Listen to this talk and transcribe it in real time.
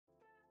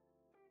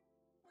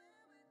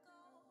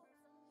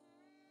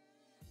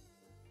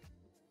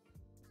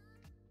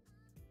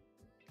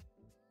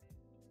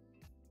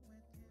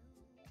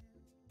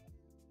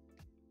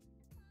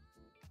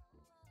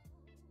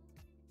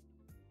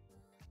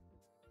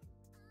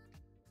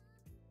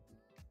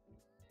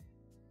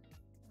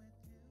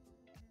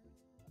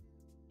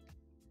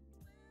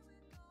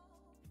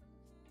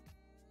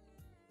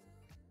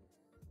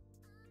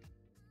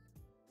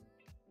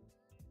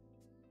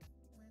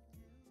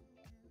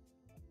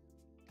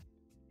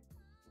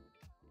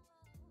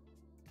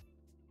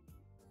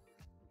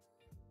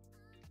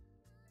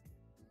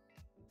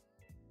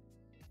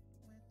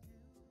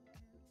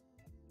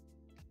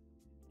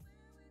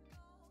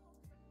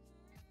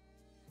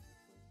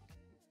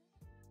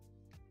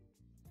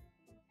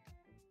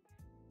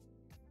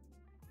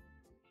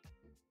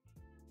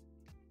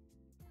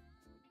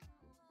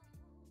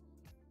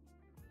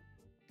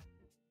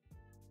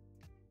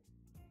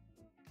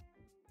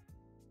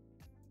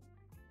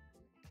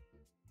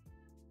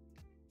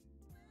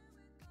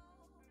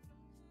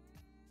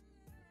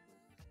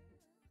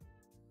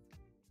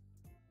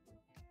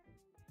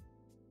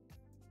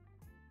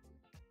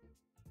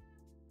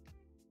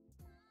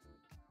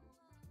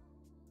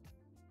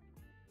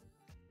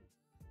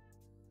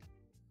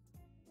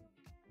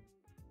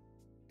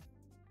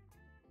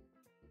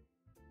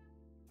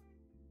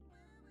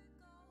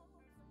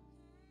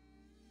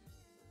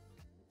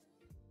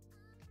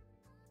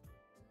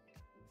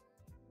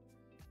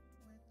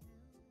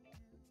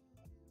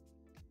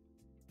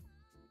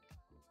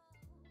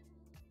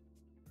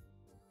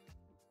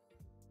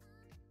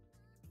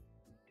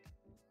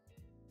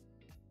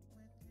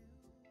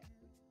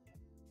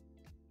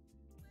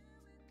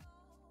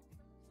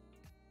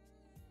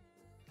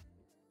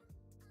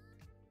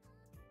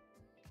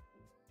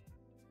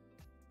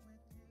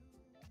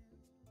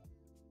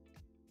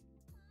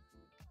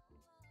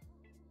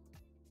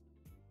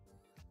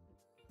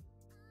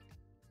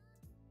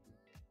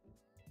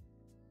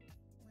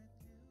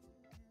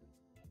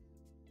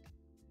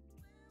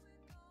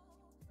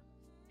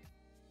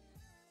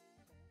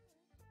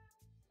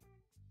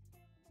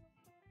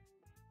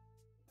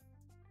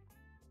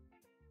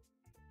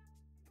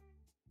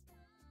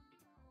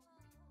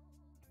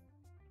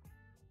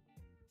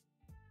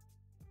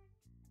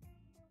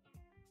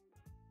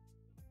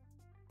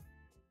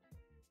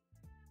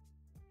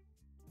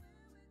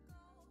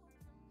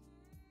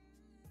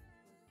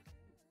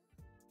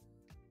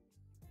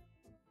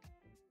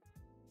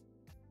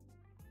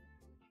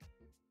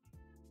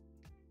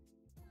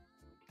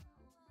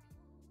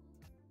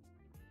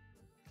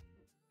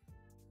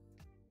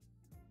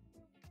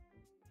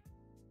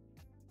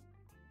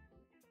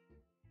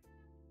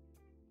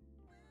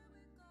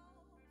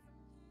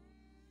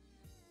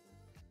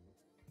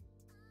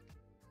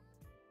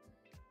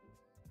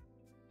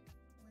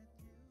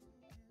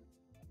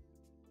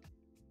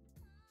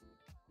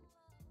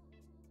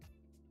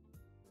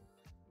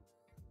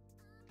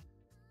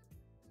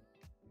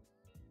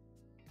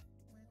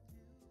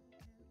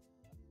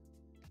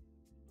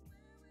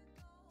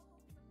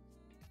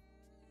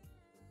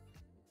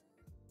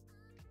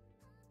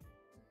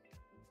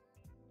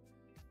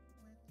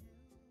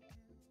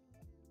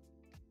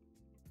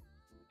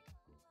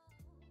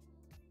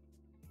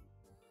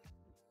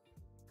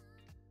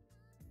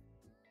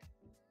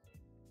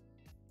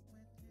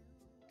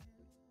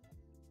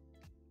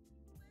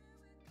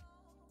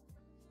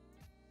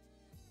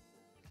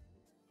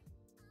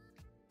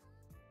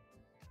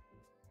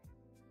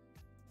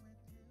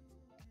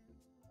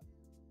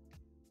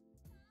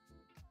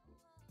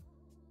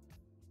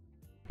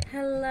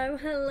Hello,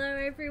 hello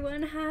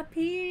everyone.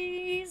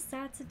 Happy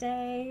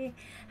Saturday.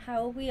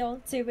 How are we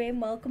all doing?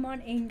 Welcome on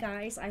in,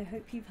 guys. I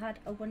hope you've had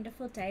a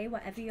wonderful day,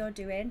 whatever you're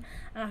doing,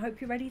 and I hope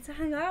you're ready to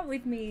hang out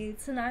with me.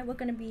 Tonight we're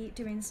going to be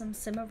doing some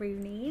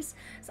Simmeroonies,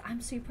 so I'm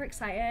super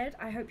excited.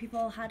 I hope you've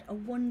all had a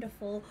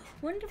wonderful,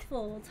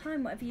 wonderful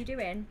time, whatever you're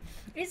doing.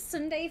 It's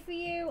Sunday for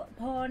you.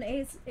 Porn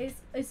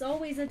it's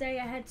always a day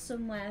ahead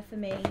somewhere for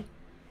me.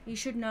 You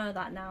should know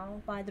that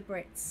now by the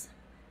Brits.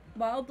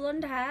 Well,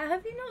 blonde hair,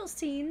 have you not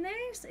seen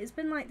this? It's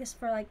been like this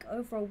for like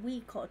over a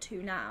week or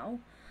two now,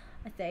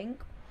 I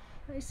think.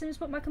 It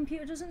seems what my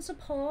computer doesn't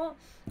support.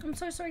 I'm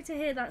so sorry to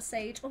hear that,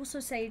 Sage. Also,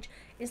 Sage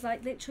is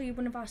like literally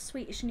one of our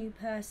sweetest new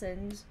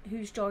persons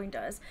who's joined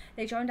us.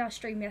 They joined our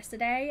stream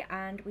yesterday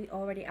and we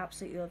already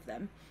absolutely love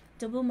them.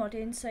 Double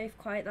modding, safe,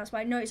 quiet, that's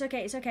why. No, it's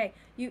okay, it's okay.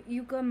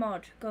 You go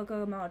mod,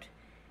 go mod.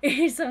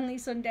 It's only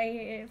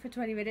Sunday for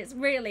 20 minutes.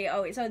 Really?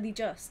 Oh, it's only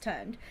just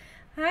turned.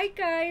 Hi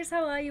guys,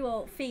 how are you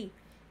all? Fee.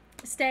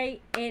 Stay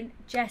in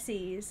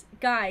Jessie's.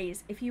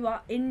 Guys, if you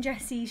are in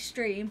Jessie's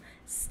stream,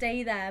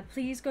 stay there.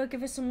 Please go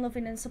give us some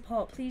loving and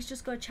support. Please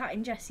just go chat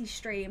in Jessie's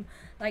stream.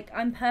 Like,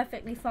 I'm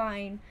perfectly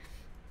fine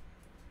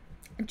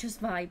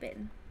just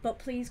vibing, but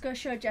please go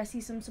show Jessie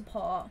some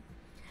support.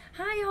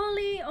 Hi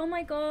Holly, oh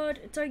my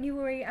god, don't you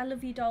worry, I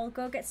love you doll.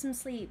 Go get some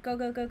sleep. Go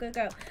go go go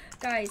go.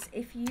 Guys,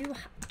 if you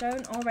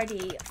don't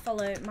already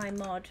follow my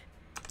mod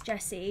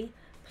Jessie,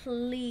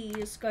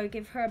 please go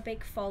give her a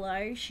big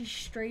follow. She's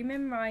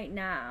streaming right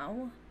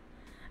now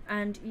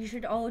and you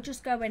should all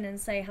just go in and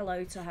say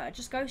hello to her.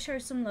 Just go show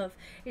some love.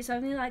 It's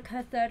only like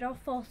her third or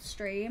fourth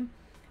stream.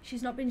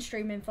 She's not been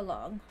streaming for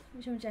long.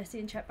 Show Jessie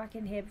and check back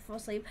in here before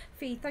sleep.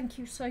 Fee, thank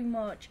you so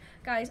much.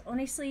 Guys,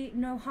 honestly,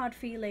 no hard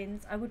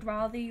feelings. I would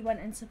rather you went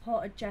and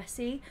supported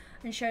Jessie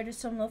and showed her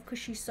some love because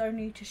she's so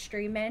new to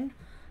streaming.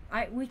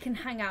 We can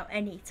hang out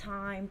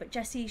anytime, but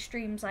Jessie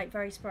streams like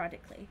very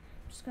sporadically.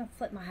 Just gonna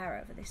flip my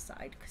hair over this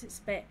side because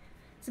it's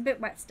a bit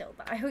wet still,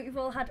 but I hope you've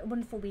all had a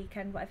wonderful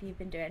weekend, whatever you've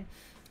been doing.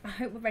 I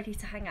hope we're ready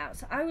to hang out.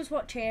 So I was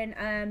watching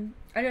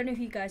I don't know if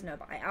you guys know,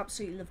 but I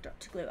absolutely love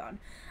Dr Gluon,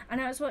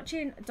 and I was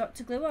watching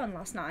Dr Gluon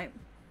last night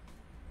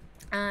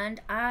and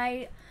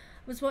I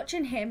was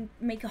watching him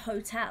make a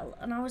hotel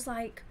and I was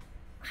like,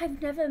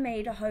 I've never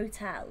made a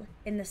hotel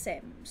in The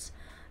Sims.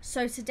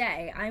 So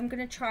today I'm going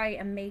to try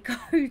and make a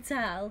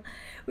hotel,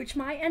 which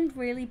might end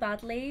really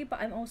badly,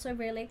 but I'm also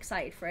really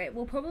excited for it.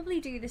 We'll probably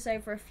do this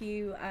over a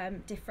few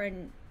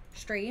different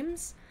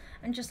streams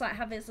and just like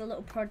have it as a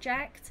little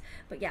project.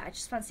 But yeah, I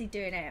just fancy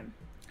doing it.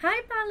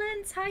 Hi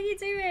Balance, how you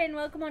doing?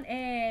 Welcome on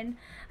in.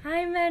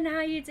 Hi Men,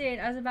 how you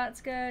doing? I was about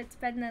to go to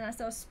bed and then I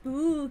saw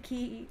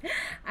spooky.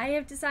 I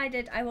have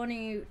decided I want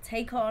to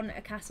take on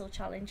a castle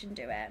challenge and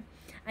do it.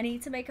 I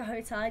need to make a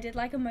hotel. I did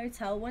like a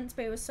motel once,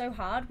 but it was so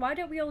hard. Why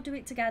don't we all do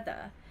it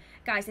together?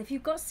 Guys, if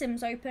you've got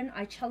Sims open,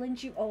 I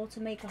challenge you all to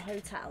make a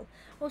hotel.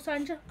 Also,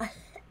 I'm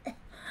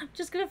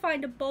just going to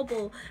find a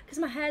bubble because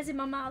my hair's in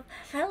my mouth.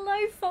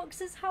 Hello,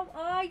 Foxes. How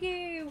are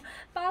you?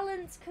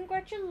 Balance,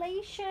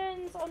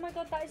 congratulations. Oh, my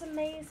God, that is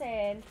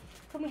amazing.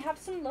 Can we have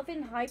some love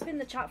and hype in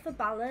the chat for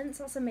Balance?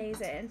 That's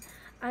amazing.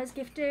 I was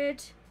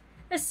gifted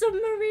a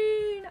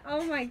submarine.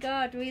 Oh my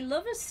god, we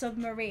love a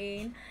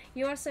submarine.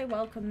 You are so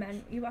welcome,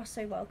 Men. You are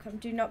so welcome.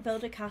 Do not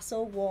build a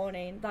castle.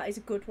 Warning. That is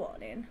a good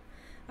warning.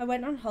 I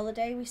went on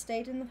holiday. We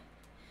stayed in the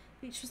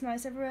beach. Was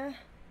nice everywhere.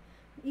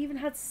 We even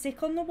had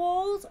sick on the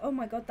walls. Oh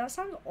my god, that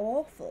sounds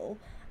awful.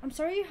 I'm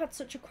sorry you had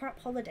such a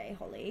crap holiday,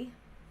 Holly.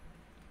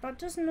 That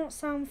does not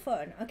sound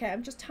fun. Okay,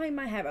 I'm just tying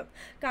my hair up.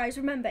 Guys,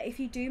 remember, if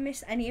you do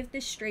miss any of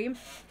this stream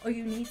or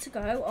you need to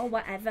go or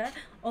whatever,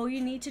 all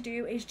you need to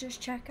do is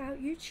just check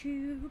out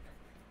YouTube.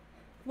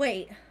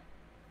 Wait,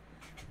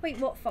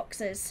 what,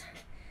 Foxes?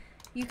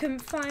 You can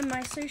find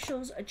my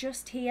socials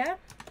just here,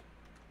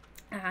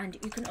 and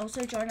you can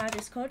also join our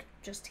Discord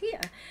just here.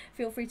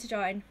 Feel free to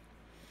join.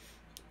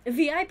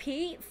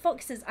 VIP?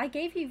 Foxes, I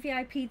gave you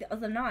VIP the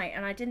other night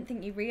and I didn't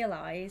think you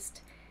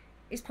realised.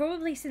 It's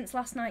probably since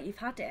last night you've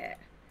had it,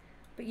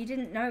 but you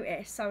didn't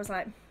notice. So I was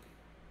like,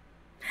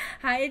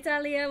 hi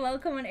Italia,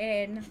 welcome on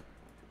in.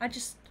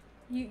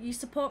 You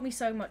support me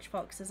so much,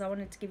 Foxes. I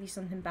wanted to give you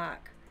something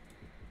back.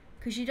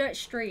 Because you don't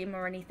stream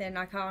or anything,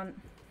 I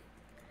can't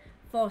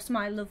force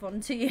my love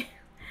onto you.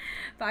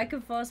 But I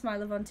can force my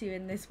love onto you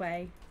in this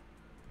way.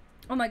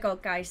 Oh my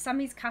god, guys,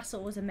 Sammy's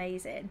castle was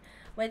amazing.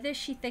 Whether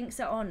she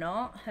thinks it or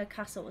not, her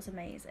castle was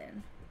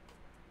amazing.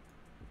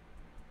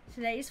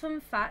 Today's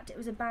fun fact, it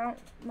was about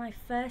my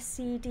first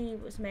CD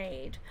was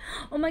made.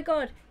 Oh my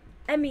god,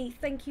 Emmy,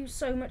 thank you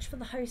so much for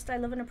the host. I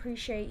love and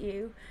appreciate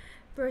you.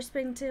 Bruce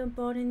Springsteen,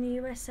 born in the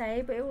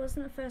USA, but it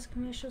wasn't the first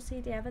commercial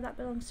CD ever. That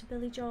belongs to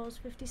Billy Joel's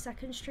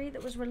 52nd Street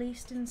that was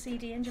released in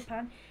CD in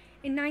Japan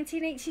in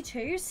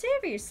 1982.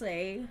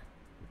 Seriously?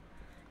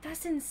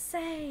 That's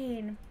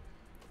insane.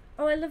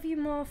 Oh, I love you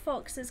more,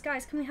 Foxes.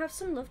 Guys, can we have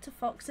some love to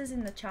Foxes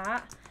in the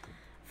chat?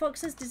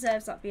 Foxes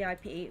deserves that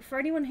VIP. For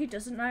anyone who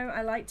doesn't know,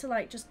 I like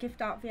to just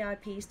gift out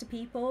VIPs to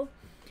people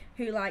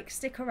who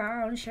stick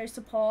around, show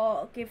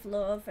support, give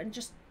love, and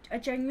just are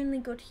genuinely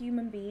good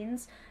human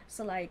beings.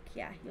 So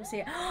yeah, you'll see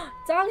it.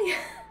 Dahlia,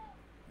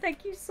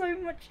 Thank you so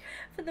much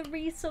for the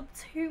resub,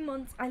 2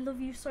 months. I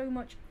love you so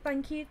much.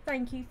 Thank you,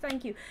 thank you,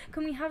 thank you.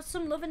 Can we have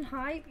some love and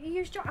hype? You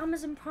used your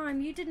Amazon Prime.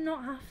 You did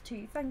not have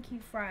to. Thank you,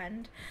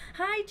 friend.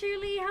 Hi,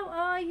 Julie. How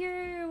are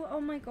you?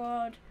 Oh my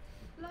god.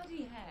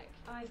 Bloody heck,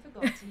 I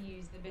forgot to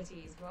use the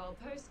bitties while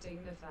posting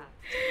the fact.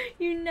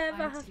 You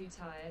never I'm too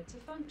tired to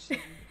function.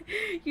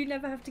 You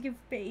never have to give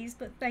bitties,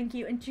 but thank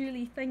you. And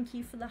Julie, thank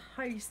you for the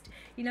host.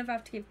 You never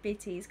have to give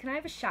bitties. Can I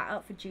have a shout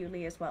out for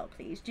Julie as well,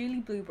 please?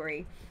 Julie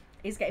Blueberry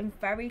is getting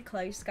very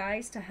close,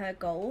 guys, to her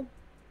goal.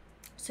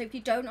 So if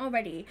you don't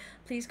already,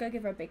 please go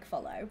give her a big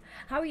follow.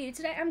 How are you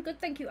today? I'm good,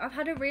 thank you. I've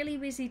had a really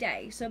busy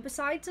day. So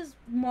besides us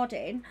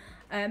modding,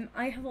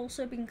 I have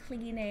also been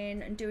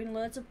cleaning and doing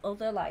loads of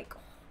other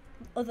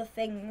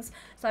things.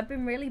 So I've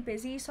been really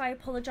busy. So I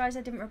apologise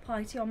I didn't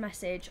reply to your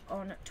message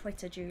on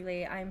Twitter,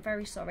 Julie. I am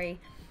very sorry.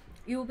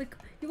 You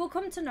will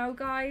come to know,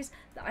 guys,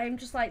 that I am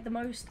just like the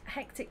most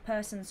hectic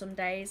person some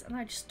days, and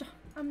I'm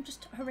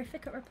just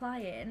horrific at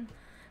replying.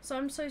 So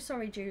I'm so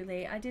sorry,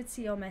 Julie. I did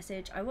see your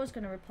message. I was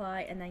going to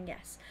reply, and then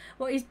yes.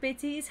 What is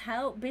bitties?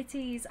 Help.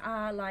 Bitties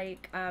are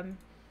like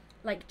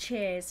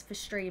cheers for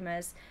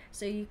streamers.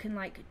 So you can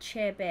like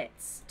cheer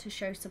bits to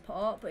show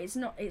support, but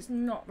it's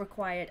not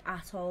required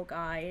at all,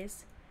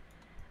 guys.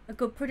 A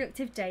good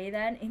productive day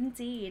then,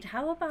 indeed.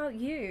 How about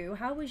you?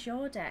 How was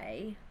your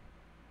day?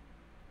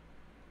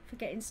 For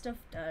getting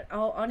stuff done.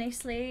 Oh,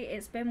 honestly,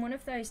 it's been one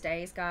of those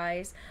days,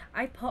 guys.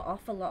 I put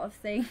off a lot of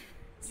things.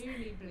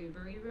 Julie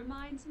Blueberry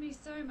reminds me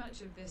so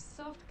much of this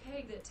soft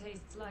cake that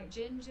tastes like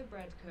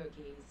gingerbread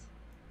cookies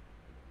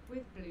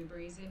with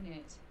blueberries in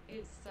it.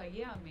 It's so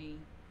yummy.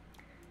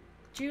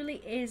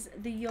 Julie is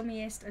the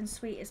yummiest and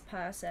sweetest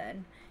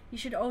person. You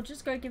should all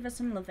just go give her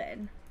some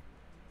loving.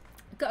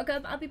 Gotta go,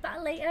 but I'll be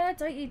back later.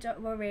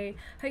 Don't worry.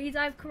 Hope you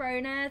dive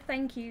Corona.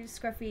 Thank you,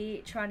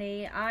 Scruffy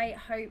Tranny. I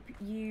hope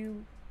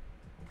you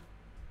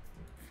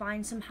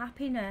find some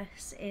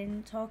happiness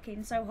in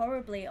talking so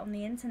horribly on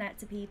the internet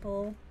to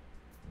people.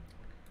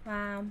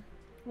 Wow,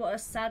 what a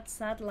sad,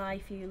 sad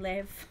life you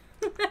live.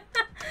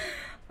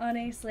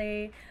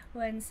 Honestly,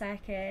 1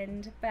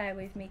 second. Bear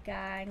with me,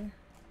 gang.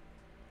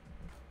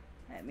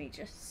 Let me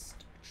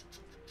just...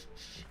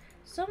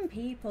 Some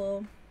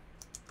people...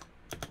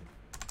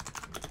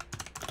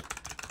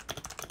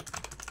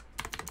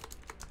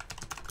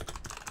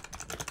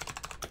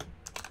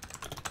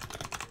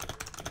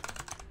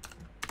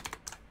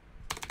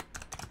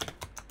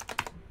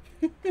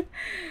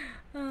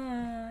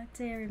 Oh,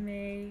 dearie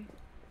me.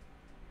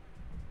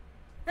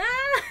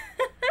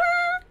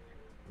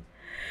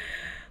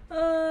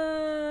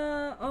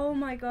 Oh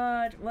my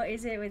god, what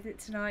is it with it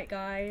tonight,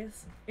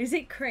 guys? Is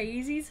it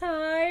crazy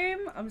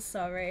time? I'm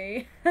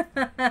sorry.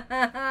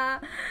 I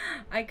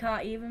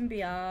can't even be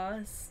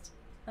arsed.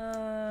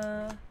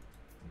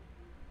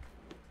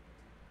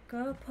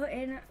 Go put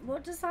in...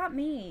 What does that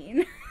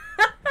mean?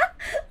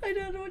 I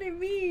don't know what it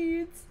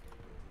means.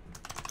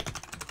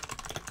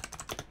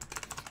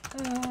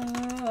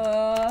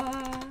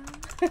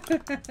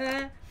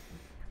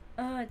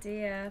 Oh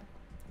dear.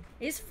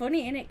 It's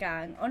funny, innit,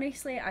 gang?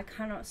 Honestly, I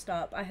cannot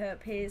stop. I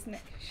hope his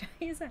next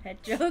is a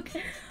head joke.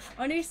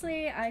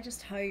 Honestly, I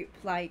just hope,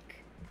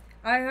 like,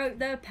 I hope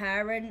their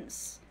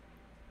parents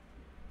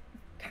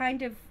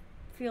kind of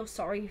feel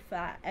sorry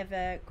for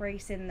ever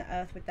gracing the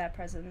earth with their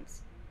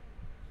presence.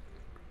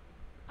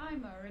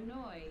 I'm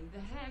annoy the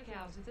heck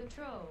out of the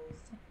trolls.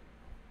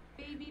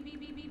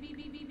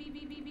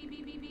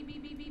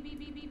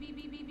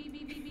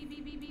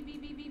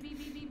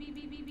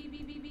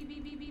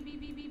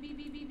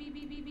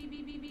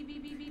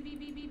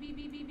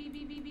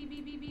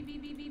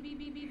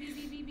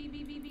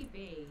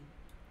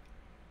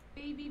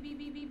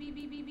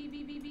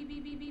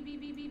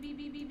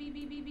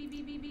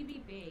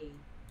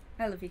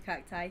 I love you,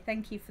 Cacti.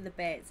 Thank you for the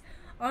bits.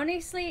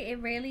 Honestly, it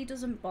really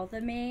doesn't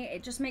bother me.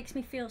 It just makes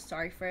me feel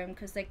sorry for them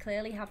because they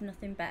clearly have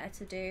nothing better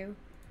to do.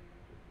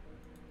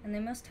 And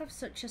they must have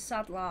such a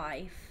sad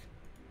life.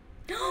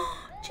 Julie!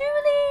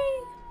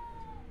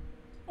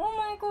 Oh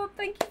my god,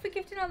 thank you for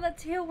gifting out that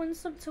tier 1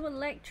 sub to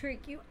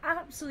Electric. You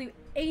absolute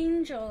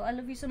angel. I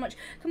love you so much.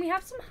 Can we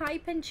have some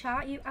hype in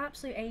chat? You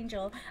absolute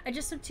angel. I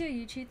just subbed to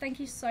your YouTube. Thank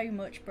you so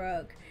much,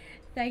 Brooke.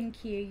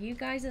 Thank you. You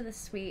guys are the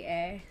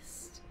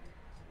sweetest.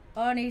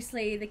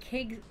 Honestly, the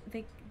kid,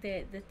 the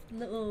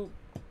little...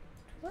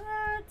 What?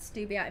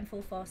 Do be out in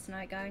full force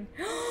tonight, gang.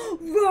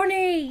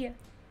 Ronnie!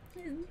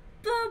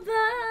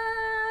 Bubba!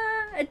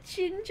 A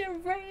ginger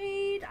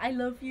raid! I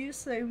love you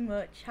so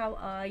much. How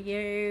are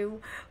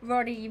you?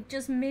 Ronnie, you've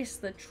just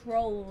missed the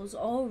trolls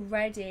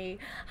already.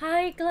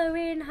 Hi,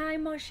 Glowing. Hi,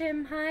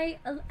 Moshim. Hi,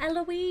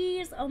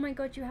 Eloise. Oh my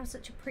god, you have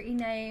such a pretty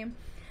name.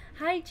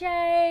 Hi,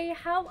 Jay.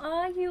 How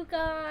are you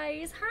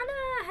guys?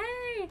 Hannah,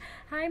 hey.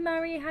 Hi,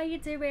 Mary. How you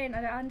doing?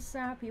 I don't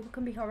understand how people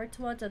can be horrid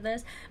towards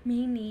others.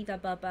 Me neither,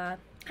 Bubba.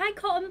 Hi,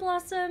 Cotton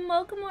Blossom.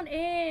 Welcome on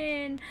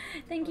in.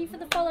 Thank you for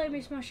the follow,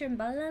 Miss Mushroom.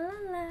 Ba la la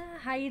la.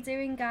 How you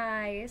doing,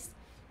 guys?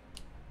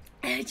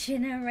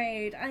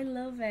 Generate. I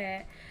love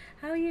it.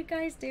 How are you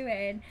guys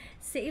doing?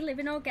 City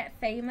living or get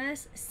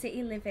famous?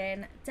 City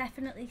living,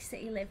 definitely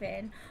city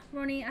living.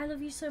 Ronnie, I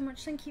love you so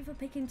much. Thank you for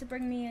picking to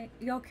bring me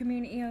your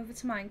community over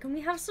to mine. Can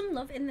we have some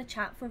love in the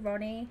chat for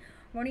Ronnie?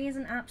 Ronnie is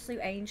an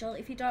absolute angel.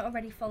 If you don't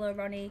already follow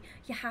Ronnie,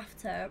 you have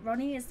to.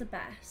 Ronnie is the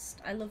best.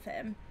 I love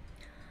him.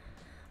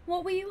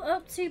 What were you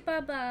up to,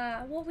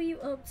 Baba? What were you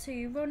up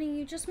to? Ronnie,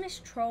 you just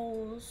missed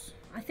trolls.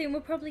 I think we're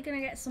probably going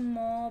to get some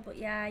more, but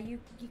yeah, you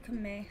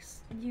can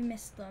miss. You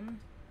missed them.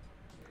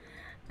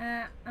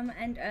 I'm gonna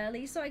end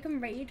early so I can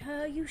raid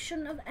her. You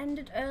shouldn't have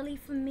ended early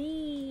for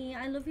me.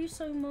 I love you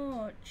so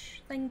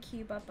much. Thank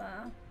you,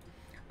 Baba.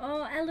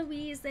 Oh,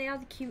 Eloise, they are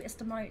the cutest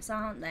emotes,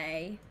 aren't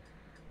they?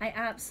 I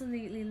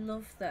absolutely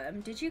love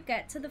them. Did you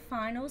get to the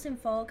finals in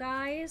Fall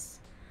Guys?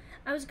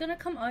 I was gonna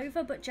come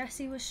over, but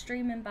Jessie was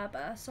streaming,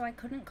 Baba, so I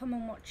couldn't come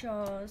and watch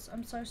yours.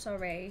 I'm so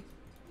sorry.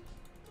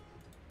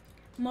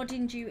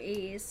 Modding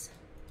duties.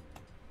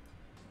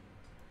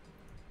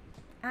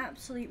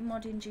 Absolute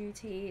modding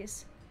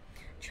duties.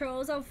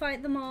 Trolls, I'll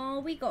fight them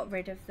all. We got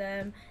rid of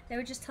them. They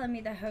were just telling me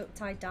they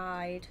hoped I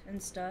died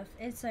and stuff.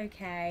 It's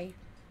okay.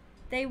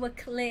 They were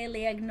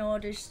clearly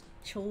ignored as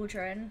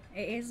children.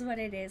 It is what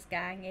it is,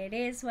 gang. It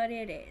is what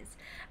it is.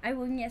 I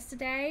won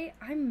yesterday.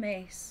 I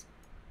miss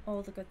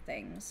all the good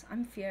things.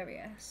 I'm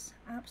furious.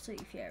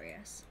 Absolutely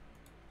furious.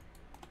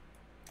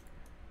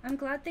 I'm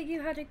glad that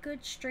you had a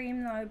good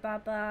stream though,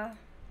 Baba.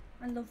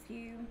 I love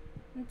you.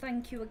 And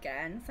thank you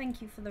again.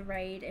 Thank you for the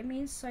raid. It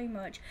means so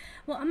much.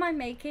 What am I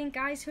making?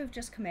 Guys who have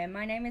just come in,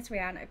 my name is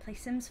Rhxann. I play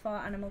Sims 4,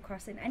 Animal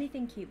Crossing,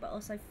 anything cute, but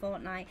also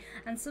Fortnite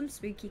and some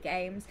spooky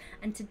games.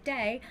 And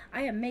today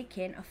I am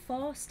making a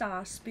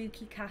 4-star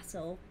spooky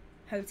castle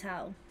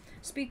hotel.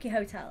 Spooky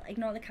hotel.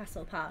 Ignore the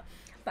castle part.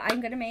 But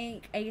I'm going to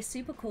make a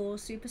super cool,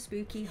 super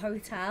spooky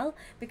hotel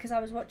because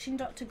I was watching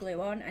Dr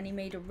Gluon and he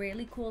made a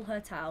really cool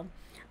hotel.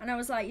 And I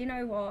was like, you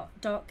know what,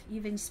 Doc,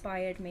 you've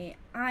inspired me.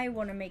 I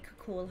want to make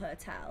a cool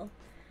hotel.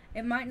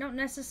 It might not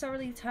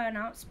necessarily turn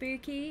out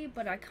spooky,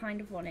 but I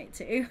kind of want it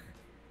to.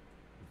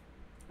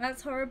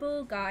 That's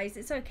horrible, guys.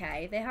 It's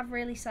okay. They have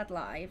really sad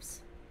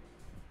lives.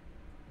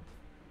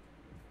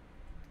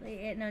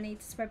 No need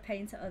to spread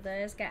pain to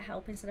others. Get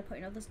help instead of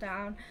putting others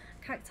down.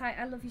 Cacti,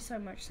 I love you so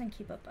much. Thank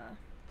you, Bubba.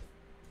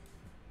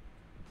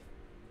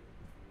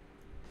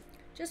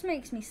 Just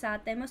makes me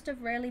sad. They must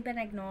have really been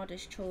ignored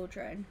as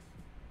children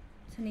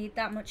to need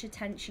that much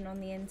attention on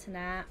the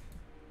internet.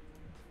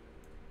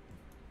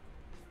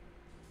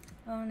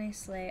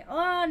 Honestly,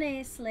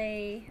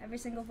 every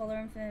single follower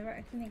and favorite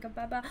I can think of.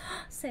 Baba,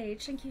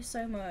 Sage, thank you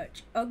so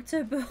much.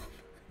 October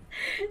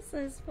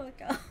says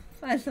fuck off.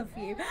 I love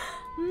you.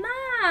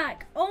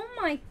 Mac, oh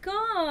my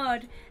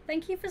god,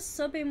 thank you for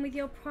subbing with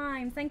your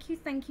prime. Thank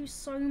you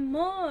so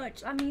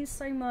much. That means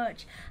so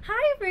much.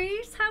 Hi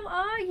Reese, how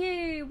are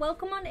you?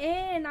 Welcome on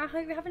in. I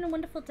hope you're having a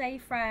wonderful day,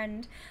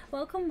 friend.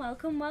 Welcome,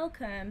 welcome,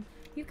 welcome.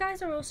 You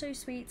guys are all so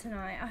sweet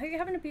tonight. I hope you're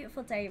having a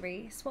beautiful day,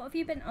 Reese. What have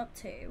you been up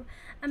to?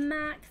 And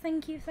Mac,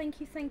 thank you for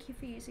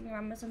using your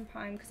Amazon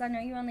Prime, because I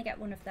know you only get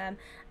one of them,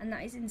 and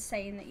that is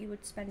insane that you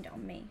would spend it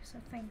on me. So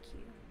thank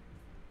you.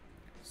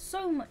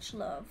 So much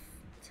love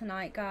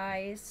tonight,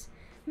 guys.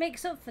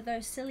 Makes up for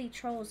those silly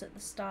trolls at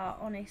the start,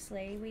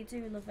 honestly. We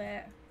do love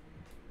it.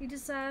 You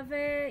deserve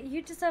it.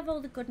 You deserve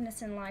all the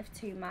goodness in life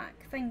too, Mac.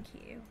 Thank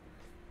you.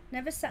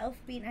 Never settle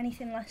for being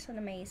anything less than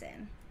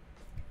amazing.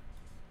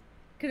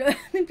 Could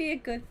only be a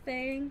good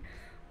thing.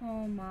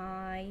 Oh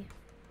my.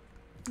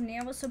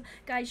 Never sub.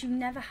 Guys, you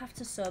never have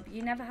to sub.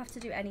 You never have to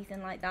do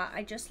anything like that.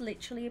 I just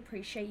literally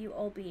appreciate you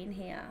all being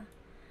here.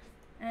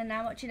 And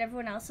now watching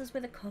everyone else's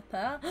with a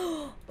cuppa.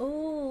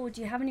 Oh,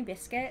 do you have any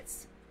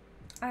biscuits?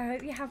 I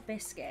hope you have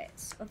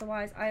biscuits.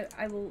 Otherwise,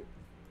 I will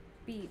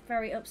be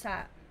very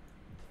upset.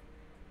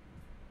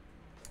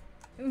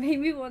 It made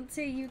me want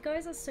to. You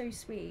guys are so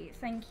sweet.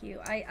 Thank you.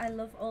 I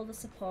love all the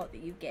support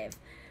that you give.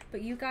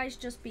 But you guys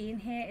just being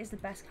here is the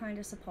best kind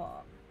of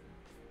support.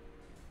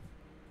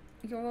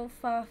 You're all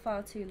far,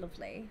 far too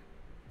lovely.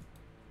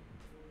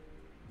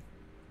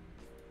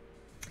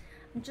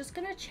 I'm just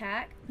going to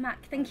check.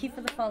 Mac, thank you for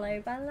the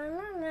follow. Ba -la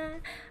 -la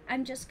 -la.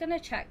 I'm just going to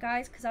check,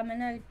 guys, because I'm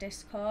in a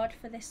Discord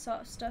for this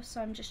sort of stuff.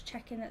 So I'm just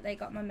checking that they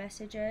got my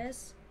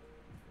messages.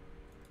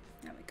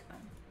 There we go.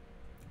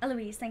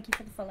 Eloise, thank you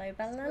for the follow.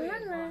 Ba -la -la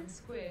 -la.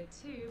 Squid 1, squid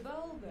 2,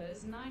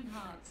 bulbers, 9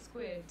 hearts,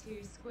 squid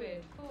 2,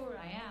 squid 4.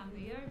 I am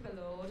the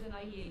overlord and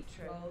I eat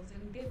trolls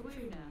and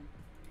Gluona.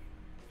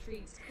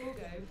 Treats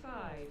Corgo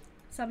 5.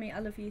 Sammy, I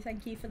love you.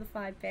 Thank you for the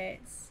 5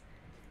 bits.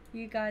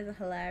 You guys are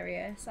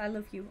hilarious. I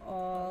love you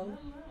all.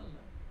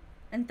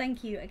 And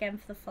thank you again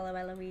for the follow,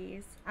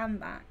 Eloise. I'm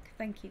back.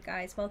 Thank you,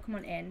 guys. Welcome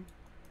on in.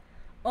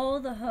 All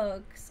the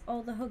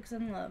hugs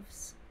and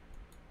loves.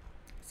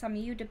 Sammy,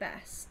 you the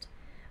best.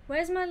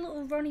 Where's my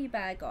little Ronnie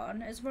bear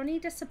gone? Has Ronnie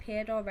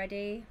disappeared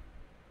already?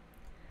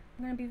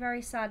 I'm going to be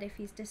very sad if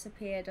he's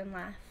disappeared and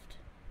left.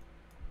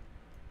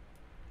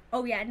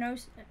 Oh, yeah, no,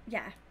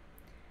 yeah.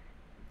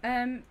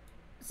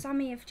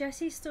 Sammy, if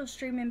Jessie's still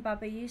streaming,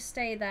 Baba, you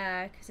stay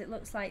there, because it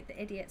looks like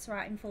the idiots are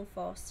out in full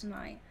force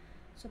tonight.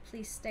 So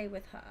please stay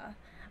with her.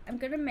 I'm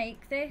gonna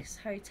make this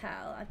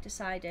hotel, I've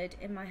decided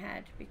in my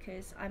head,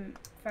 because I'm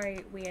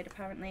very weird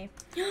apparently.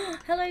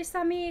 Hello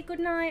Sammy, good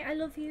night, I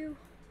love you.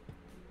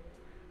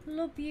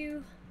 Love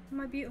you,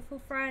 my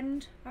beautiful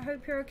friend. I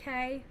hope you're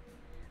okay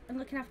and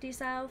looking after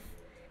yourself.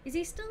 Is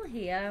he still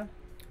here?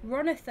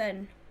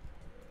 Rhxann.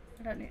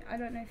 I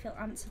don't know if he'll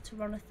answer to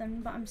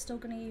Rhxann, but I'm still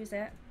gonna use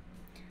it.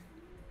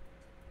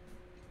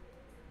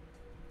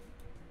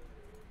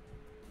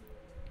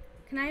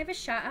 Can I have a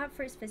shout out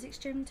for his physics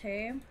gym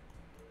too?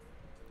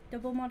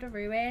 Double mod a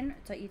ruin.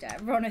 Don't you dare.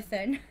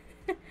 Rhxann.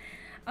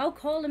 I'll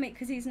call him it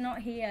because he's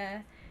not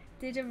here.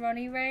 Did a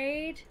Ronnie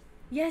raid?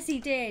 Yes, he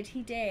did.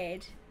 He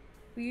did.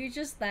 Were you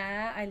just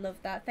there? I love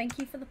that. Thank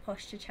you for the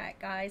posture check,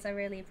 guys. I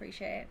really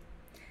appreciate it.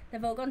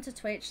 They've all gone to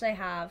Twitch. They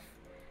have.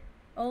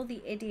 All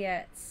the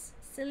idiots.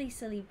 Silly,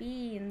 silly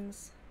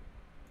beans.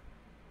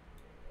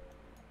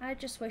 I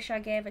just wish I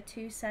gave a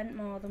 2 cent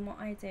more than what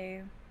I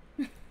do.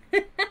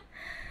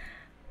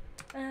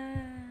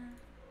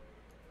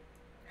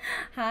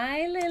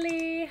 Hi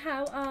Lily,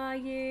 how are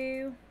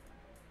you?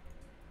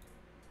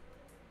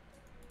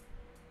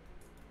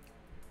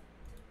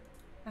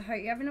 I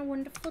hope you're having a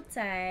wonderful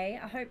day.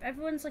 I hope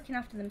everyone's looking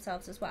after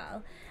themselves as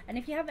well. And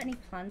if you have any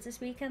plans this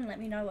weekend, let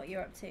me know what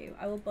you're up to.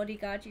 I will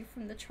bodyguard you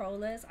from the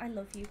trollers. I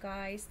love you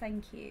guys.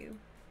 Thank you.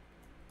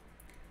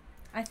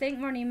 I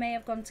think Ronnie may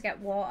have gone to get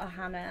water,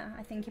 Hannah.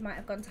 I think he might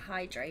have gone to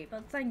hydrate.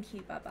 But thank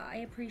you, Baba. I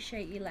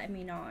appreciate you letting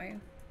me know.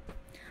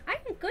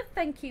 I'm good,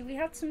 thank you. We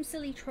had some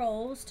silly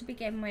trolls to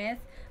begin with.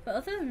 But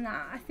other than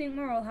that, I think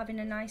we're all having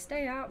a nice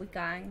day, aren't we,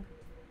 gang?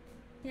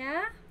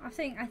 Yeah, I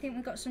think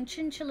we've got some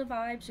chinchilla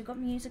vibes. We've got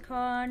music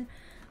on.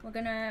 We're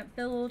gonna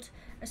build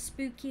a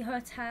spooky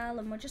hotel,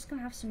 and we're just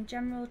gonna have some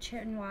general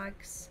chin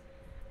wags.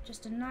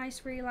 Just a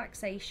nice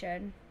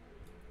relaxation.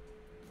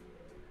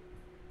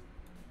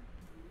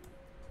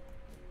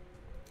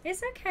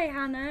 It's okay,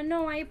 Hannah.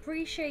 No, I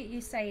appreciate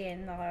you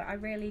saying that. I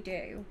really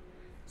do.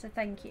 So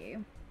thank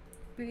you.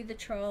 Boo the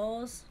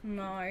trolls?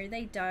 No,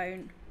 they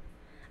don't.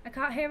 I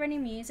can't hear any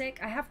music.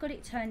 I have got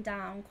it turned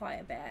down quite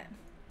a bit.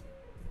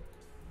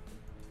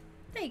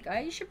 There you go,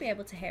 you should be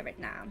able to hear it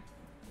now.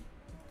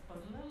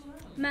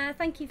 Ma,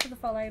 thank you for the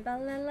follow.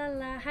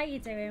 Ba-la-la-la. How you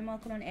doing?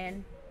 Welcome on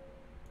in.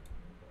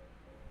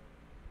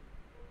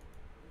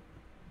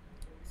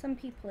 Some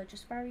people are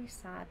just very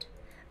sad.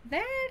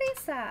 Very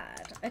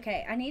sad.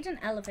 Okay, I need an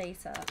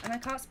elevator. And I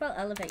can't spell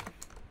elevate.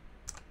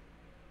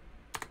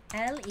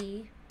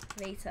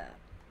 L-E-vator.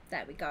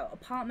 There we go.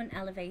 Apartment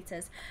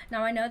elevators.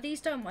 Now, I know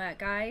these don't work,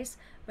 guys.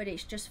 But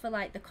it's just for,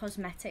 like, the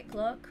cosmetic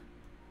look.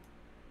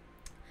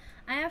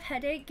 I have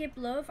headache, give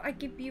love. I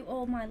give you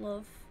all my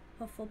love.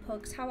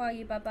 Hufflepugs. How are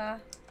you, Baba?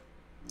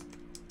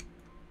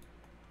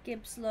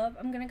 Gibbs love.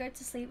 I'm going to go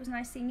to sleep. It was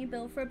nice seeing you,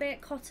 Bill, for a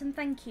bit. Cotton,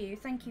 thank you.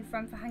 Thank you,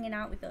 friend, for hanging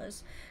out with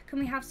us. Can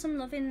we have some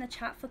love in the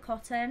chat for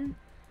Cotton?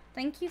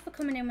 Thank you for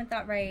coming in with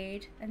that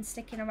raid and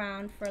sticking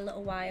around for a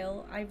little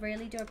while. I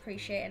really do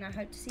appreciate it, and I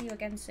hope to see you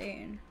again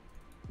soon.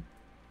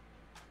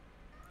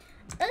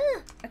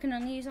 Ugh, I can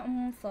only use it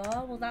on one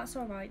floor. Well, that's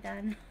alright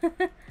then.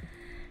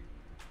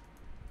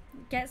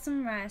 Get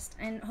some rest,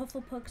 and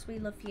Hufflepugs, we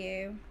love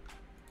you.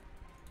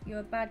 You're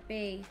a bad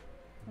bee,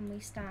 and we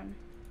stand.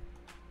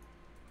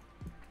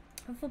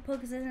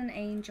 Hufflepugs is an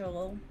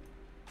angel.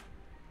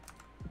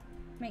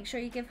 Make sure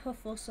you give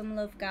Huffle some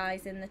love,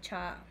 guys, in the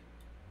chat.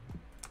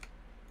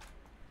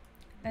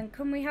 And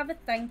can we have a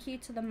thank you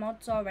to the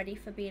mods already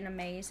for being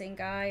amazing,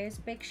 guys?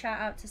 Big shout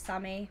out to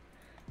Sammy.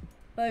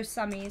 Both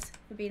Sammys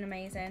for being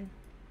amazing.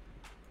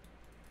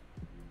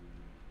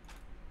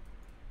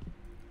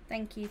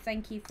 Thank you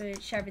for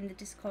sharing the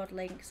Discord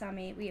link,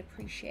 Sammy. We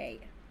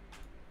appreciate.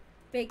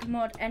 Big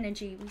mod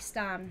energy, we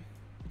stan.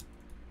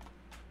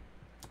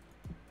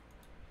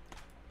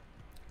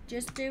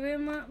 Just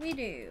doing what we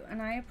do,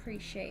 and I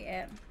appreciate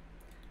it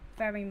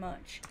very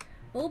much.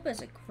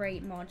 Bulba's a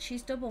great mod.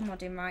 She's double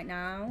modding right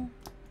now.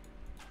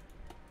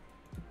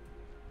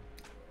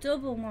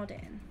 Double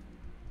modding.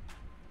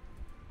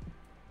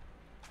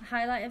 The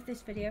highlight of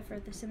this video for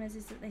the Simmers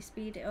is that they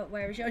speed it up,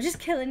 whereas you're just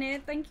killing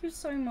it. Thank you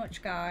so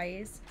much,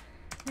 guys.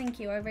 Thank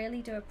you. I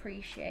really do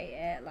appreciate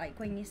it. Like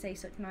when you say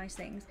such nice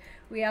things.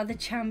 We are the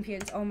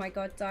champions. Oh my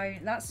god,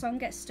 don't. That song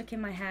gets stuck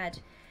in my head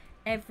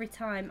every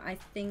time I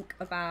think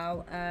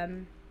about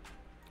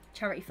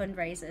charity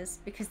fundraisers,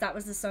 because that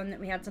was the song that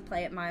we had to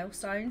play at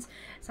milestones.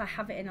 So I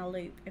have it in a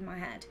loop in my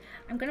head.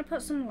 I'm going to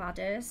put some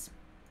ladders.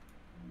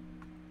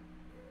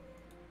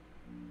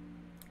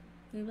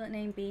 We will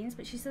name Beans,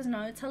 but she says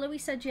no. Tell her we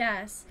said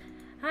yes.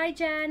 Hi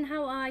Jen,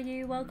 how are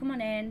you? Welcome on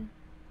in.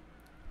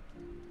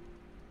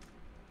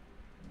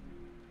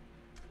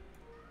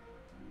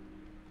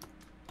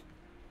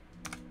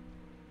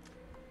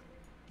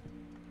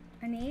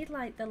 I need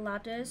like the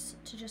ladders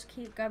to just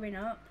keep going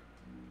up,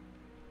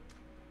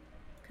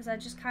 because I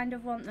just kind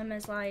of want them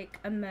as like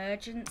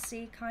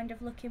emergency kind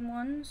of looking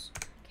ones.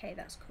 Okay,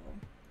 that's cool.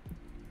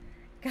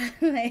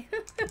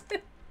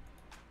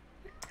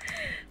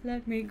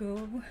 Let me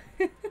go.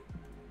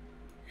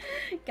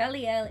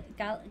 Galileo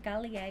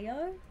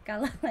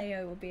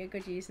would be a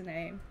good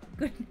username.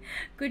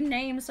 Good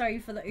name, sorry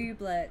for the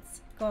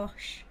ooblets.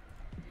 Gosh.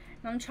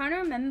 Now I'm trying to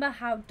remember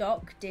how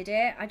Doc did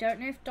it. I don't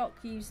know if Doc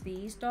used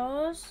these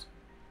doors.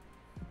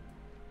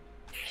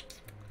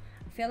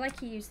 I feel like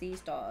he used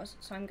these doors,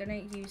 so I'm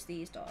gonna use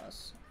these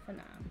doors for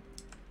now.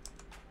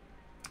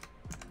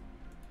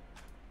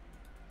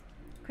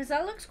 Because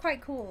that looks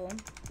quite cool.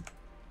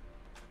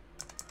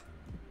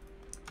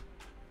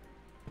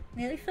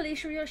 Nearly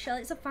finished with your shell.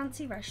 It's a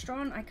fancy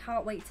restaurant. I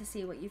can't wait to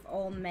see what you've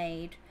all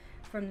made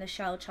from the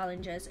shell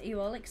challenges. Are you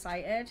all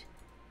excited?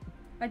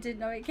 I didn't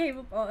know it came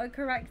up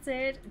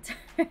auto-corrected.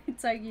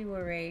 Don't you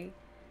worry.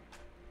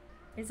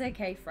 It's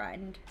okay,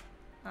 friend.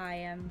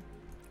 I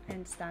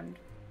understand.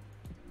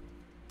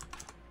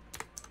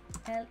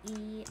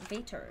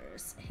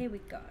 Elevators. Here we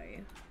go.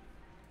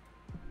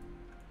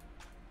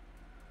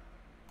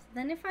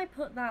 Then if I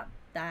put that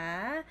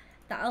there,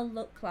 that'll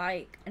look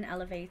like an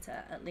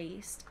elevator at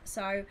least.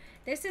 So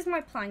this is my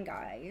plan,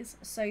 guys.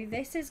 So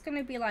this is going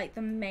to be like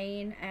the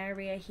main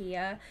area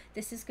here.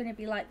 This is going to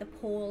be like the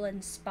pool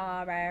and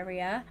spa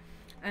area.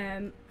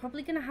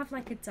 Probably going to have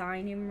like a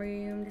dining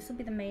room. This will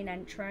be the main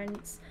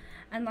entrance.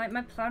 And like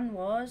my plan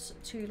was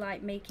to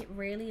like make it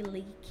really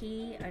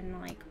leaky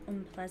and like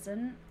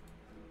unpleasant,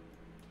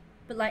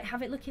 but like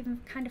have it looking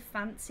kind of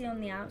fancy on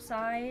the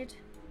outside.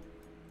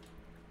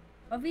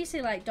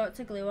 Obviously, like,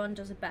 Dr. Gluon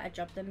does a better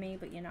job than me,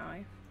 but you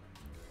know.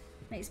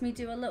 Makes me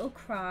do a little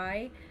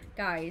cry.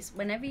 Guys,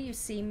 whenever you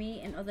see me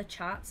in other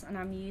chats and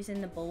I'm using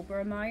the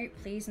Bulba emote,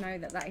 please know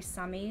that that is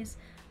Sammy's,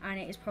 and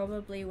it is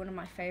probably one of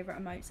my favourite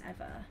emotes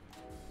ever.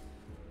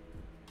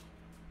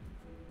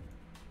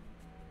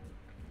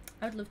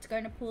 I would love to go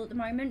in a pool at the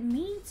moment.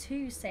 Me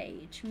too,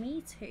 Sage.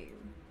 Me too.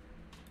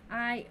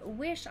 I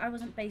wish I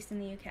wasn't based in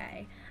the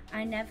UK.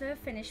 I never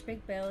finish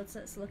big builds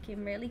that's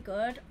looking really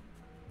good.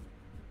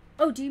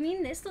 Oh, do you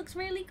mean this looks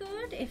really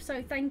good? If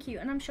so, thank you.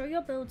 And I'm sure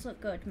your builds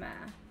look good,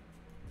 Mare.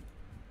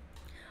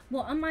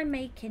 What am I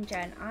making,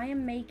 Jen? I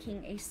am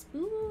making a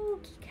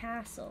spooky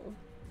castle.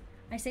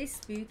 I say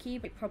spooky,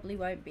 but it probably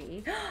won't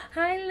be.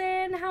 Hi,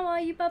 Lynn. How are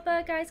you,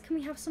 Bubba? Guys, can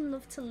we have some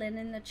love to Lynn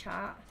in the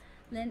chat?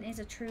 Lynn is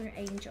a true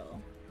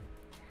angel.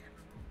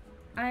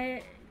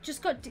 I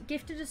just got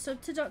gifted a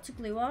sub to Dr.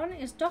 Gluon.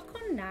 Is Doc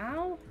on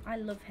now? I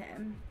love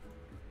him.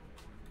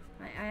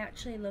 I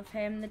actually love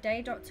him. The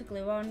day Dr.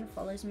 Gluon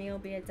follows me will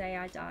be a day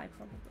I die,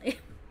 probably.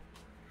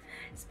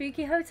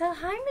 Spooky Hotel.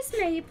 Hi, Miss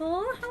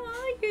Maple. How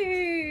are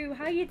you?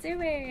 How you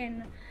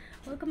doing?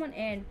 Welcome on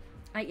in.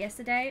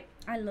 Yesterday,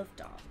 I love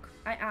Doc.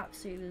 I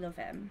absolutely love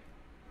him.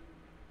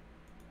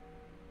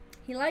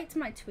 He liked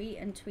my tweet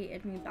and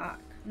tweeted me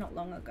back not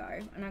long ago,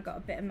 and I got a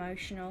bit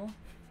emotional.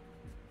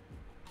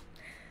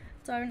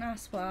 Don't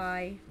ask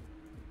why.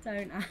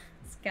 Don't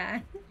ask,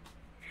 gang.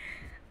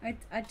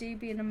 I do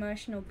be an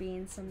emotional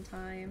being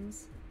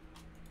sometimes.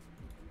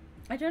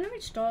 I don't know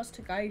which doors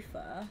to go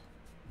for.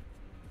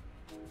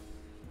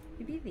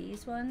 Maybe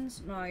these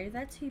ones? No,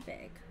 they're too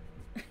big.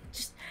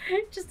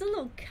 just a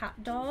little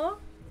cat door.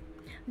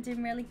 I'm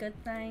doing really good,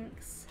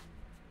 thanks.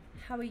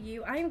 How are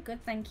you? I am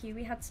good, thank you.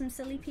 We had some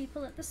silly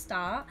people at the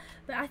start,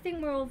 but I think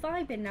we're all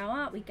vibing now,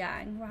 aren't we,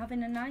 gang? We're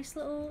having a nice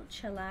little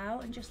chill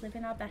out and just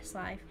living our best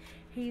life.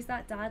 He's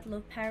that dad,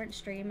 love parent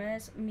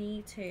streamers.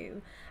 Me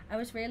too. I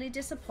was really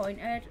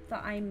disappointed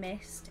that I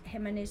missed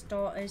him and his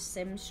daughter's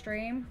sim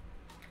stream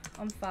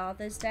on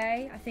Father's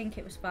Day. I think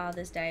it was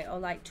Father's Day, or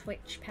like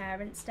Twitch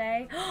Parents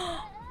Day.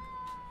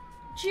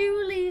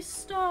 Julie,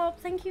 stop.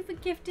 Thank you for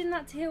gifting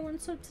that tier 1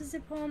 sub to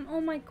Zipom.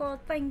 Oh my god,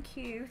 thank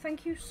you.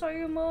 Thank you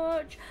so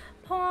much.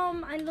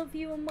 Pom, I love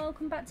you and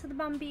welcome back to the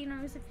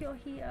Bambinos if you're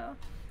here.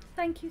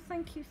 Thank you,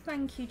 thank you,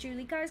 thank you,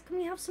 Julie. Guys, can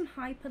we have some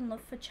hype and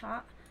love for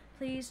chat?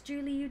 Please,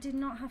 Julie, you did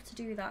not have to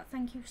do that.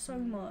 Thank you so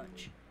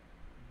much.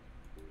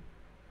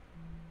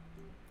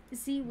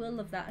 Z will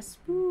love that. A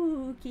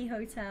spooky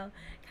hotel.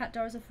 Cat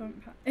door is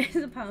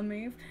a power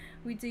move.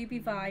 We do be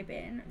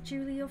vibing.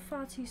 Julie, you're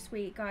far too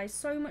sweet, guys.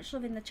 So much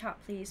love in the chat,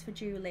 please, for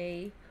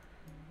Julie.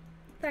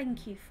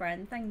 Thank you,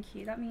 friend. Thank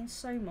you. That means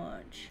so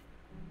much.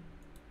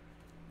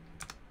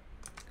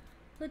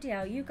 Bloody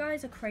hell, you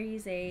guys are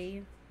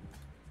crazy.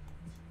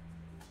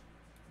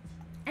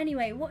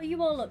 Anyway, what are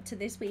you all up to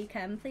this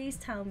weekend? Please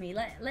tell me.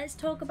 Let's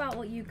talk about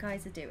what you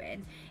guys are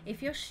doing.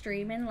 If you're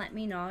streaming, let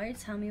me know.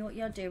 Tell me what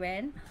you're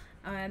doing.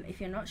 If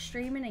you're not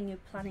streaming and you're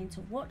planning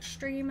to watch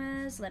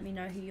streamers, let me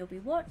know who you'll be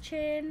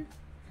watching.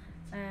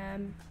 Yeah.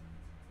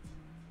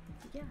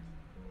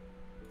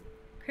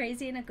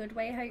 Crazy in a good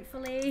way,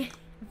 hopefully.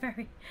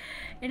 Very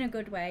in a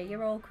good way.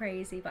 You're all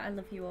crazy, but I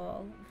love you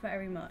all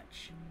very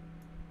much.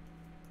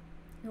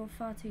 You're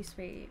far too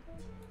sweet.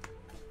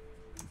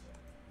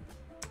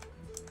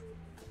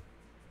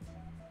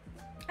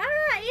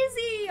 Ah,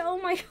 Izzy! Oh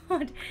my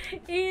god.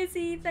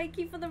 Izzy, thank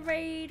you for the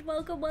raid.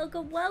 Welcome,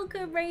 welcome,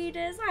 welcome,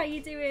 raiders. How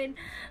you doing?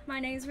 My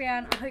name's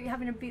Rhxann. I hope you're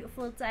having a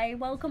beautiful day.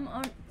 Welcome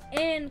on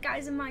in.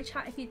 Guys, in my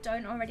chat, if you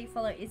don't already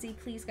follow Izzy,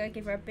 please go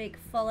give her a big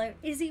follow.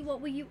 Izzy,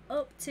 what were you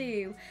up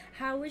to?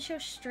 How was your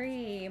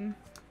stream?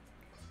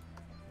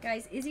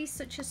 Guys, Izzy's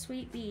such a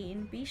sweet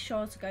bean. Be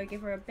sure to go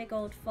give her a big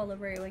old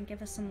follow-roo and give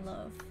her some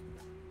love.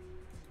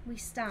 We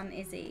stan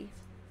Izzy.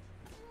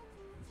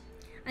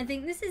 I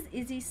think this is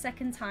Izzy's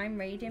second time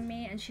raiding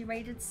me, and she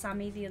raided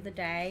Sammy the other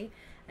day,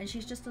 and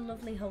she's just a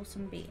lovely,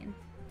 wholesome bean.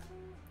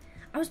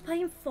 I was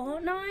playing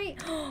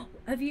Fortnite.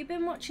 Have you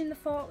been watching the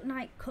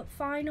Fortnite Cup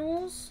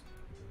finals?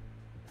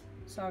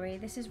 Sorry,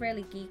 this is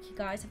really geeky,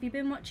 guys. Have you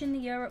been watching the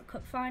Europe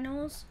Cup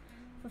finals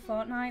for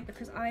Fortnite?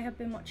 Because I have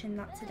been watching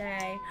that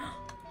today.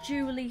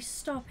 Julie,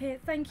 stop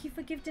it. Thank you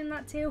for gifting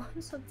that tier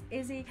 1 sub to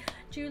Izzy.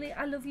 Julie,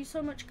 I love you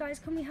so much, guys.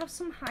 Can we have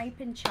some hype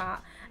in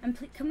chat? And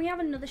can we have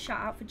another shout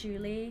out for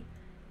Julie?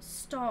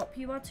 Stop.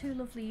 You are too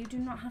lovely. You do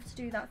not have to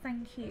do that.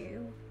 Thank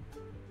you.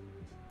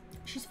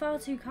 She's far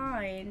too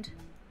kind.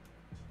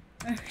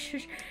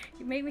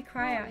 You made me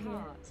cry out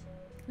here.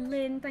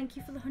 Lynn, thank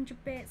you for the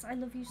 100 bits. I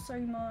love you so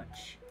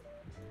much.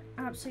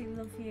 Absolutely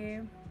love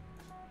you.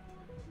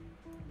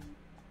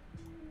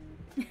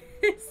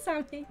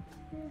 Sammy.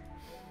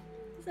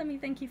 Sammy,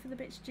 thank you for the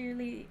bits.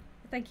 Julie,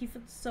 thank you for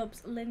the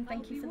subs. Lynn,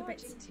 thank you for the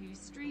bits. I'll be watching 2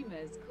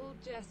 streamers called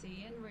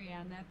Jessie and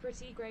Rhxann. They're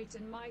pretty great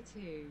and my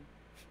 2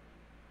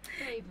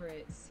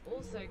 favourites.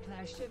 Also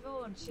Claire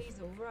Siobhan, she's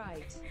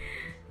alright.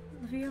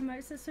 Love your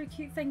emotes, they're so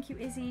cute. Thank you,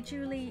 Izzy.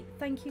 Julie,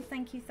 thank you,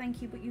 thank you,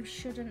 thank you, but you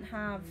shouldn't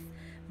have.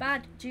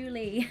 Bad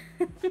Julie.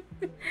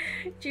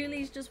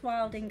 Julie's just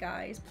wilding,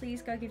 guys.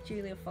 Please go give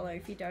Julie a follow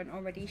if you don't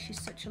already.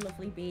 She's such a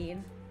lovely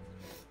bean.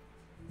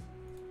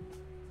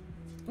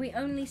 We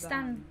only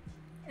stand.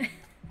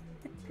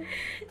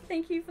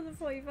 Thank you for the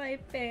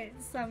 45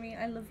 bits, Sammy.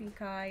 I love you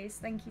guys.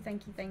 Thank you,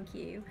 thank you, thank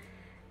you.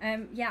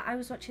 Yeah, I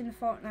was watching the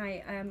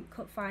Fortnite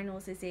Cup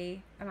finals,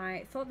 Izzy, and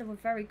I thought they were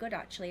very good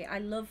actually. I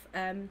love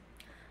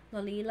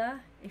Lalila,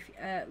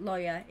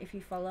 Lawyer, if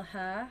you follow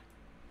her.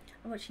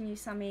 I'm watching you,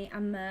 Sammy,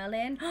 and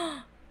Merlin.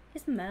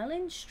 Is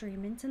Merlin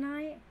streaming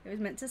tonight? It was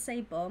meant to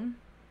say bum.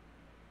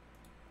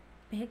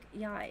 Big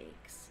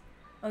yikes.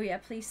 Oh yeah,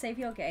 please save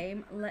your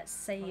game. Let's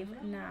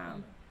save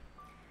now.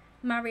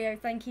 Mario,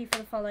 thank you for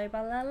the follow.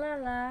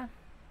 Balalala.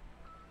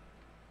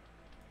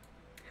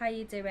 How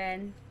you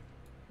doing?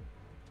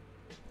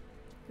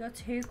 You're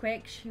too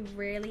quick. She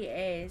really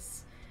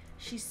is.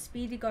 She's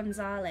Speedy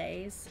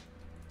Gonzalez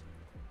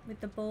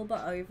with the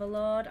Bulba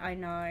Overlord. I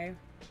know.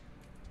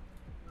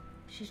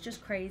 She's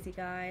just crazy,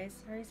 guys.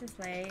 Where is this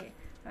late?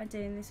 What am I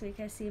doing this week?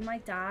 I see my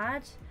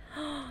dad.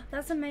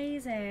 That's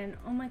amazing.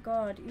 Oh my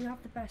god, you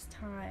have the best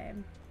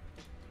time.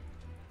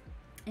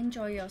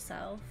 Enjoy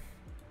yourself.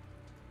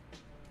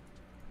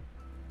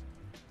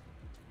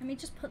 Let me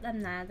just put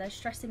them there. They're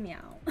stressing me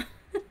out.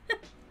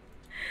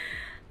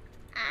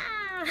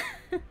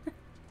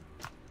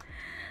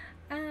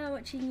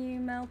 Watching you,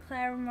 Mel,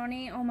 Claire and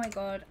Ronnie. Oh my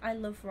god, I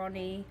love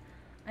Ronnie.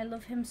 I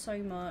love him so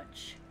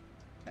much.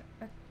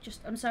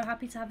 I'm so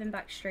happy to have him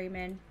back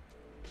streaming.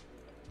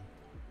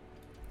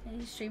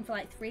 He streamed for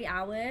like 3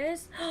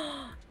 hours.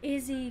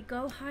 Izzy,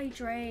 go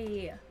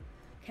hydrate.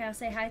 Okay, I'll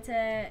say hi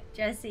to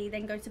Jessie,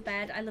 then go to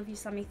bed. I love you,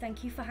 Sammy.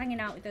 Thank you for hanging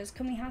out with us.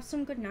 Can we have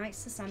some good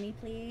nights to Sammy,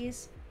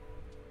 please?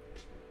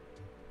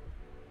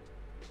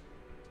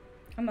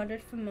 I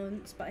modded for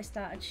months, but I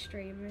started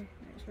streaming.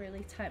 It's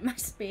really tight my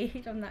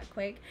speed. I'm that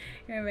quick.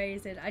 You're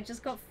amazing. I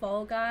just got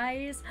Fall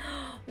Guys.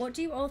 What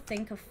do you all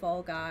think of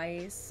Fall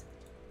Guys?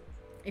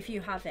 If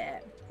you have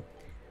it.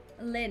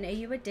 Lynn, are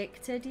you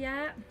addicted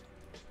yet?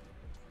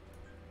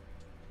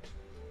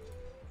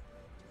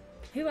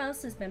 Who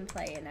else has been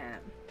playing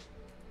it?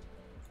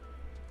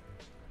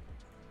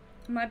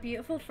 My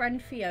beautiful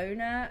friend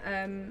Fiona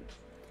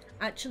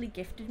actually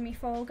gifted me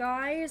Fall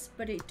Guys,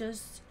 but it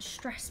does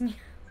stress me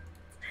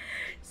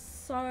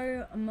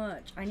so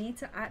much. I need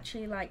to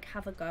actually like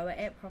have a go at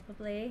it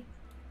properly.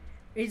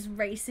 Is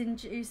race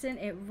inducing?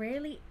 It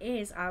really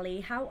is,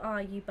 Ali. How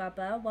are you,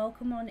 Baba?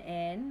 Welcome on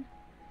in.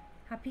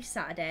 Happy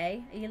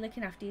Saturday. Are you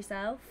looking after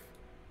yourself?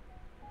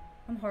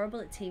 I'm horrible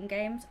at team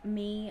games.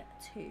 Me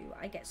too.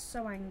 I get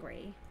so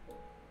angry.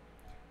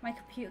 My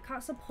computer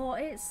can't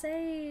support it.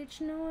 Sage,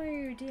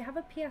 no. Do you have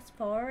a PS4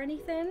 or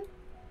anything?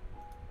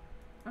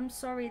 I'm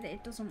sorry that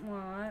it doesn't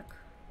work.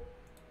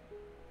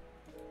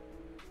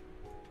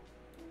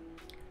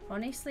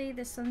 Honestly,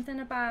 there's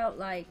something about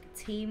like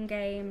team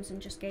games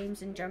and just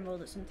games in general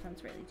that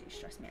sometimes really do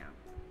stress me out.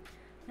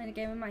 Playing a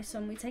game with my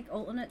son, we take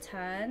alternate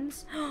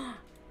turns.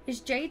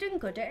 Is Jaden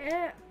good at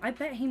it? I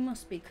bet he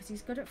must be because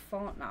he's good at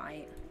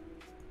Fortnite.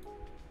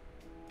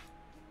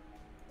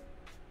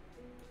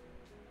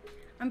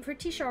 I'm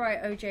pretty sure I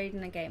owe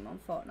Jaden a game on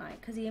Fortnite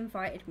because he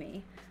invited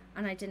me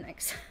and I didn't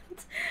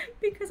accept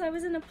because I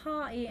was in a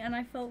party and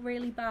I felt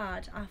really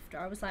bad after.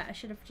 I was like, I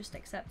should have just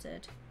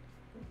accepted.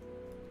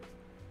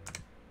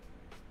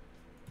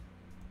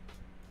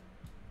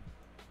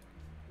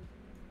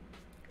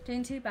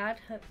 Doing too bad.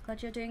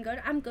 Glad you're doing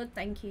good. I'm good,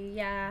 thank you.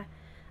 Yeah,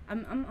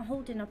 I'm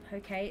holding up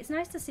okay. It's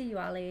nice to see you,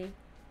 Ali.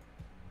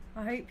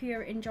 I hope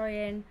you're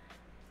enjoying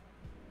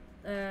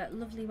the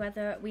lovely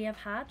weather we have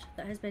had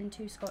that has been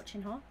too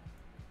scorching hot.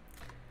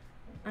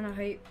 And I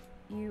hope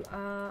you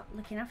are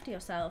looking after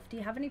yourself. Do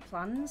you have any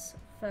plans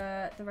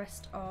for the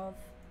rest of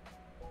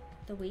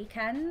the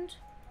weekend?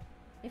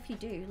 If you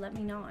do, let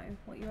me know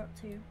what you're up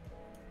to.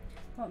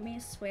 Want me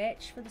to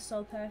switch for the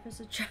sole purpose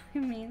of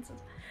trying means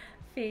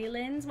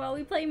feelings while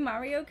we play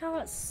Mario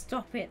Kart?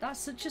 Stop it, that's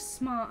such a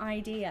smart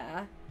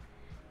idea.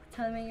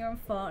 Telling me you're on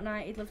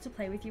Fortnite, he'd love to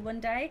play with you one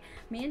day.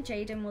 Me and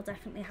Jaden will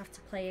definitely have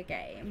to play a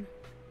game.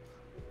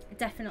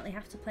 Definitely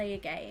have to play a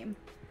game.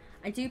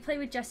 I do play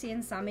with Jesse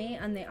and Sammy,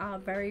 and they are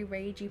very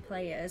ragey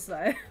players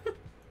though.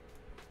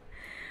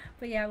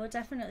 But yeah, we'll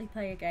definitely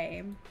play a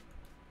game.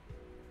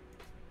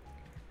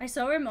 I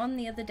saw him on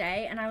the other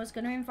day and I was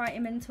going to invite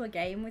him into a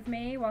game with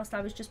me whilst I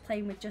was just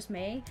playing with just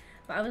me.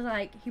 But I was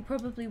like, he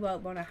probably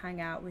won't want to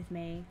hang out with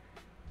me.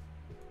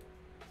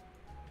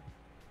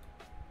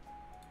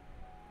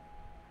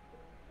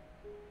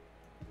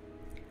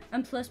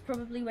 And plus,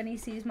 probably when he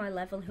sees my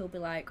level, he'll be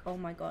like, oh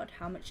my god,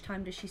 how much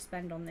time does she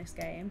spend on this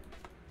game?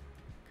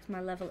 Because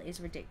my level is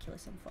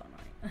ridiculous on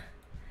Fortnite.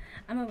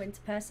 I'm a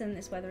winter person.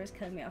 This weather is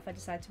killing me off. I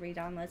decided to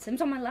re-download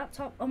Sims on my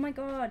laptop. Oh my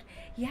god.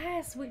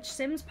 Yes. Which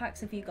Sims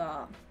packs have you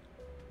got?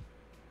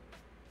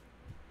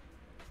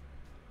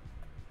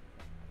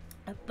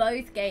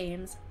 Both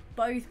games.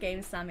 Both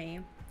games,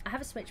 Sammy. I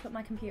have a Switch, but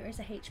my computer is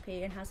a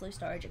HP and has low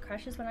storage. It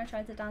crashes when I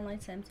try to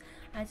download Sims.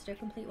 I had to do a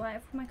complete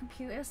wipe for my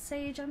computer.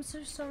 Sage, I'm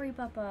so sorry,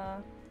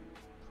 Baba.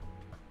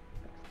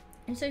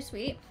 He's so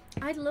sweet.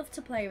 I'd love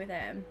to play with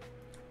him.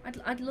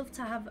 I'd love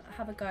to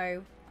have a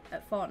go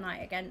at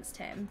Fortnite against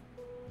him.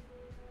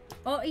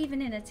 Or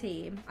even in a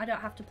team. I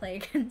don't have to play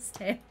against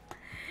him.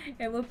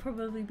 It would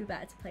probably be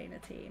better to play in a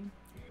team.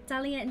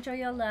 Dahlia, enjoy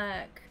your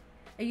lurk.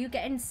 Are you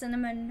getting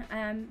cinnamon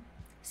and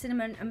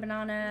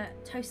banana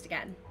toast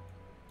again?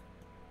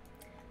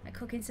 A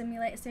cooking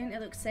simulator soon. It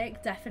looks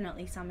sick.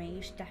 Definitely, Sammy.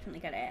 You should definitely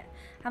get it.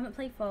 Haven't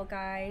played Fall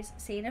Guys.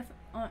 Seeing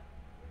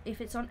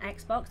if it's on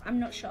Xbox. I'm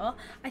not sure.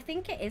 I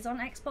think it is on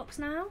Xbox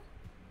now.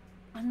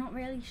 I'm not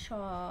really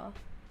sure.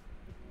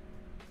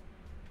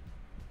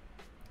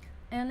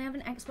 I only have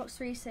an Xbox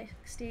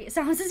 360. It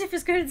sounds as if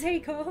it's going to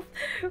take off.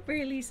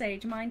 Really,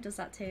 Sage. Mine does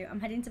that too. I'm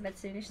heading to bed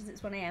soonish as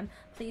it's 1 AM.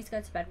 Please go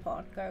to bed,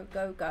 porn. Go,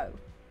 go, go.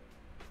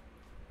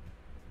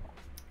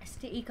 I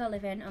sit Eco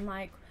Living and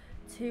like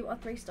 2 or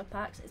 3 stuff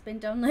packs. It's been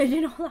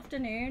downloading all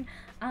afternoon.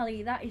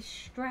 Ali, that is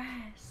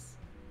stress.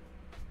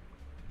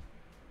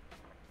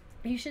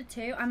 You should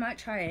too. I might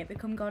try it.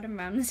 Become Gordon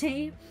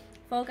Ramsay.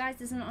 Fall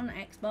Guys isn't on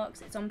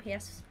Xbox. It's on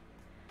PS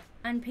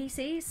and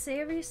PC.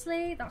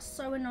 Seriously? That's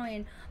so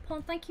annoying.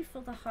 Paul, thank you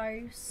for the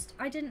host.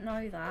 I didn't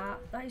know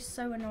that. That is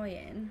so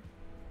annoying.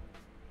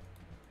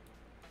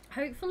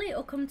 Hopefully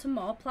it'll come to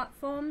more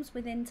platforms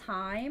within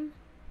time.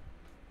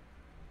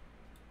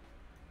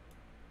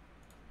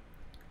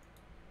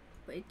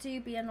 But it do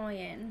be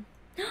annoying.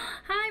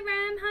 Hi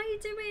Ram, how you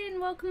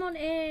doing? Welcome on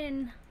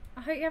in.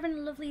 I hope you're having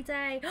a lovely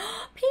day.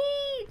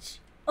 Peach!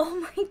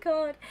 Oh my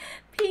god.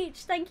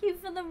 Peach, thank you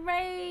for the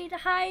raid.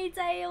 Hi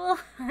Dale.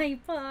 Hi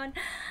Pon.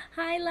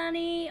 Hi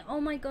Lanny.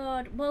 Oh my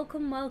god.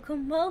 Welcome,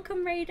 welcome,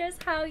 welcome raiders.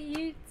 How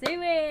you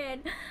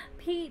doing?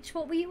 Peach,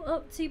 what were you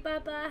up to,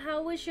 Baba?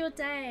 How was your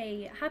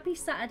day? Happy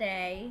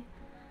Saturday.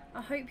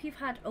 I hope you've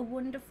had a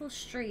wonderful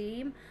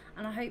stream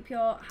and I hope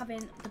you're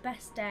having the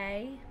best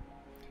day.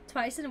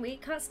 Twice in a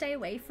week, can't stay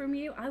away from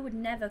you. I would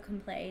never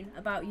complain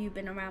about you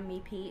being around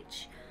me,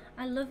 Peach.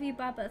 I love you,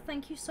 Baba.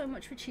 Thank you so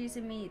much for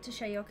choosing me to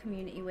share your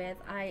community with.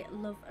 I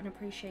love and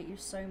appreciate you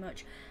so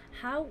much.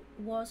 How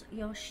was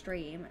your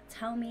stream?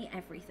 Tell me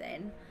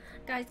everything.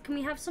 Guys, can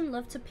we have some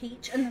love to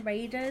Peach and the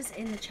raiders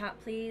in the chat,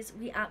 please?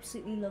 We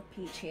absolutely love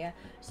Peach here.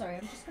 Sorry,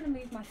 I'm just going to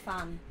move my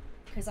fan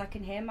because I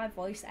can hear my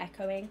voice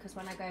echoing because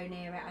when I go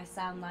near it, I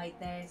sound like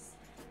this.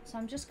 So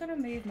I'm just going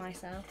to move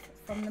myself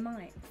from the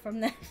mic,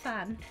 from the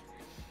fan.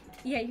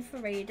 Yay for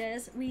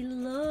raiders. We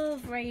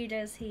love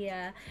raiders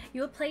here.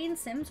 You were playing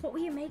Sims. What were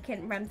you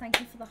making? Rem, thank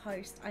you for the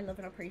host. I love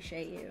and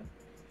appreciate you.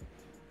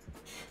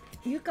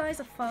 You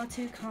guys are far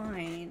too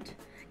kind.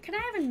 Can I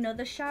have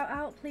another shout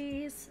out,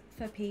 please,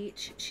 for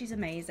Peach? She's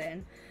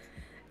amazing.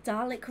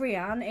 Dalek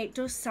Rhxann. It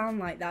does sound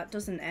like that,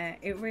 doesn't it?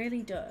 It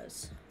really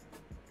does.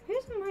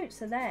 Whose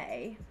emotes are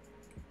they?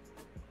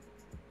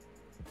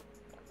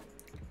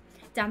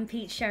 Damn,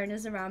 Peach sharing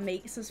us around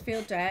makes us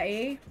feel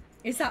dirty.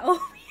 Is that all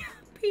we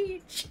have,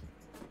 Peach?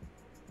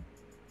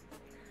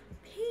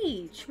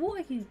 Peach,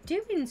 what are you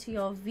doing to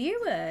your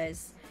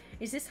viewers?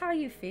 Is this how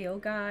you feel,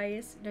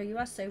 guys? No, you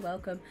are so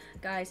welcome.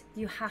 Guys,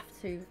 you have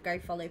to go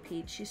follow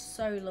Peach. She's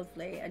so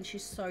lovely and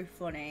she's so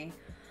funny.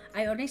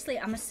 I honestly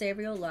am a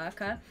serial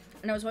lurker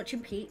and I was watching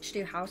Peach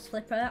do House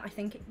Flipper. I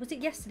think, was it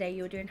yesterday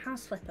you were doing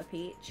House Flipper,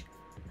 Peach?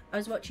 I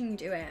was watching you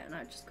do it and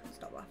I just couldn't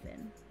stop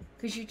laughing.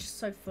 Because you're just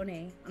so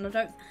funny.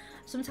 And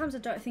sometimes I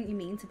don't think you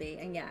mean to be,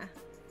 and yeah.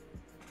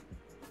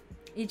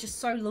 You're just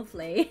so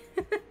lovely.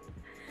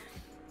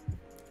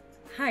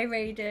 Hi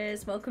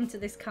raiders, welcome to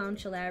this calm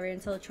chill area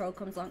until a troll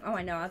comes along. Oh,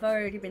 I know, I've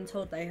already been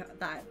told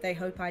that they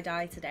hope I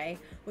die today,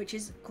 which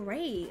is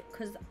great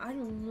because I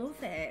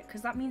love it,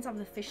 because that means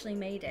I've officially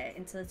made it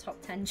into the top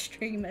 10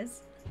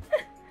 streamers.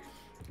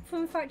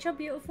 Fun fact, you're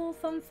beautiful.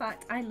 Fun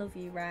fact, I love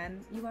you,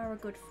 Rem. You are a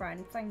good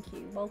friend. Thank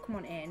you. Welcome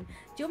on in. Do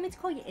you want me to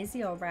call you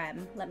Izzy or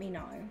Rem? Let me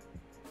know.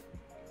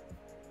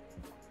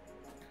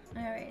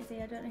 Alright,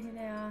 Izzy, I don't know who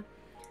they are.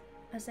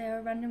 As they are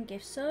a random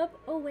gift sub.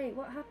 Oh wait,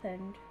 what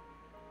happened?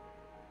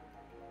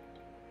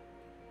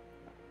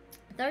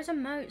 Those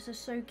emotes are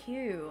so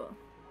cute.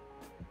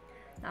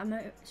 That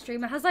emote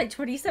streamer has like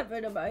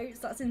 27 emotes.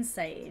 That's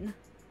insane.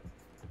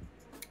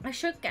 I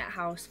should get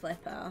House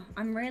Flipper.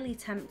 I'm really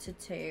tempted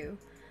to.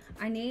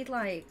 I need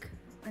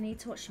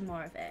to watch some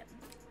more of it.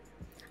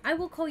 I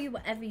will call you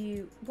whatever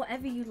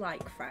you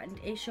like, friend.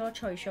 It's your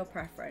choice, your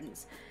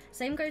preference.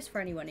 Same goes for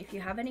anyone. If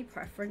you have any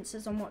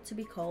preferences on what to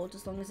be called,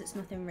 as long as it's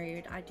nothing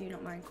rude, I do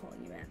not mind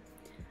calling you it.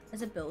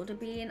 As a builder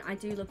being, I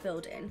do love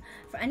building.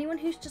 For anyone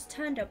who's just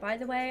turned up, by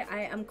the way,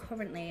 I'm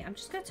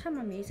just going to turn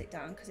my music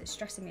down because it's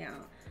stressing me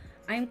out.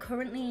 I am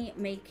currently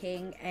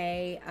making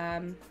a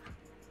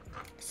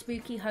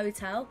spooky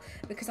hotel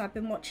because I've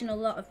been watching a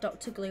lot of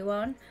Dr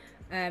Gluon,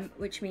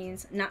 which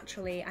means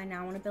naturally I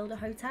now want to build a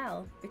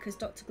hotel because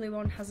Dr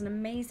Gluon has an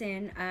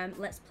amazing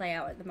let's play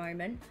out at the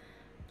moment.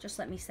 Just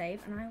let me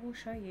save and I will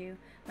show you.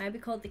 May I be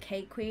called the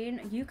Cake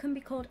Queen? You can be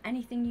called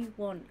anything you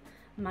want,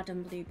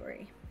 Madam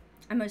Blueberry.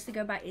 I mostly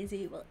go by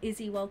Izzy. Well,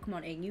 Izzy, welcome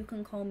on in. You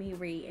can call me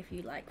Ree if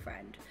you like,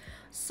 friend.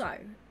 So,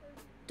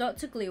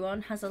 Dr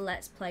Gluon has a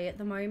let's play at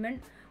the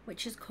moment,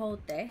 which is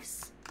called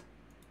this.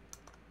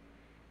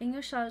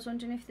 English, I was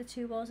wondering if the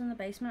 2 walls in the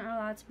basement are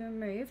allowed to be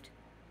removed.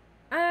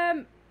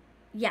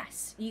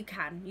 Yes, you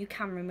can. You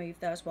can remove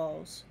those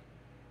walls.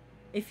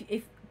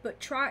 But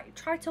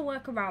try to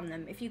work around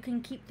them. If you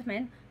can keep them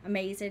in,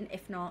 amazing.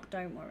 If not,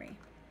 don't worry.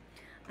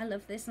 I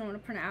love this and I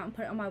want to print it out and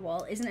put it on my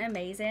wall. Isn't it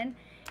amazing?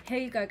 Here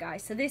you go,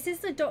 guys. So this is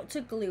the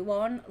Dr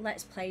Gluon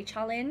Let's Play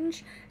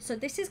challenge. So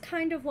this is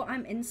kind of what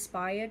I'm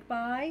inspired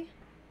by.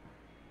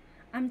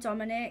 I'm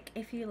Dominic,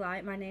 if you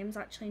like. My name's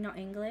actually not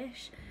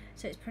English,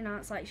 so it's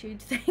pronounced like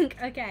you'd think.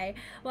 Okay,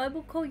 well, I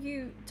will call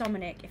you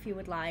Dominic if you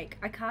would like.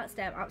 I can't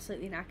stay. I'm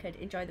absolutely knackered.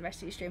 Enjoy the rest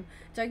of your stream.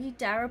 Don't you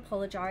dare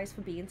apologise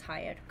for being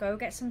tired. Go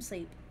get some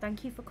sleep.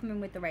 Thank you for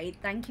coming with the raid.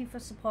 Thank you for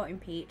supporting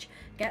Peach.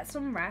 Get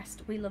some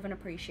rest. We love and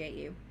appreciate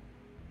you.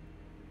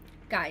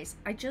 Guys,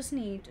 I just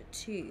need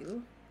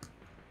to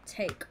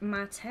take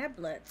my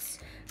tablets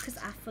because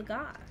I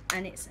forgot,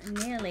 and it's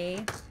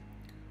nearly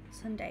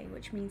Sunday,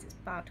 which means it's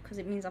bad because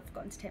it means I've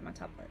forgotten to take my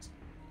tablets.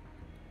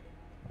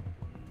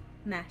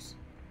 Mess.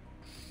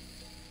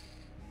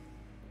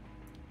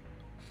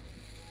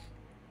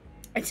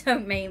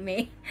 Don't make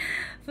me,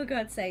 for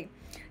God's sake.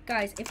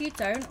 Guys, if you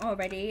don't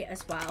already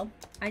as well,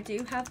 I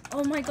do have,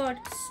 oh my God,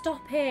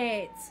 stop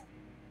it.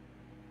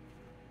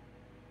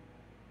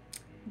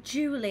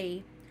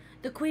 Julie,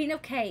 the Queen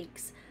of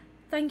Cakes,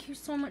 thank you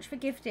so much for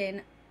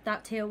gifting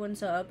that tier 1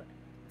 sub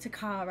to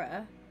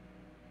Cara.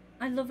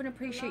 I love and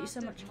appreciate you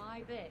so much.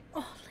 My bit.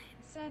 Oh, Lynn.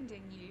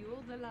 Sending you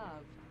all the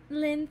love.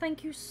 Lynn,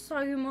 thank you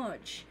so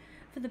much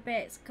for the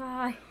bits,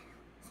 guys.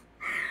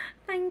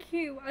 Thank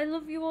you. I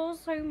love you all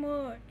so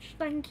much.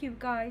 Thank you,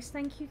 guys.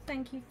 Thank you,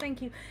 thank you,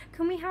 thank you.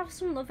 Can we have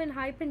some love and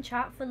hype in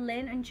chat for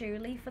Lynn and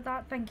Julie for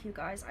that? Thank you,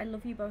 guys. I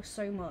love you both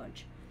so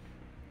much.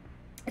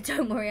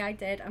 Don't worry, I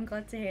did. I'm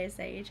glad to hear,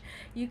 Sage.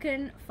 You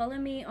can follow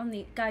me on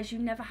the... Guys, you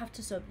never have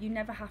to sub. You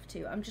never have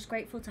to. I'm just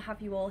grateful to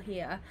have you all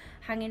here,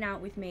 hanging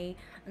out with me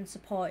and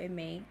supporting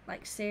me.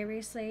 Like,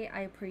 seriously, I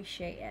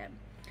appreciate it.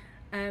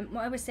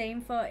 What I was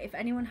saying, for if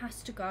anyone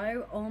has to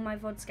go, all my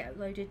VODs get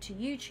uploaded to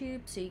YouTube,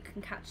 so you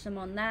can catch them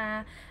on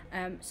there.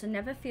 So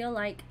never feel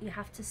like you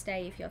have to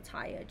stay if you're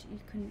tired.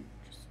 You can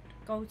just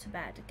go to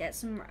bed, get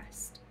some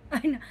rest.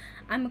 I know,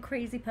 I'm a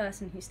crazy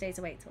person who stays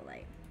awake till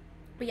late.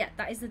 But yeah,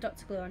 that is the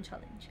Dr Gluon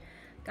challenge.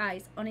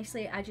 Guys,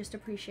 honestly, I just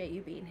appreciate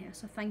you being here.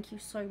 So thank you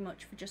so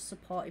much for just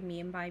supporting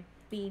me and by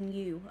being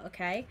you,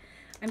 okay?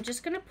 I'm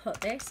just going to put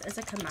this as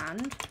a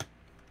command,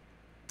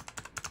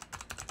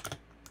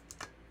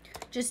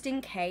 just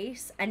in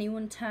case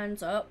anyone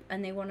turns up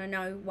and they want to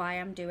know why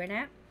I'm doing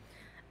it.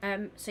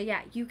 So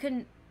yeah, you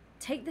can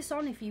take this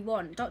on if you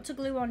want. Dr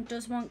Gluon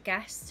does want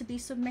guests to be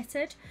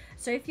submitted.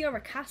 So if you're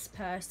a cast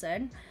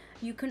person,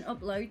 you can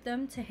upload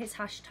them to his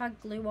hashtag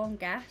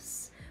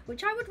 #GluonGuests,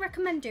 which I would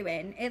recommend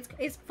doing.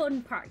 It's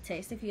fun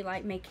practice if you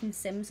like making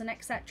sims and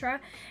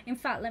etc. In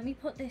fact, let me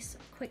put this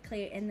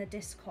quickly in the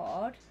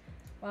Discord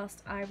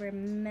whilst I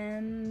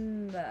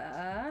remember.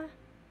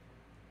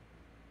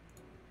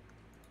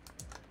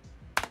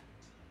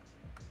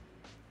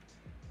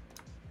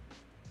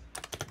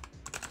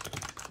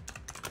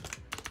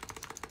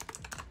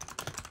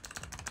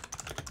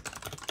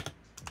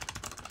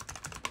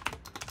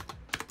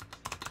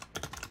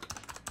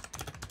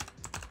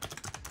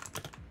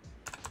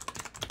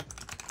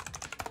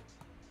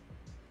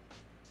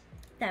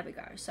 There we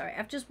go. Sorry,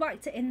 I've just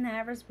whacked it in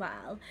there as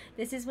well.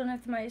 This is one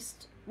of the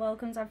most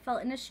welcomes I've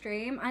felt in a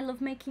stream. I love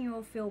making you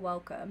all feel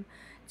welcome.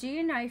 Do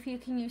you know if you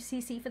can use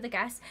CC for the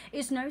guests?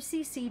 It's no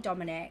CC,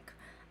 Dominic.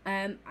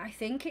 I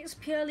think it's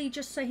purely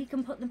just so he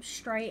can put them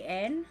straight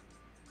in.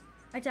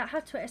 I don't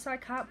have Twitter, so I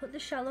can't put the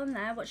shell on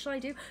there. What shall I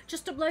do?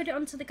 Just upload it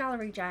onto the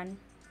gallery, Jen.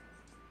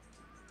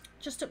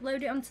 Just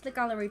upload it onto the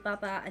gallery,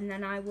 Baba, and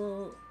then I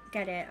will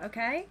get it,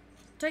 okay?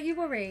 Don't you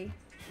worry.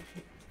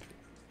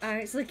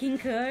 It's looking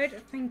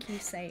good. Thank you,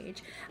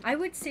 Sage. I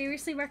would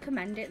seriously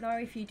recommend it though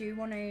if you do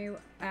want to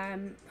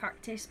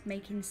practice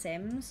making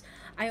sims.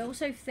 I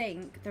also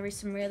think there is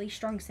some really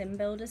strong sim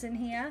builders in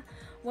here.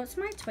 What's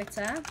my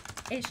Twitter?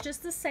 It's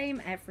just the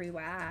same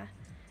everywhere.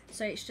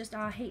 So it's just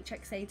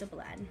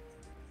rhxanngaming.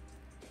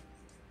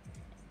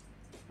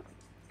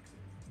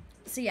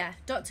 So yeah,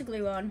 Dr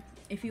Gluon,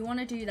 if you want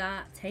to do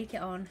that, take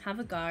it on, have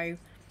a go.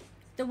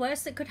 The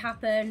worst that could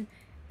happen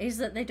is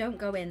that they don't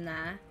go in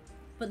there.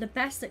 But the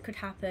best that could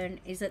happen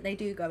is that they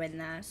do go in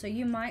there. So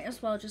you might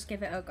as well just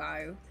give it a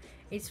go.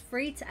 It's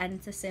free to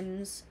enter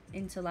sims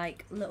into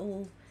like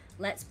little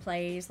let's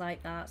plays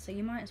like that. So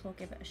you might as well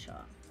give it a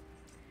shot.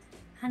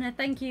 Hannah,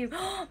 thank you.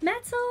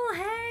 Metal,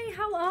 hey,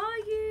 how are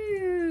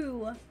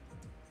you?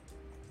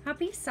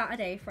 Happy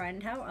Saturday,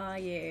 friend. How are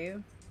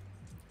you?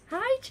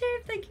 Hi,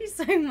 Chip. Thank you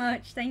so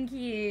much. Thank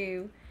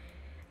you.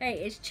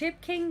 Hey, it's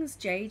Chip King's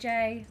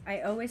JJ.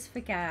 I always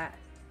forget.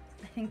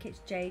 I think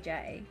it's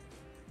JJ.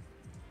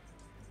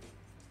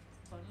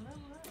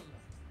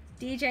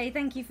 DJ,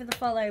 thank you for the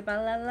follow.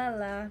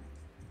 Balalala.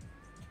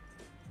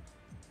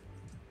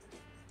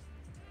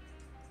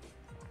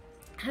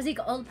 Has he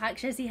got all the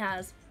packs? Yes, he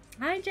has.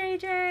 Hi,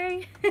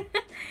 JJ.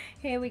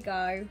 Here we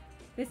go.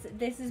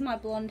 This is my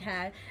blonde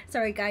hair.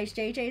 Sorry, guys.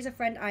 JJ is a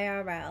friend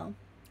IRL.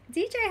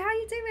 DJ, how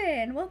you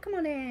doing? Welcome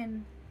on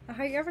in. I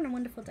hope you're having a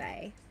wonderful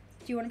day.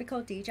 Do you want to be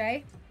called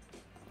DJ?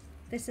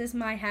 This is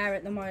my hair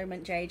at the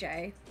moment,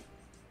 JJ.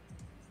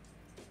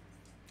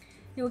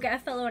 You'll get a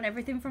follow on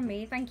everything from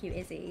me. Thank you,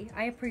 Izzy.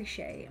 I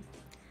appreciate.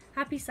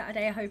 Happy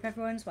Saturday. I hope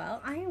everyone's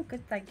well. I am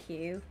good, thank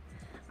you.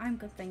 I'm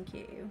good, thank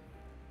you.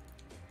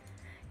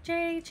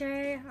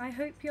 JJ, I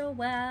hope you're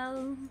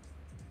well.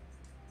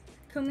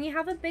 Can we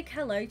have a big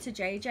hello to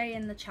JJ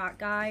in the chat,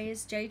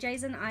 guys?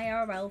 JJ's an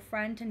IRL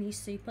friend and he's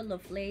super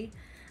lovely.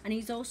 And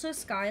he's also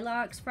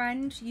Skylark's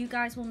friend. You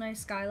guys will know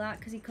Skylark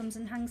because he comes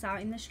and hangs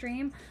out in the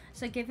stream.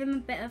 So give him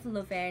a bit of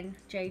loving,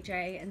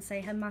 JJ, and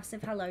say a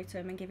massive hello to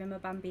him and give him a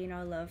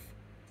Bambino love.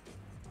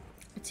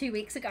 2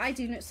 weeks ago, I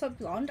do not so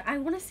blonde. I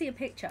want to see a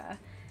picture.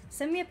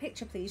 Send me a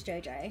picture, please,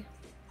 JJ.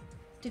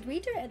 Did we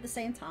do it at the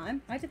same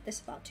time? I did this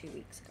about 2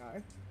 weeks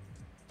ago.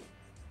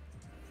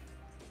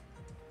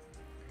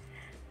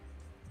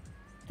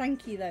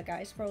 Thank you though,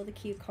 guys, for all the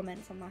cute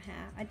comments on my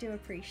hair. I do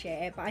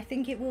appreciate it, but I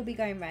think it will be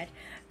going red.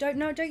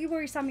 Don't you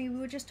worry, Sammy. We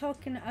were just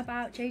talking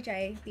about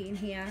JJ being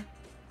here.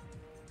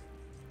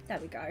 There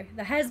we go.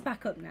 The hair's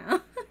back up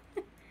now.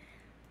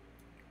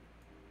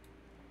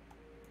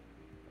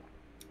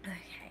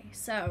 Okay,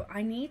 so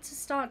I need to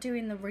start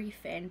doing the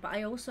reefing, but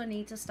I also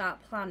need to start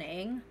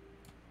planning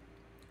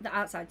the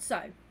outside.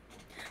 So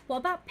what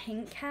about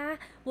pink hair?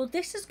 Well,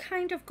 this has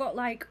kind of got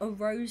like a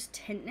rose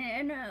tint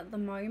in it at the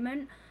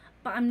moment,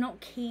 but I'm not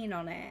keen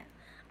on it.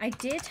 I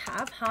did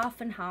have half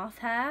and half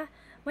hair.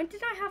 When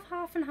did I have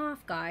half and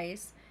half,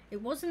 guys?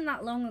 It wasn't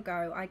that long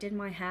ago I did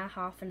my hair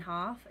half and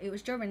half. It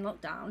was during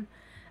lockdown.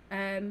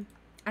 And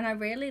I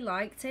really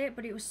liked it,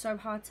 but it was so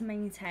hard to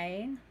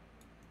maintain.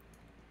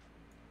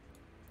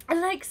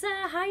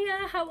 Alexa,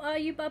 hiya, how are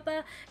you,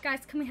 Bubba?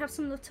 Guys, can we have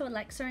some love to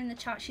Alexa in the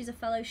chat? She's a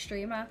fellow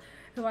streamer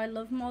who I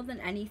love more than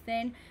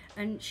anything,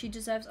 and she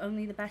deserves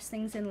only the best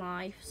things in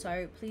life.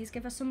 So please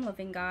give her some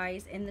loving,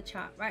 guys, in the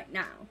chat right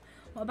now.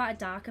 What about a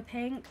darker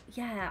pink?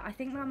 Yeah, I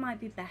think that might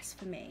be best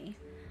for me.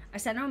 I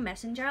sent her on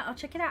Messenger. I'll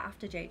check it out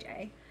after,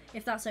 JJ,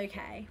 if that's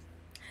okay.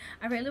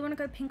 I really want to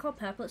go pink or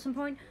purple at some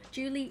point.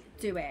 Julie,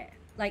 do it.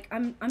 Like,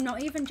 I'm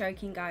not even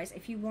joking, guys.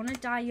 If you want to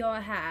dye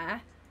your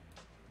hair,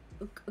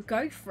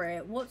 go for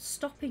it. What's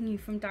stopping you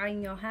from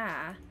dyeing your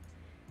hair?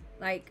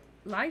 Like,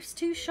 life's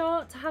too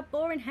short to have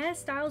boring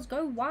hairstyles.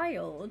 Go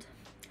wild.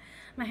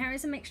 My hair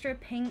is a mixture of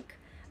pink,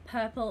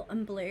 purple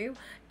and blue.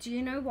 Do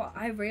you know what?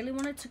 I really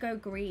wanted to go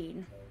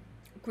green.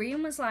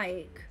 Green was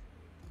like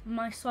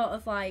my sort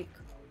of like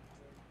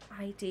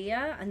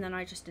idea, and then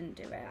I just didn't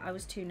do it. I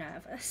was too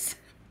nervous.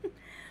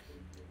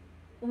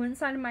 One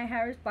side of my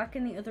hair is black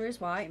and the other is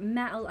white.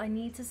 Metal, I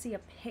need to see a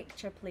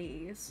picture,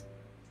 please.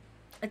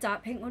 A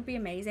dark pink would be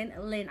amazing.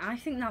 Lynn, I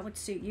think that would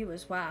suit you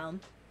as well.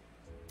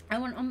 I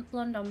want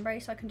blonde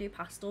ombre so I can do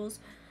pastels.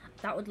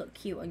 That would look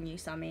cute on you,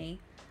 Sammy.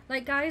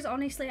 Like, guys,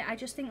 honestly, I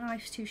just think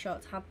life's too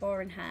short to have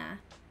boring hair.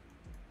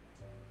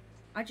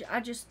 I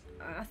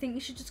think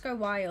you should just go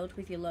wild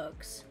with your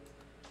looks.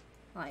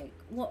 Like,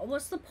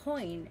 what's the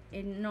point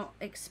in not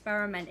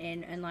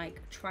experimenting and,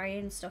 like,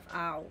 trying stuff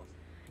out?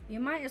 You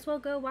might as well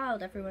go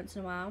wild every once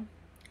in a while.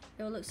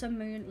 It will look so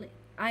moonlit.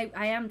 I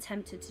am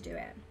tempted to do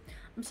it.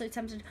 I'm so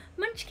tempted.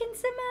 Munchkin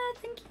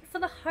Simmer, thank you for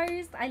the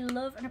host. I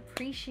love and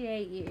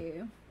appreciate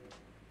you.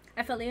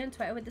 I follow you on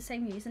Twitter with the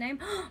same username.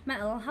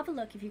 Metal, I'll have a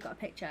look if you've got a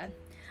picture.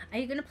 Are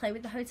you going to play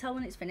with the hotel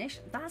when it's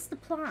finished? That's the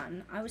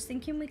plan. I was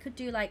thinking we could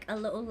do like a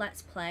little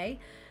let's play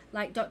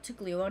like Dr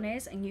Gluon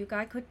is, and you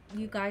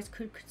guys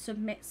could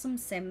submit some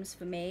sims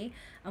for me,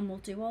 and we'll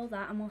do all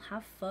that and we'll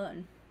have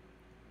fun.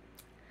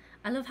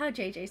 I love how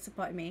JJ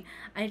supported me.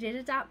 I did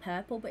a dark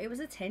purple, but it was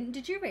a tint.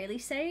 Did you really,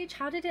 Sage?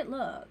 How did it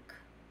look?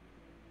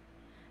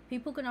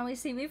 People can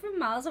always see me from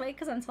miles away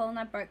because I'm tall and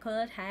I have bright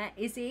coloured hair.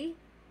 Izzy,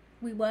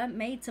 We weren't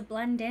made to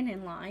blend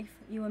in life.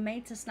 You were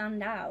made to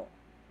stand out.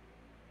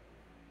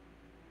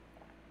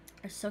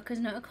 A sucker's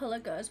not a colour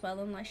goes well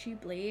unless you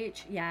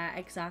bleach. Yeah,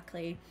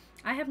 exactly.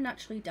 I have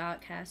naturally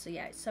dark hair, so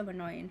yeah, it's so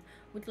annoying.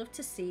 Would love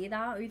to see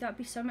that. Ooh, that'd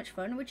be so much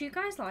fun. Would you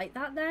guys like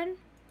that then?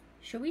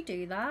 Should we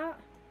do that?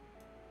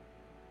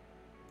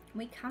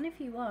 We can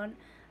if you want.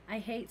 I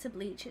hate to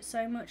bleach it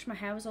so much. My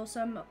hair was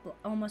also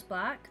almost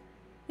black.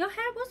 Your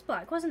hair was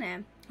black, wasn't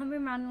it? I've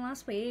been random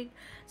last week.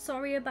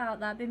 Sorry about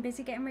that. Been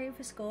busy getting ready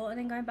for school and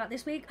then going back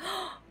this week.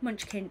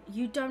 Munchkin,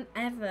 you don't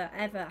ever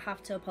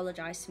have to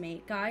apologise to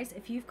me. Guys,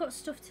 if you've got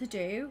stuff to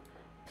do,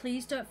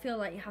 please don't feel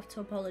like you have to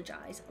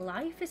apologise.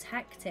 Life is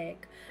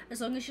hectic.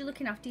 As long as you're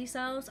looking after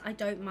yourselves, I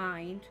don't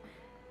mind.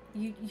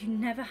 You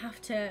never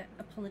have to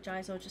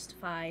apologise or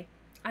justify.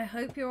 I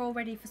hope you're all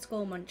ready for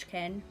school,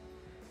 Munchkin.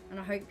 And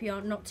I hope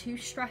you're not too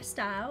stressed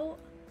out.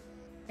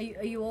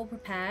 Are you all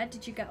prepared?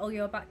 Did you get all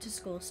your back to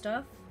school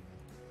stuff?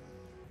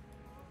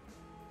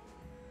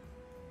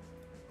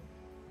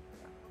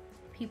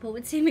 People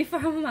would see me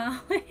from a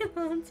mile away.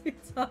 I'm too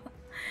tall.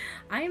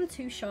 I am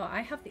too short.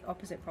 I have the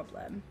opposite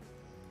problem.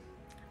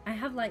 I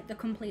have like the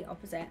complete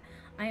opposite.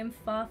 I am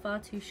far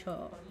too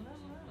short.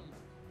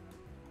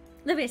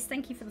 Lewis,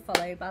 thank you for the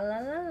follow. Ba la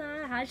la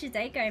la. How's your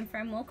day going,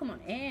 friend? Welcome on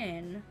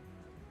in.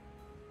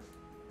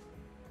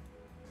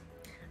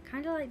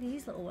 Kind of like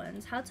these little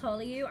ones. How tall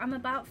are you? I'm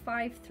about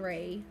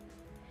 5'3".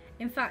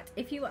 In fact,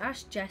 if you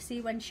ask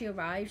Jessie when she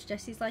arrives,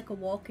 Jessie's like a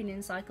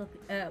walking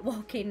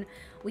walking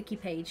wiki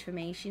page for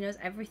me. She knows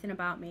everything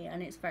about me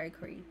and it's very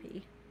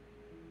creepy.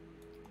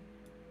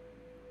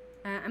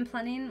 I'm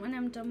planning when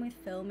I'm done with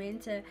filming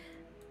to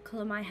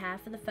colour my hair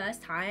for the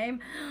first time.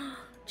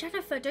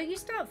 Jennifer, don't you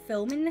start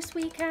filming this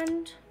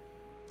weekend?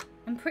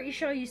 I'm pretty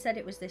sure you said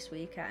it was this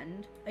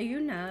weekend. Are you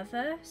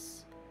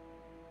nervous?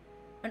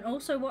 And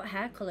also, what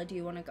hair colour do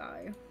you want to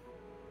go?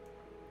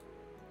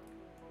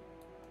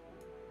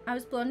 I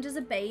was blonde as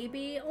a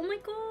baby. Oh my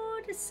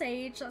god, a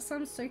sage. That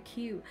sounds so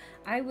cute.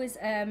 I was,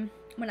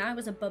 when I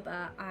was a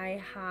bubba,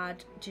 I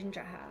had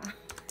ginger hair.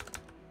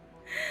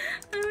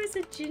 I was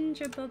a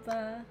ginger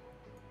bubba.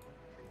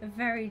 A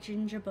very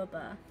ginger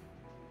bubba.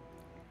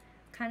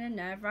 Kind of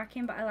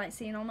nerve-wracking, but I like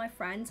seeing all my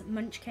friends.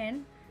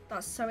 Munchkin.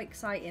 That's so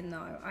exciting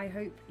though. I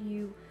hope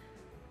you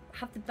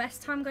have the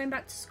best time going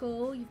back to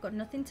school. You've got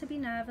nothing to be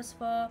nervous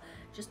for.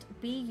 Just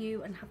be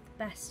you and have the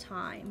best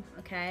time,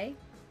 okay?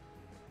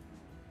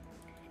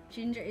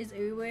 Ginger is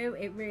uwu.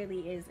 It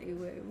really is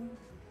uwu.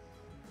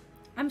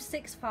 I'm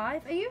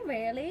 6'5". Are you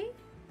really?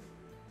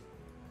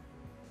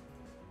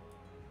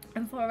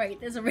 I'm 4'8".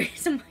 There's a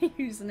reason my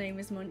username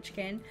is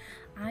Munchkin.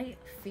 I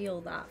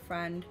feel that,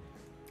 friend.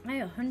 I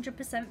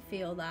 100%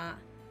 feel that.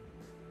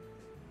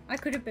 I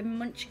could have been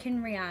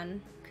Munchkin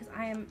Rhxann because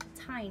I am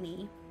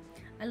tiny.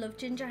 I love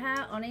ginger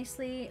hair.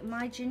 Honestly,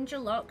 my ginger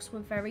locks were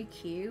very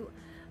cute,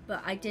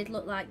 but I did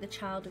look like the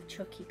child of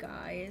Chucky,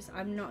 guys.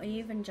 I'm not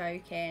even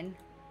joking.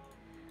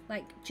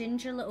 Like,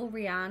 ginger little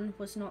Rhxann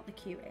was not the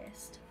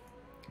cutest.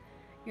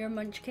 You're a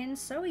Munchkin?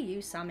 So are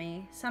you,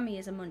 Sammy. Sammy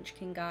is a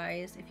Munchkin,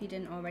 guys, if you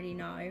didn't already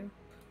know.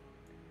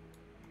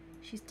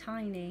 She's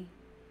tiny,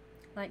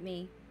 like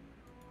me.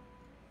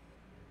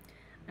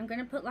 I'm going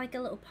to put like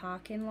a little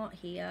parking lot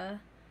here.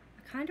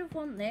 I kind of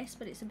want this,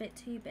 but it's a bit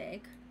too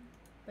big.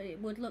 But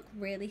it would look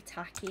really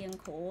tacky and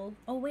cool.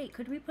 Oh wait,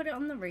 could we put it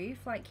on the roof,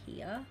 like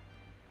here?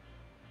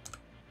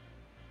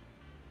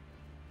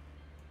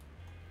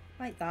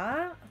 Like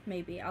that?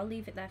 Maybe. I'll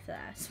leave it there for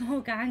there. Small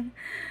gang.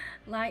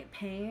 Light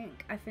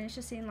pink. I finished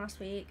a scene last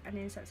week and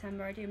in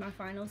September I do my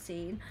final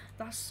scene.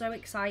 That's so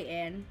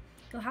exciting.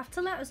 You'll have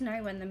to let us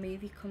know when the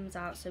movie comes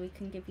out so we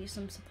can give you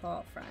some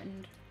support,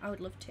 friend. I would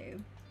love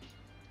to.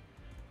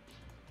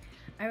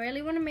 I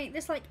really want to make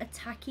this like a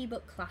tacky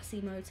but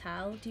classy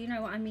motel. Do you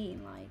know what I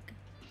mean? Like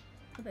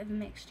a bit of a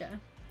mixture.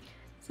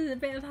 So there's a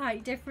bit of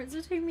height difference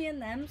between me and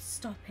them.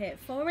 Stop it.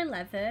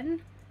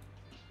 4'11".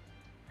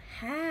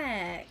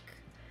 Heck.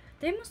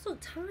 They must look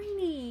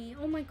tiny.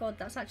 Oh my god,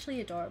 that's actually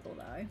adorable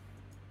though.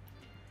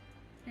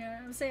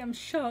 Yeah, I would say I'm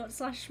short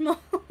 / small.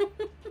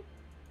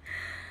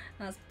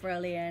 That's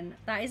brilliant.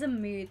 That is a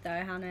mood though,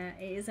 Hannah.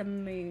 It is a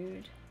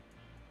mood.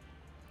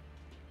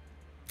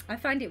 I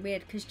find it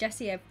weird because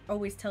Jessie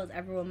always tells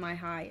everyone my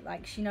height.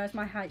 Like, she knows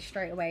my height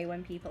straight away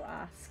when people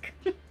ask.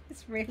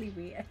 It's really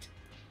weird.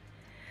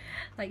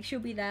 Like, she'll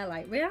be there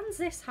like, Rhiann's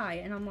this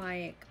height, and I'm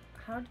like,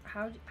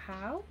 how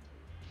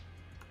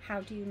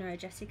do you know,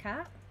 Jessie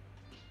Cat?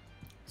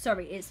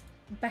 Sorry, it's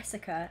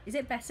Bessica. Is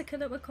it Bessica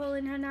that we're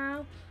calling her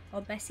now?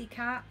 Or Bessie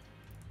Cat?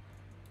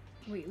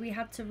 We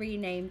had to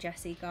rename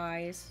Jessie,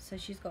 guys. So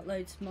she's got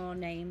loads more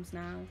names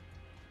now.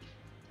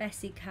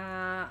 Bessie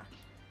Cat,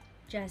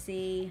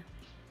 Jessie,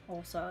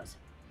 all sorts.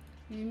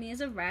 Me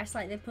as a rest,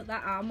 like they put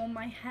that arm on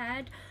my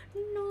head.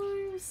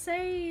 No,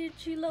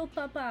 Sage, you little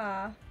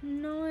bubba.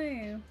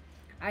 No.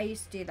 I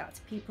used to do that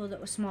to people that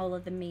were smaller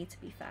than me,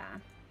 to be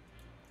fair.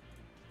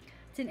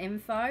 It's an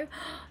info.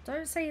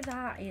 Don't say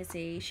that,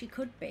 Izzy. She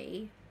could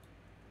be.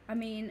 I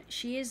mean,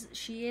 she is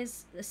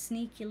a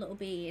sneaky little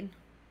bean.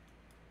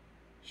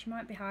 She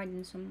might be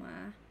hiding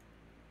somewhere.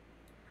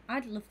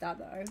 I'd love that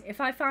though.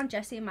 If I found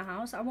Jessie in my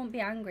house, I wouldn't be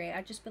angry.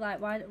 I'd just be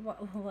like, why,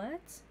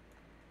 what?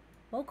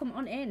 Welcome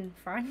on in,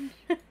 friend.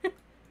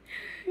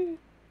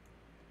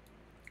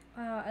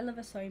 I love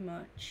her so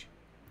much.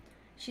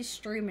 She's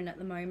streaming at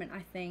the moment, I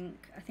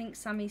think. I think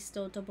Sammy's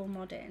still double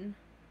modding.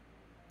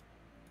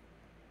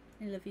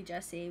 I love you,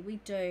 Jessie.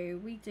 We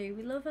do. We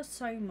love her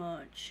so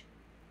much.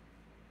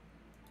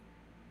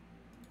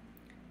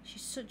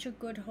 She's such a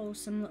good,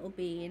 wholesome little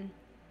being.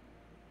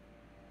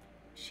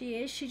 She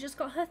is. She just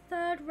got her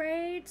 3rd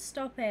raid.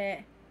 Stop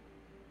it.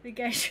 We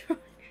get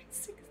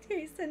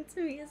 168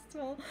 centimeters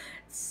tall.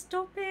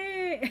 Stop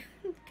it.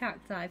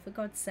 Cacti, for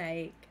God's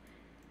sake.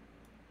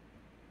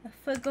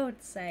 For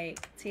God's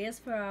sake. Tears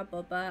for our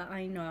Bubba.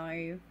 I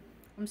know.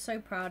 I'm so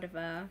proud of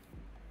her.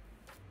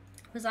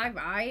 Was I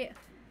right?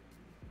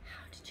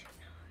 How did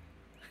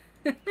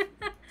you know?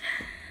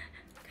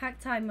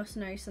 Cacti must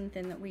know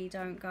something that we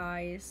don't,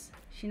 guys.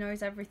 She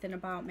knows everything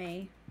about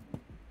me.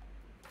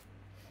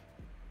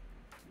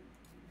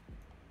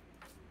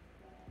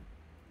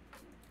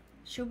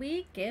 Should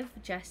we give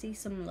Jessie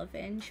some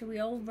loving? Should we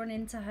all run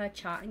into her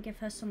chat and give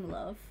her some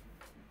love?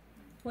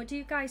 What do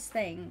you guys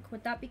think?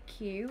 Would that be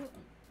cute?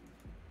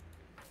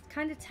 It's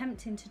kind of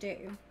tempting to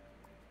do.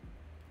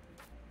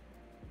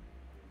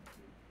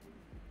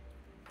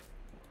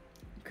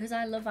 Because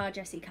I love our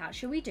Jessie cat.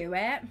 Should we do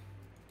it?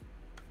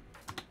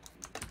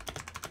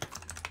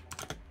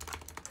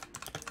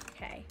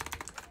 Okay.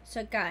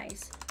 So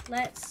guys,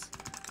 let's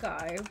go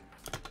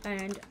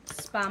and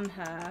spam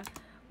her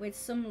with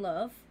some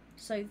love.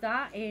 So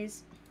that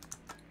is,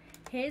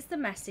 here's the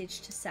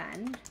message to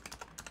send.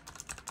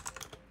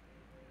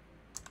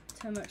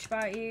 Too much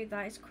about you.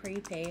 That is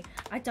creepy.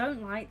 I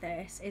don't like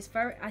this. It's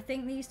very, I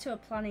think these two are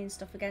planning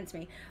stuff against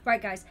me.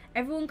 Right guys,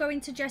 everyone go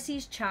into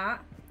Jessie's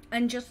chat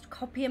and just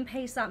copy and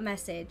paste that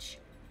message.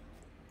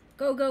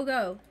 Go, go,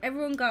 go.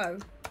 Everyone go.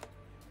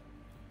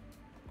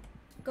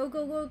 Go,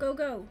 go, go, go,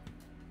 go.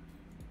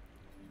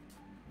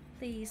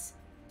 Please.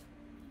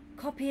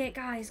 Copy it,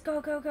 guys.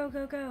 Go, go, go,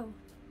 go, go.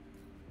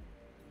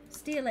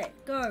 Steal it.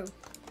 Go.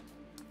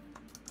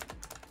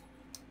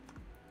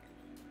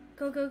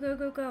 Go, go, go,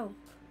 go, go.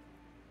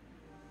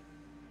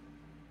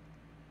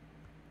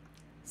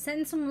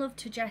 Send some love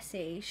to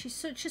Jessie. She's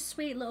such a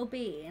sweet little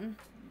being.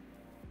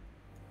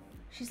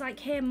 She's like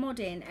here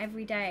modding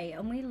every day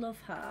and we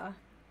love her.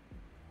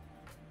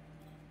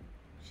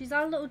 She's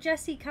our little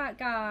Jessie cat,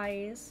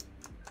 guys.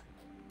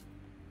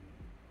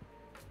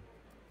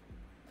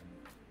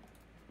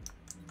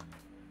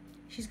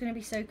 She's going to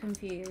be so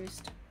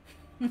confused.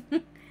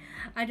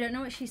 I don't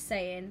know what she's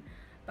saying,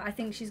 but I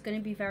think she's going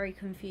to be very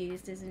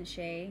confused, isn't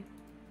she?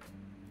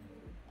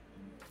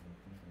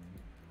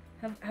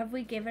 Have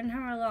we given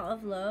her a lot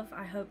of love?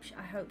 I hope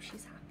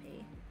she's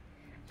happy.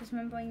 Just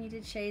remember when you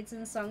did Shades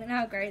and Song and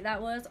how great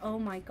that was? Oh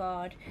my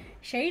god.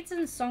 Shades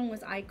and Song was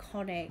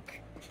iconic.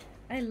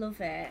 I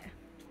love it.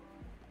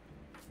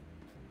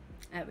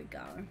 There we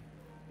go.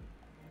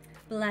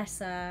 Bless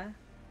her.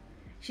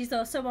 She's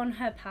also on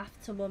her path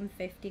to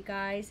 150,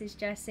 guys, is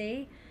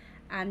Jessie.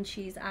 And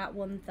she's at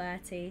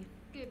 130.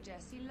 Give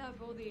Jessie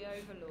love or the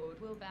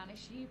Overlord will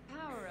banish you.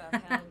 Power up,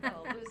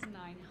 Hellbulbers,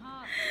 9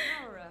 hearts,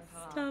 power up,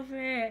 heart. Stop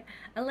it.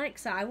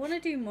 Alexa, I want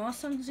to do more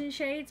songs in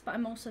Shades, but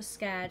I'm also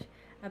scared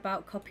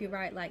about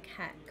copyright like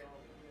heck.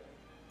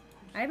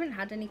 I haven't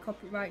had any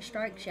copyright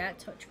strikes yet,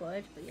 touch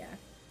wood, but yeah.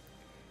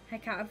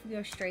 Heck out of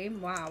your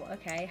stream. Wow,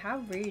 okay.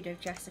 How rude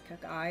of Jessica,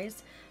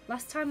 guys.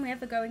 Last time we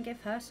ever go and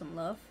give her some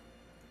love.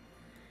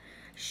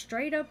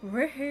 Straight up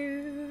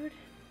rude.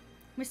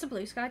 Mr.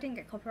 Blue Sky didn't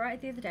get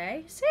copyrighted the other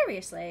day.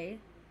 Seriously?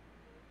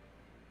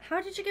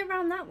 How did you get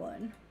around that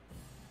one?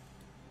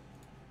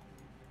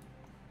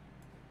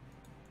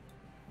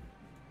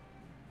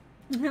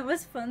 That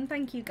was fun.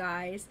 Thank you,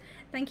 guys.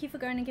 Thank you for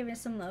going and giving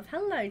us some love.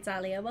 Hello,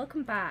 Dahlia.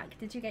 Welcome back.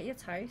 Did you get your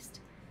toast?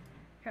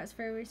 Cat's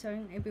very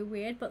song. It'd be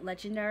weird, but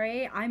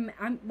legendary. I'm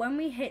when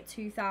we hit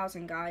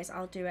 2,000, guys,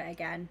 I'll do it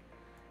again.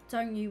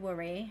 Don't you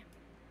worry.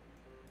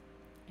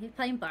 He's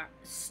playing Brat.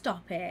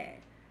 Stop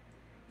it.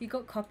 You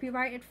got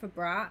copyrighted for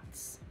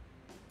Brats.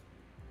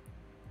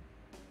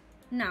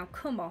 Now,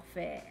 come off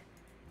it.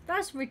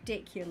 That's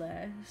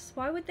ridiculous.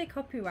 Why would they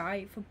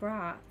copyright for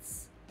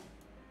Brats?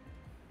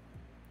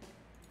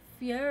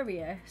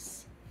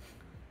 Furious.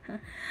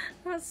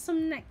 That's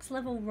some next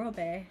level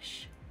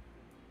rubbish.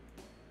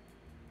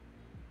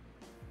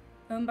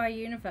 Owned by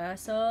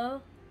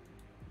Universal.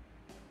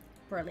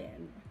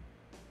 Brilliant.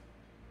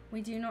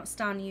 We do not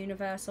stand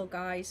Universal,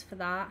 guys, for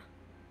that.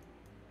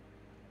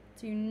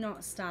 Do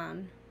not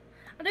stand.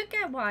 I don't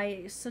get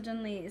why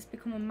suddenly it's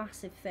become a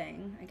massive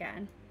thing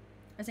again.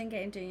 I didn't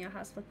get in doing your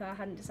house flipper. I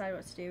hadn't decided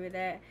what to do with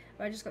it.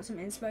 But I just got some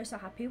inspo, so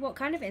happy. What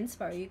kind of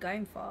inspo are you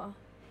going for?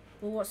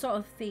 Well, what sort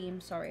of theme,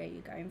 sorry, are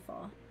you going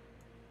for?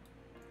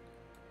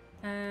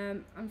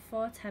 I'm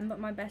 4'10", but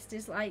my best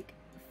is like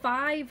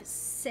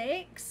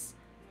 5'6".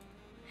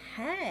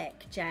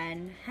 Heck,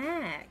 Jen,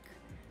 heck.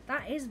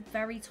 That is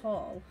very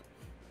tall.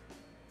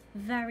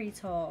 Very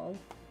tall.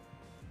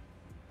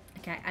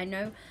 Okay, I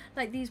know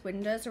like these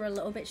windows are a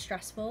little bit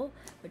stressful,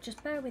 but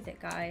just bear with it,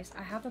 guys.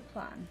 I have a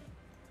plan.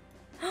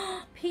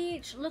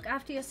 Peach, look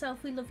after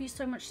yourself. We love you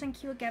so much.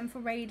 Thank you again for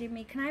raiding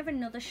me. Can I have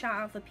another shout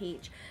out for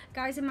Peach?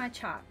 Guys in my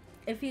chat,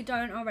 if you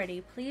don't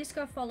already, please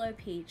go follow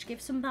Peach.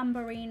 Give some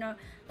bambino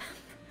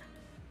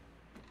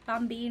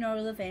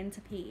loving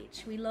to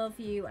Peach. We love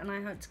you, and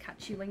I hope to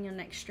catch you when you're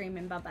next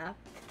streaming, Baba.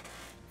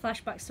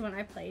 Flashbacks to when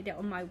I played it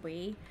on my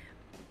Wii,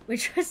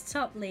 which was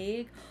top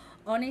league.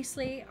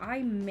 Honestly, I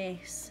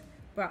miss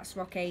Bratz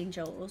Rock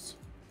Angels.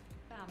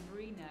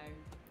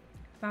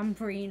 Bambrino.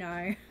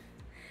 I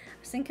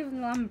was thinking of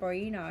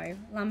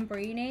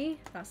Lambrini.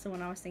 That's the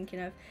one I was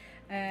thinking of.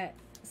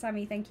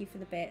 Sammy, thank you for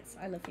the bits.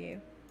 I love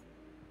you.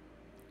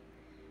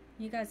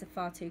 You guys are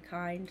far too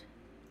kind.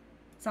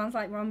 Sounds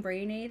like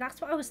Rombrini.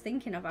 That's what I was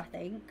thinking of, I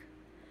think.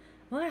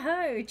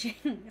 Whoa,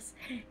 Jinx.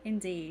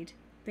 Indeed.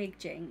 Big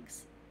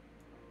Jinx.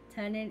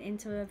 Turning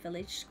into a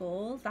village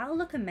school. That'll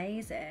look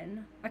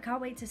amazing. I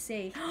can't wait to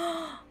see.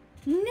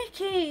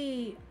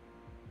 Nikki!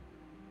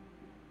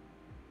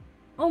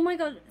 Oh my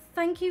god.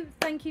 Thank you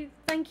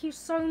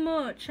so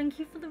much. Thank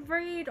you for the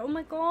raid. Oh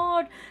my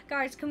god.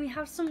 Guys, can we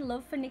have some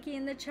love for Nikki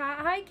in the chat?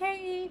 Hi,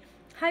 Katie.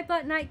 Hi,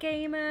 Black Knight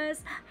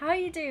Gamers. How are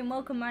you doing?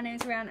 Welcome, my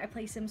name's Rhxann. I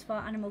play Sims 4,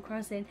 Animal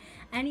Crossing,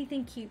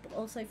 anything cute, but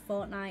also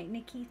Fortnite.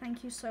 Nikki,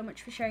 thank you so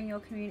much for sharing your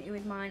community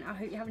with mine. I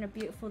hope you're having a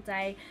beautiful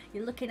day.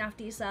 You're looking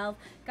after yourself.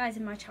 Guys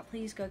in my chat,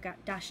 please go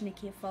dash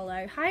Nikki a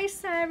follow. Hi,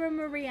 Sarah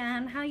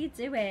Marianne. How you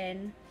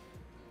doing?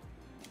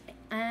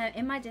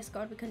 In my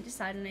Discord, we couldn't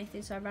decide on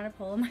anything, so I ran a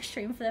poll on my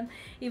stream for them,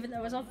 even though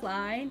I was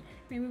offline.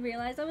 Made me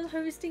realise I was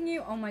hosting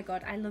you. Oh my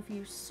god, I love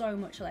you so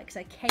much,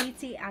 Alexa.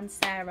 Katie and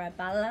Sarah.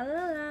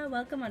 Ba-la-la-la.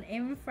 Welcome on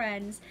in,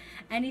 friends.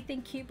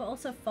 Anything cute, but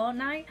also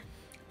Fortnite.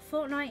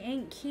 Fortnite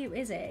ain't cute,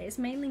 is it? It's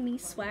mainly me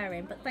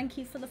swearing, but thank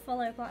you for the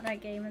follow, Black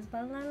Knight Gamers.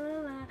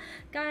 Ba-la-la-la.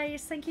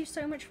 Guys, thank you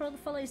so much for all the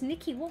follows.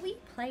 Nikki, what were you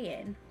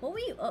playing? What were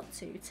you up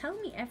to? Tell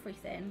me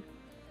everything.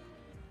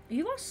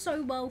 You are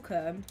so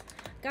welcome.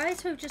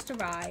 Guys who have just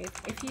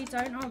arrived, if you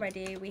don't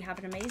already, we have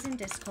an amazing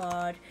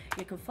Discord.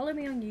 You can follow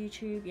me on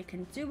YouTube. You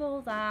can do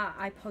all that.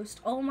 I post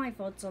all my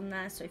VODs on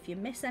there, so if you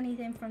miss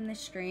anything from this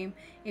stream,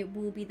 it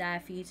will be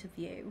there for you to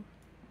view.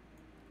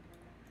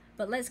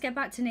 But let's get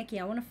back to Nikki.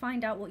 I want to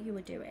find out what you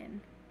were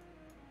doing.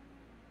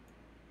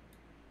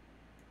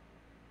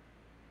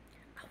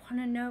 I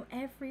want to know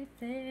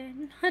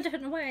everything. I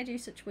don't know why I do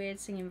such weird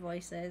singing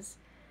voices.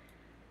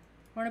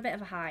 We're on a bit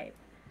of a hype.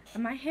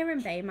 Am I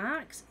hearing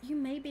Baymax? You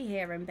may be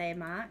hearing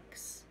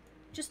Baymax.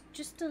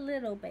 Just a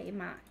little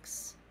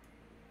Baymax.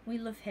 We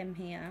love him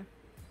here.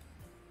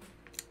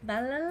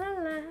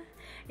 Ba-la-la-la.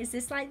 Is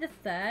this like the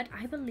third?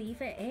 I believe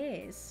it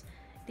is.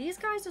 These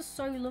guys are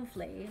so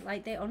lovely.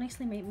 Like, they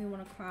honestly make me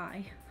want to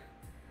cry.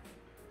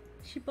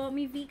 She bought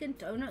me vegan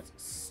donuts.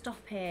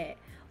 Stop it.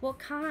 What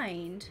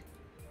kind?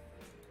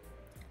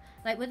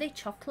 Like, were they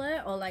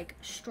chocolate or like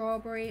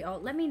strawberry? Or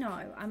let me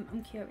know.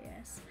 I'm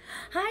curious.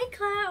 Hi,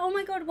 Claire. Oh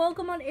my god,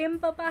 welcome on in,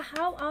 Bubba.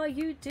 How are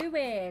you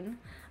doing?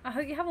 I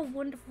hope you have a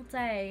wonderful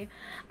day.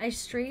 I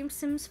streamed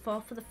Sims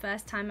 4 for the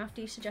first time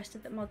after you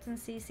suggested that mods and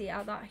CC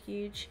are that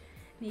huge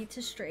need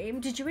to stream.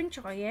 Did you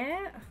enjoy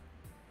it?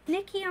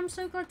 Nikki, I'm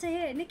so glad to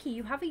hear. Nikki,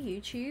 you have a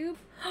YouTube.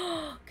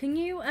 Can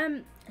you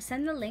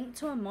send the link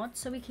to a mod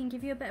so we can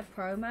give you a bit of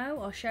promo,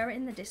 or share it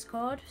in the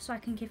Discord so I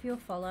can give you a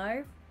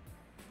follow?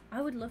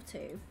 I would love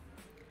to.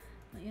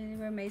 You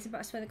were amazing, but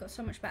I swear they got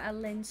so much better.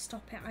 Lynn,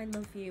 stop it. I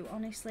love you.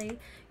 Honestly,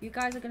 you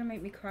guys are going to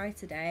make me cry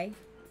today.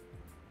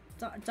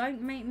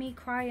 Don't make me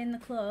cry in the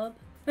club.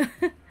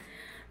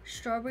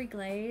 Strawberry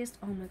glazed.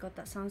 Oh my god,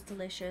 that sounds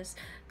delicious.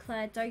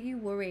 Claire, don't you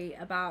worry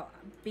about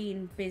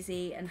being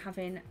busy and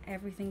having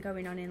everything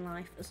going on in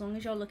life. As long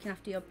as you're looking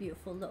after your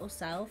beautiful little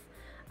self,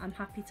 I'm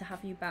happy to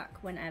have you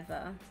back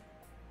whenever.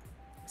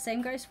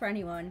 Same goes for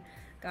anyone.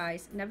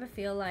 Guys, never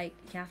feel like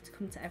you have to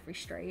come to every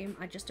stream.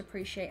 I just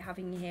appreciate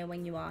having you here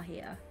when you are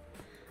here.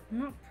 I'm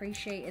not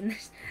appreciating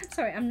this.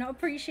 Sorry, I'm not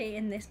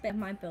appreciating this bit of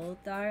my build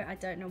though. I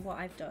don't know what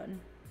I've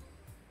done.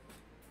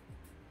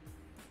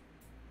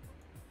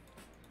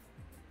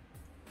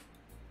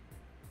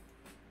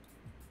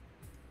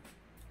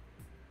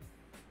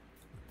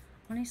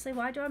 Honestly,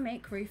 why do I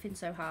make roofing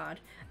so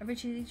hard? I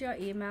received your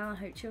email. I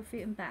hope you're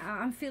feeling better.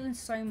 I'm feeling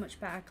so much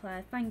better,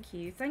 Claire. Thank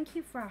you. Thank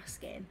you for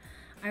asking.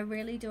 I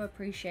really do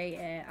appreciate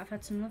it. I've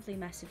had some lovely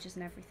messages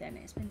and everything.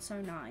 It's been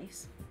so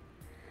nice.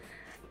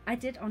 I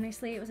did,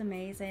 honestly, it was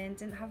amazing.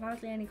 Didn't have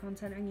hardly any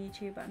content on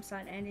YouTube, but I'm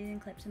starting editing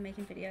clips and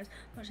making videos.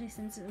 Watching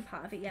Sims isn't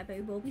part of it yet, but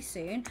it will be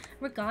soon.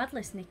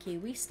 Regardless, Nikki,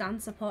 we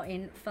stand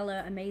supporting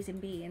fellow amazing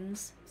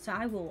beings. So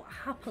I will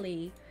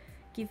happily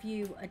give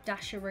you a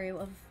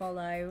dasharoo of a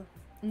follow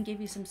and give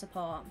you some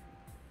support.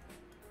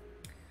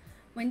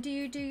 When do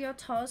you do your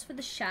tours for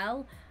the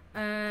shell?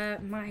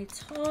 My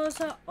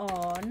tours are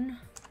on...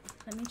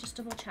 Let me just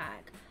double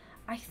check.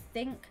 I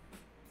think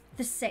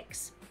the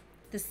 6th.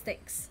 The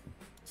 6th.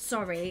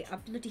 Sorry, I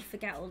bloody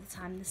forget all the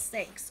time. The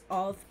 6th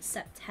of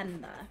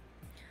September.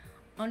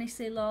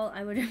 Honestly, lol,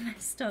 I would have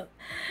messed up.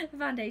 The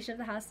foundation of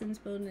the house Sims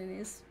building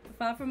is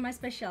far from my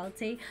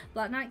speciality.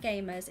 Black Knight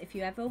Gamers, if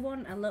you ever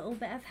want a little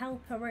bit of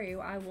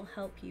helperoo, I will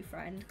help you,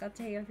 friend. Glad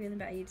to hear you're feeling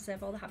better. You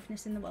deserve all the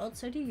happiness in the world.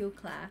 So do you,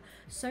 Claire.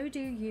 So do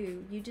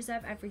you. You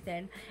deserve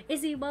everything.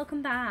 Izzy,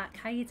 welcome back.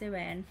 How you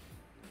doing?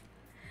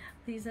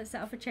 Please let's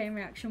set off a chain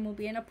reaction. We'll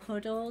be in a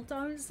puddle.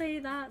 Don't say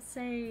that,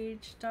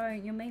 Sage.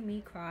 Don't. You'll make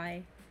me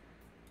cry.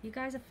 You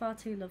guys are far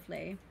too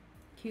lovely.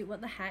 Cute,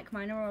 what the heck,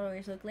 mine are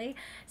always ugly.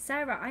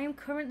 Sarah, I am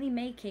currently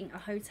making a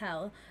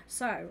hotel.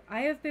 So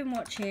I have been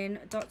watching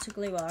Dr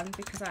Gluon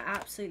because I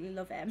absolutely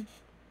love him,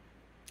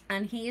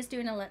 and he is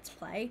doing a let's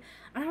play,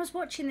 and I was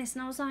watching this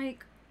and I was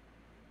like,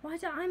 why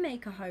don't I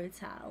make a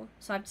hotel?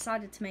 So I've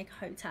decided to make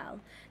a hotel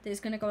that is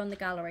going to go on the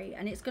gallery,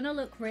 and it's going to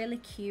look really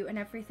cute and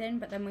everything,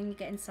 but then when you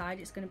get inside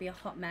it's going to be a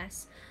hot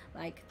mess.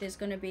 Like there's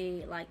going to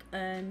be like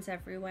urns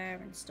everywhere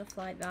and stuff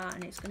like that,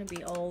 and it's going to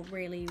be all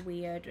really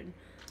weird and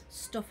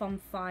stuff on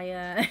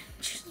fire.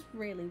 Just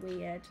really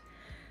weird.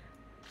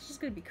 It's just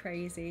gonna be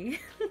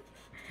crazy.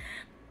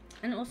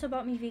 And also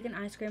bought me vegan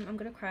ice cream. I'm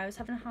gonna cry. I was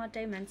having a hard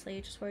day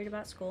mentally, just worried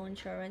about school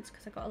insurance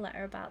because I got a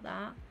letter about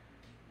that.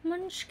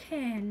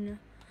 Munchkin,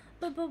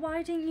 but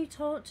why didn't you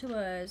talk to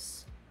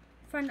us?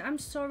 Friend, I'm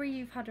sorry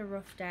you've had a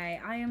rough day.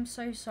 I am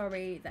so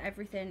sorry that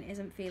everything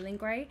isn't feeling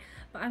great,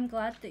 but I'm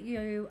glad that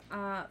you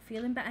are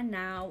feeling better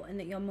now and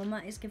that your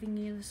mama is giving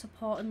you the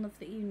support and love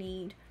that you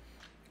need.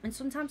 And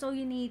sometimes all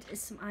you need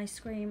is some ice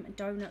cream,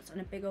 donuts,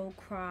 and a big old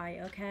cry,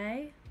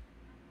 okay?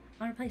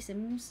 I want to play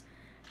Sims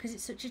because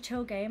it's such a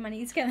chill game. I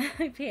need to get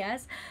my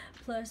PS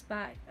Plus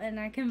back and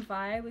I can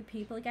vibe with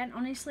people again.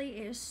 Honestly,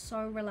 it is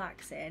so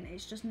relaxing.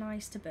 It's just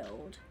nice to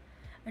build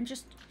and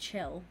just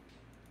chill.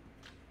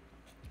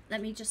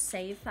 Let me just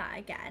save that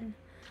again.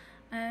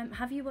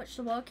 Have you watched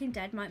The Walking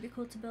Dead? Might be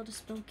cool to build a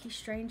spooky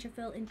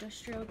Strangerville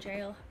industrial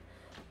jail.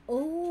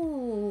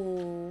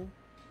 Oh,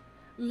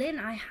 Lynn,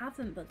 I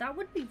haven't, but that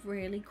would be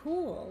really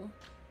cool.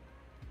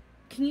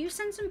 Can you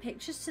send some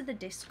pictures to the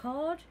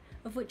Discord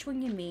of which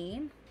one you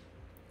mean?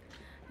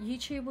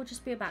 YouTube will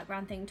just be a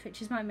background thing.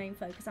 Twitch is my main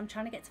focus. I'm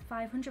trying to get to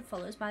 500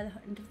 followers by the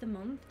end of the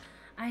month.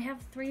 I have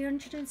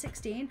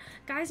 316.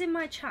 Guys in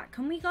my chat,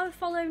 can we go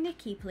follow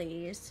Nikki,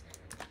 please?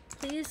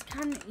 Please,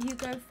 can you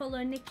go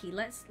follow Nikki?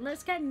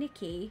 Let's get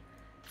Nikki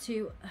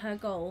to her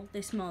goal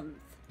this month.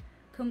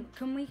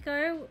 Can we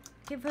go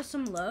give her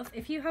some love?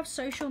 If you have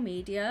social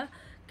media,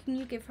 can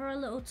you give her a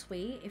little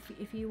tweet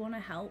if you want to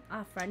help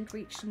our friend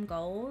reach some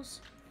goals?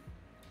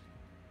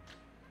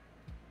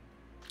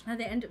 And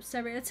they end up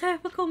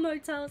stereotypical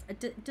motels.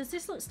 Does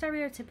this look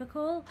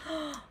stereotypical?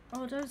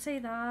 Oh, don't say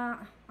that.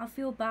 I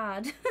feel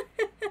bad.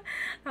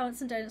 I want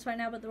some donuts right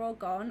now, but they're all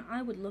gone.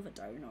 I would love a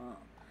donut.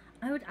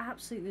 I would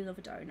absolutely love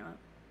a donut.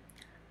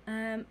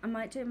 I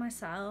might do it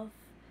myself.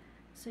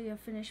 So you'll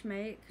finish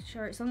make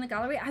sure it's on the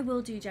gallery. I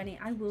will do, Jenny.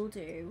 I will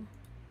do.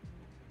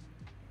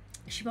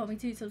 She bought me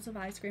 2 tubs of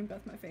ice cream,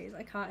 both my face.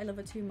 I can't. I love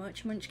her too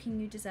much. Munchkin,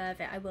 you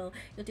deserve it. I will.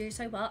 You'll do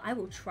so well. I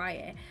will try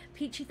it.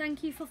 Peachy,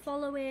 thank you for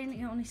following.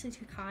 You're honestly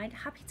too kind.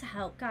 Happy to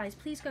help. Guys,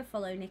 please go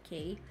follow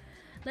Nikki.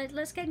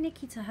 Let's get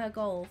Nikki to her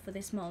goal for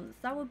this month.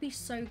 That would be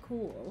so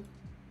cool.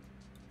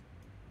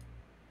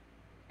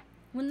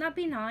 Wouldn't that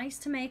be nice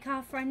to make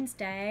our friend's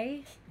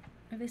day?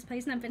 Of this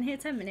place, and I've been here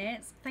 10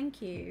 minutes.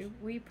 Thank you.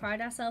 We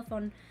pride ourselves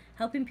on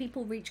helping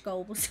people reach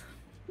goals.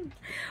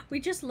 We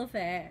just love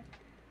it.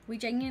 We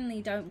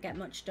genuinely don't get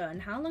much done.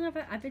 How long have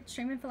I've been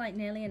streaming for like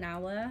nearly an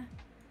hour.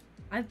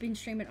 I've been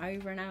streaming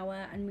over an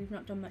hour and we've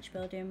not done much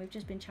building. We've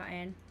just been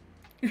chatting.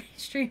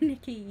 Stream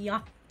Nikki,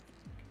 yeah.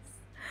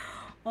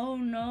 Oh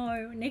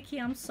no, Nikki,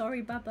 I'm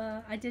sorry,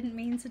 Baba. I didn't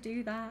mean to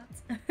do that.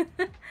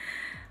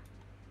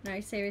 No,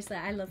 seriously,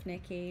 I love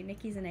Nikki.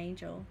 Nikki's an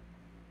angel.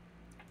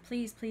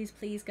 Please, please,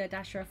 please go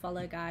dash her a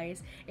follow,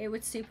 guys. It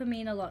would super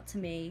mean a lot to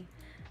me.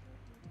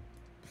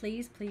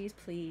 Please, please,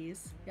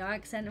 please. Your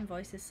accent and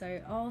voice is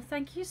so... Oh,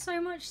 thank you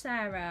so much,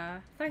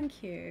 Sarah.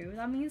 Thank you.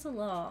 That means a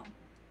lot.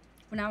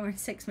 Well, now we're in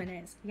 6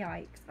 minutes.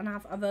 Yikes. And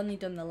I've only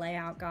done the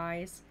layout,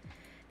 guys.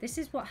 This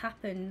is what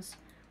happens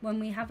when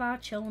we have our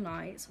chill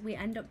nights. We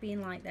end up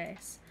being like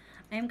this.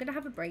 I am going to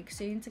have a break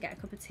soon to get a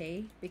cup of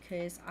tea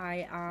because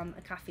I am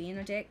a caffeine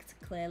addict,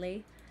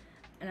 clearly.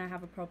 And I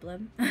have a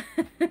problem.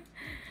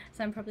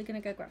 So I'm probably going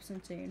to go grab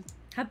some soon.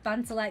 Have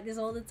banter like this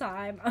all the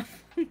time. I'm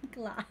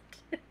glad.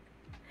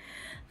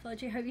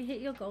 Floji, hope you hit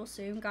your goal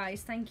soon,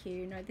 guys. Thank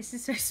you. No, this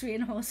is so sweet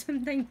and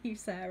awesome. Thank you,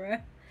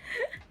 Sarah.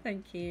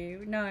 Thank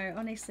you. No,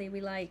 honestly,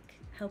 we like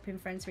helping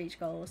friends reach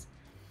goals.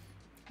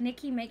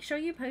 Nikki, make sure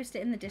you post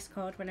it in the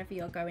Discord whenever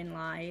you're going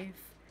live.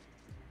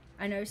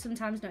 I know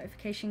sometimes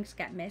notifications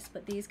get missed,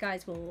 but these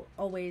guys will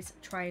always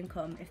try and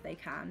come if they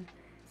can.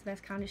 It's the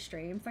best kind of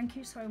stream. Thank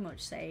you so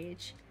much,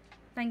 Sage.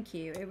 Thank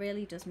you. It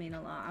really does mean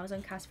a lot. I was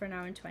on cast for 1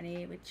 hour and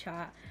 20 with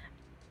chat.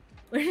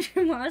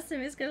 Wondering what our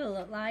sim is going to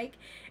look like.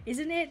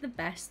 Isn't it the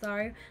best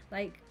though?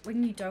 Like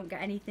when you don't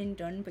get anything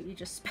done but you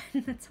just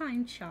spend the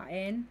time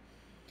chatting.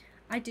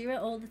 I do it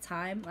all the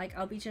time. Like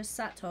I'll be just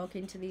sat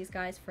talking to these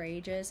guys for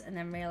ages and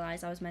then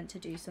realise I was meant to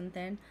do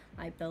something.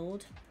 Like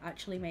build,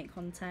 actually make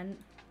content.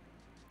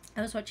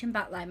 I was watching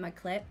back like my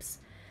clips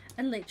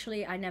and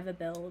literally I never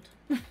build.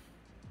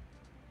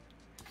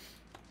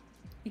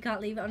 You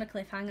can't leave it on a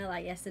cliffhanger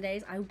like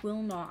yesterday's. I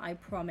will not, I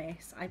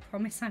promise. I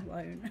promise I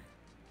won't.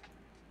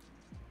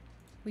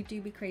 We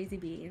do be crazy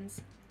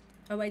beans.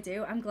 Oh, I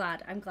do? I'm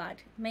glad, I'm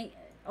glad. Mate,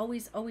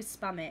 always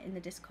spam it in the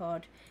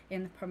Discord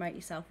and promote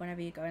yourself whenever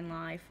you're going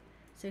live.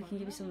 So we can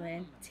give you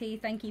something. T,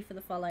 thank you for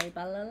the follow.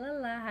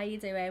 Balalala, how you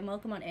doing?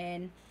 Welcome on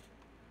in.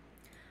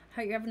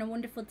 Hope you're having a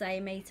wonderful day,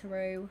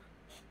 Materu.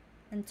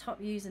 And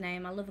top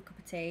username, I love a cup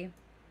of tea.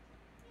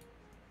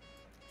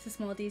 It's the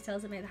small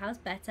details that make the house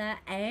better.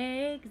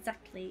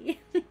 Exactly.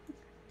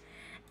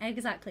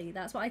 Exactly.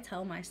 That's what I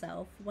tell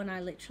myself when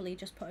I literally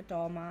just put a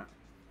doormat.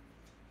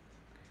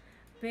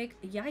 Big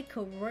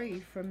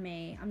yikaroo from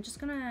me. I'm just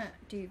gonna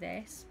do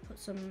this. Put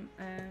some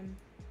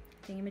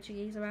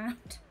thingamajiggies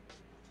around.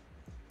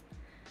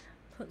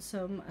 Put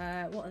some,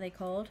 what are they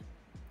called?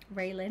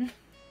 Railing.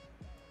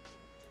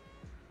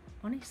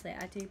 Honestly,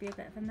 I do be a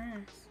bit of a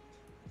mess.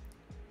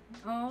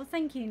 Oh,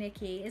 thank you,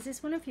 Nikki. Is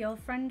this one of your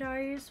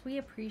friendos? We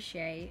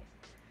appreciate.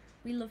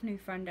 We love new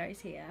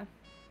friendos here.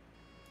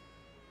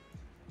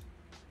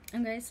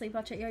 I'm going to sleep.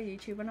 I'll check your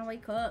YouTube when I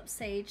wake up.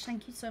 Sage,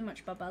 thank you so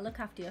much, Bubba. Look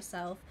after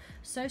yourself.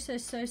 So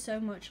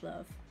much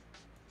love.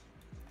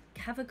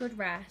 Have a good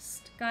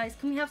rest. Guys,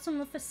 can we have some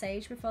love for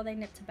Sage before they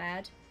nip to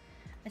bed?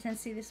 I tend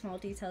to see the small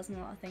details and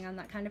a lot of things. I'm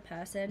that kind of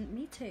person.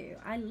 Me too.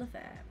 I love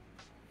it.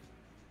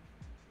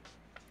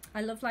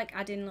 I love like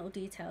adding little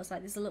details. Like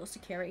there's a little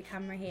security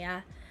camera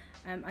here.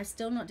 I've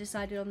still not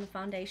decided on the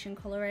foundation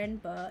colouring,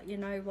 but you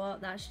know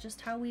what? That's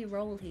just how we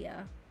roll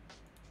here.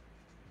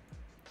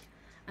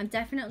 I'm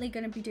definitely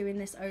going to be doing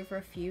this over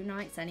a few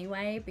nights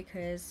anyway,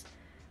 because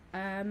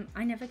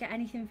I never get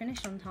anything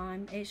finished on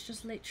time. It's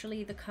just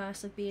literally the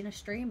curse of being a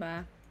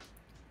streamer.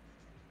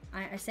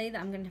 I say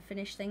that I'm going to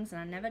finish things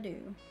and I never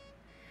do.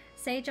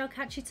 Sage, I'll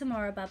catch you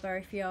tomorrow,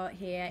 Bubba, if you're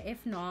here.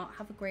 If not,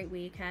 have a great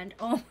weekend.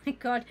 Oh my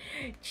god,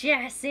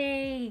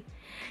 Jessie!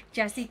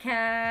 Jessie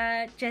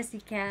Cat,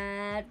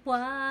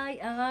 why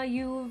are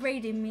you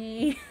raiding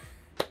me?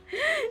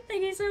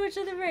 Thank you so much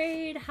for the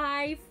raid.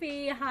 Hi,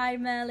 Fee. Hi,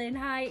 Merlin.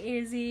 Hi,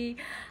 Izzy.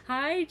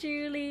 Hi,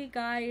 Julie.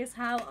 Guys,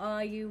 how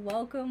are you?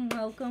 Welcome,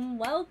 welcome,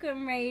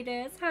 welcome,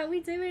 raiders. How we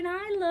doing?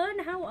 Hi, Lun.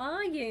 How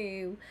are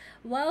you?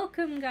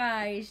 Welcome,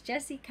 guys.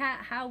 Jessie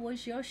Cat, how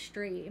was your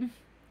stream?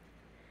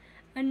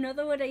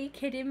 Another one, are you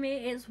kidding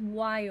me? It's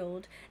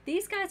wild.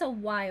 These guys are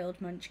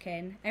wild,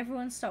 Munchkin.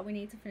 Everyone stop, we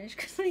need to finish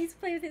because I need to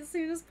play with it as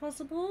soon as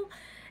possible.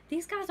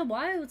 These guys are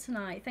wild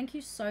tonight. Thank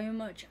you so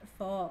much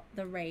for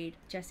the raid,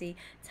 Jessie.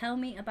 Tell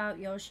me about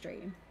your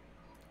stream.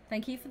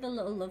 Thank you for the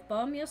little love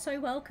bomb. You're so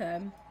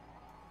welcome.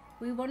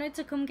 We wanted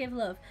to come give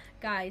love.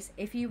 Guys,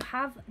 if you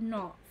have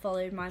not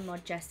followed my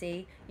mod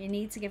Jessie, you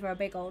need to give her a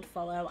big old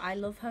follow. I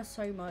love her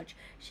so much.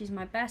 She's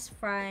my best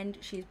friend.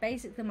 She's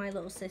basically my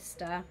little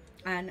sister.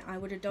 And I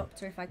would adopt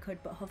her if I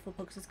could, but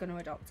Hufflepuffs is going to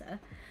adopt her.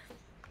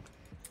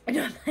 I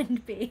don't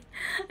mind B.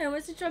 I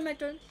almost to try my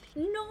drone.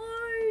 No,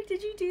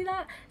 did you do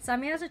that?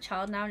 Sammy has a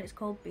child now and it's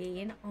called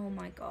Bean. Oh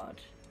my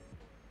god.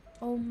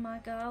 Oh my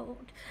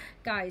god.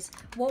 Guys,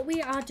 what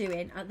we are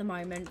doing at the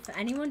moment, for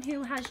anyone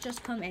who has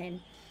just come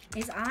in,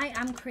 is I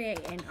am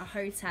creating a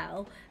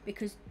hotel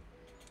because...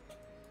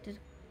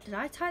 Did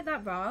I type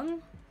that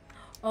wrong?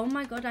 Oh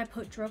my god, I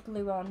put drug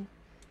glue on.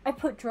 I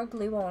put drug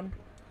glue on.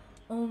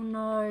 Oh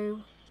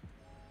no.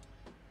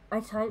 I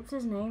typed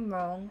his name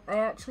wrong. I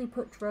actually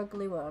put drug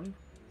glue on.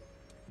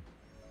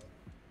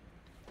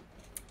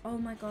 Oh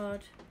my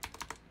god.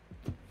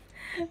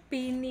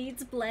 B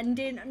needs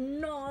blending.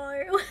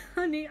 No.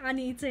 I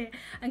need to.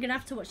 I'm gonna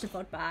have to watch the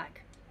VOD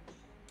back.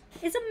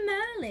 Is a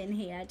Merlin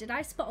here? Did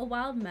I spot a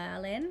wild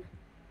Merlin?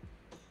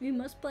 We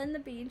must blend the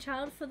bean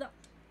child for the...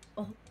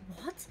 Oh,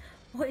 what?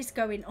 What is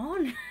going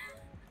on?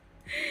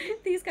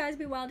 These guys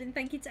be wilding.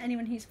 Thank you to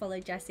anyone who's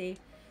followed Jessie.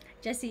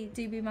 Jessie,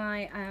 do be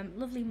my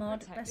lovely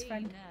mod, best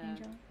friend,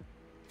 Angel.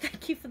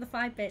 Thank you for the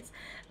 5 bits.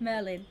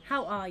 Merlin,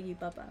 how are you,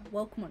 Bubba?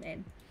 Welcome on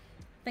in.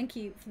 Thank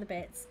you for the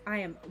bits.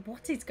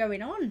 What is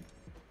going on?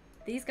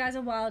 These guys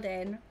are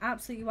wilding,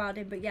 absolutely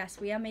wilding. But yes,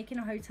 we are making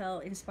a hotel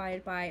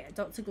inspired by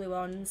Dr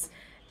Gluon's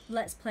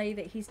Let's Play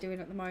that he's doing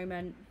at the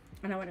moment.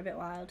 And I went a bit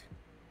wild.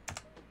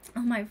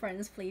 Oh, my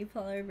friends, please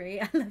follow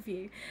me. I love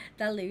you.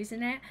 They're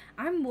losing it.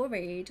 I'm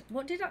worried.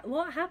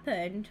 What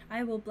happened?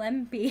 I will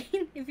blend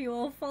Bean if you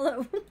all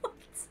follow.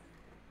 What?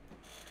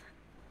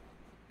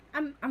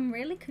 I'm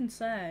really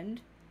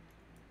concerned.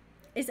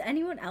 Is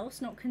anyone else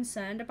not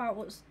concerned about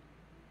what's...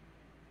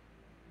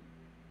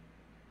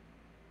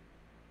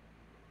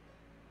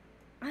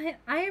 I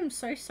am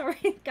so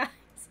sorry, guys.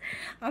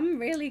 I'm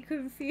really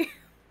confused.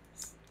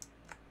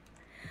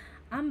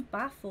 I'm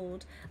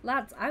baffled.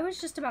 Lads, I was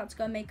just about to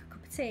go make a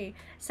cup of tea.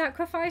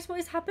 Sacrifice, what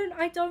has happened?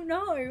 I don't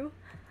know.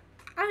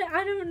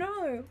 I don't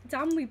know.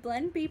 Damn, we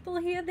blend people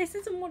here. This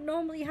isn't what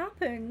normally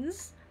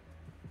happens.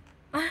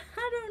 I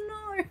don't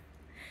know.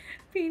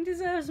 Bean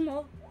deserves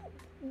more.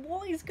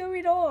 What is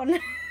going on?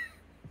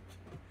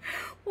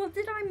 What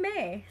did I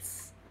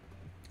miss?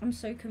 I'm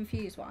so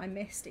confused what I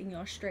missed in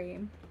your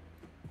stream.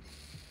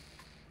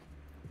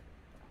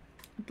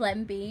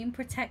 Blend Bean,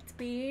 protect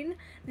Bean.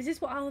 This is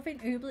what I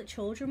think ooblet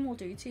children will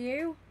do to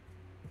you.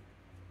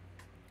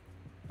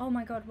 Oh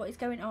my god, what is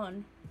going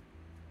on?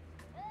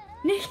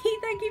 Nikki,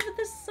 thank you for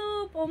the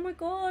sub. Oh my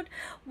god.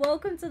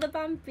 Welcome to the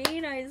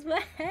Bambinos.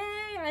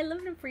 Hey, I love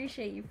and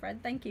appreciate you, friend.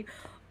 Thank you.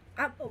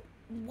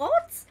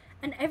 What?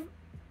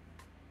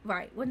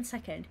 Right, 1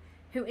 second.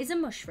 Who is a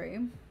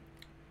mushroom,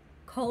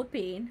 cold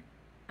bean,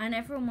 and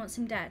everyone wants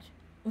him dead?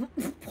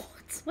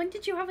 What? When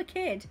did you have a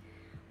kid?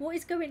 What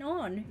is going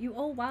on? You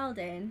all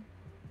wilding.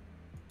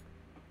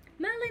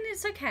 Merlin,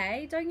 it's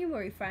okay. Don't you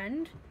worry,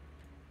 friend.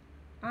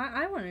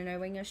 I want to know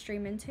when you're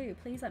streaming too.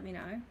 Please let me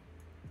know.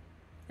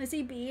 Is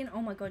he bean?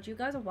 Oh my god, you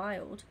guys are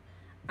wild.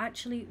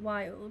 Actually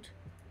wild.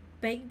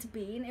 Baked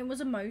bean. It was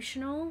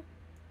emotional.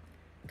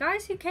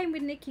 Guys who came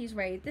with Nikki's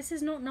raid, this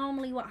is not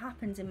normally what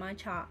happens in my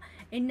chat.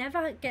 It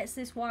never gets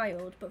this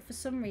wild, but for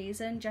some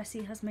reason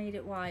Jessie has made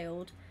it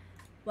wild.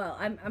 Well,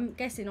 I'm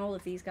guessing all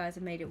of these guys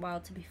have made it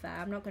wild, to be fair.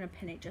 I'm not going to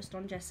pin it just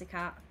on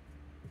Jessica.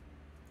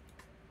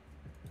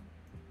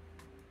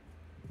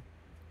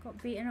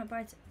 Got beaten up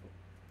by...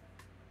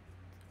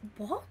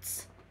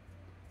 What?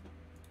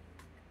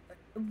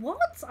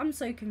 What? I'm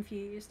so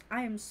confused.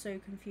 I am so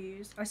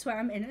confused. I swear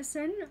I'm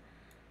innocent.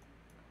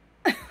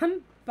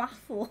 I'm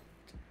baffled.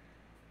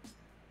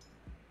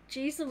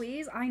 Jeez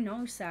Louise, I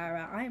know,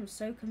 Sarah. I am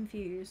so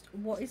confused.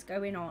 What is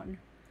going on?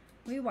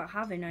 We were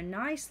having a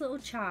nice little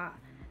chat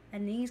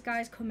and these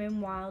guys come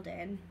in wild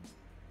in.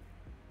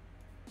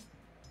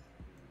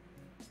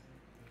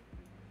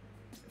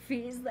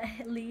 Fee is the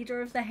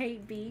leader of the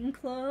Hate Bean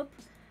Club.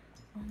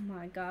 Oh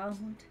my god.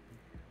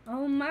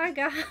 Oh my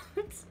god.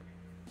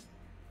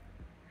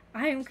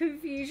 I am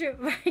confused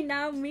right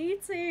now. Me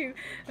too.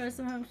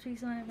 Sometimes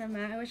please I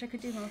wish I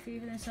could do more for you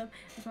than sub.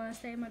 As well as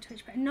stay in my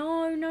Twitch.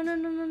 No, no, no,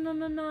 no, no, no,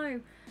 no,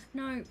 no.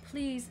 No,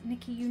 please,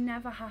 Nikki, you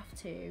never have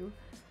to.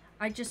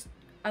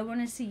 I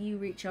want to see you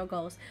reach your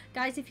goals.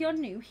 Guys, if you're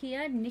new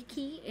here,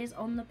 Nikki is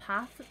on the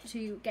path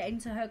to getting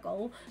to her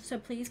goal. So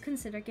please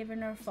consider giving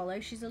her a follow.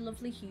 She's a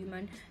lovely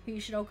human who you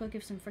should all go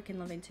give some freaking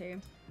loving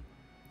to.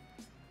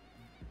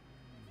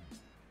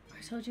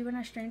 I told you when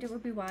I streamed it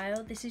would be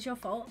wild. This is your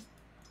fault.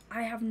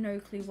 I have no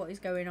clue what is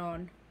going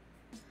on.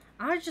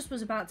 I just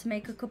was about to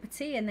make a cup of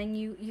tea and then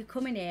you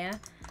come in here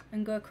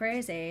and go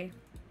crazy.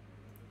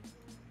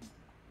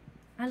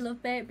 I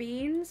love baked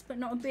beans, but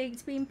not a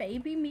baked bean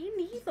baby. Me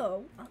neither.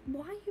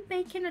 Why are you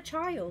baking a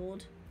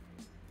child?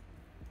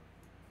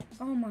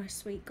 Oh my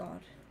sweet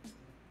god.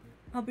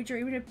 I'll be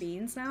dreaming of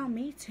beans now.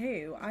 Me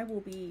too. I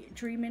will be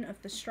dreaming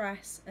of the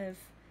stress of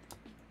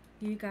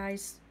you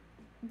guys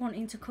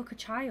wanting to cook a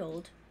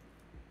child.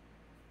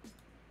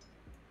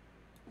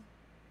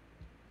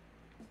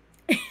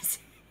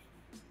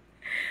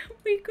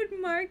 We could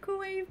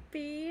microwave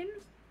bean.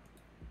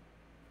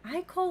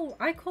 I call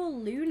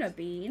Luna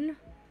bean.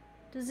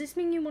 Does this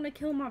mean you want to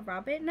kill my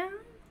rabbit now?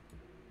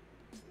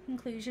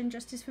 Conclusion,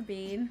 justice for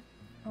bean.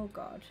 Oh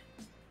god.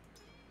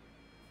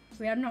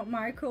 We are not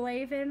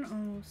microwaving.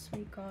 Oh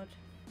sweet god.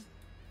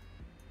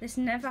 This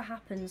never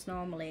happens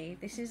normally.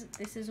 This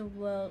is a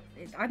world.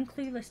 I'm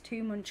clueless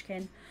too,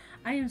 Munchkin.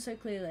 I am so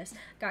clueless.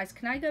 Guys,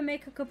 can I go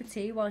make a cup of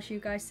tea whilst you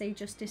guys say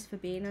justice for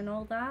bean and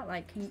all that?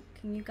 Like, can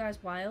you guys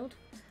wild?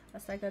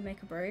 Let's go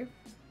make a brew.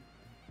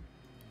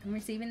 I'm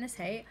receiving this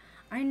hate.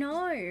 I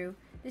know.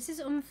 This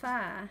is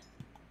unfair.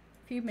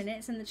 A few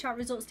minutes and the chat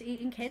results to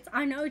eating kids.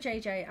 I know,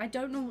 JJ. I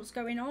don't know what's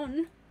going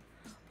on.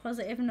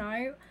 Positive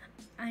no.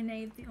 I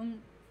named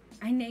an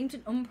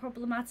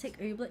unproblematic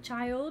ooblet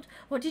child.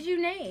 What did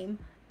you name?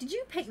 Did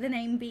you pick the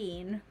name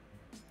Bean?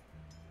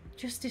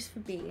 Justice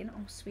for Bean.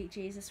 Oh, sweet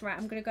Jesus. Right,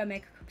 I'm going to go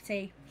make a cup of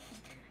tea.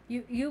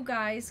 You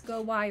guys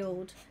go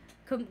wild.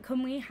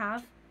 Can we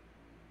have...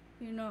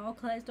 You know,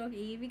 Claire's dog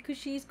Evie because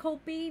she's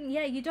called Bean.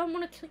 Yeah, you don't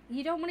want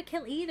to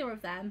kill either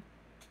of them.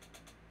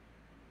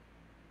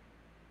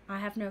 I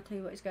have no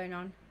clue what is going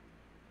on.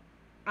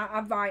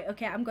 Right,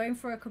 okay, I'm going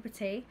for a cup of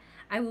tea.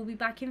 I will be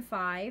back in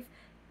 5.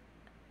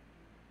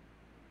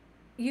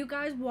 You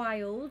guys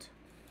wild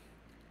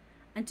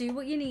and do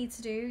what you need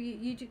to do.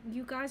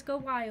 You guys go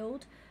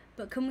wild,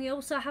 but can we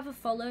also have a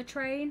follow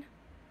train?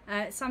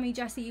 Sammy,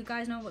 Jesse, you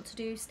guys know what to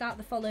do. Start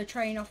the follow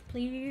train off,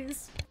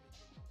 please.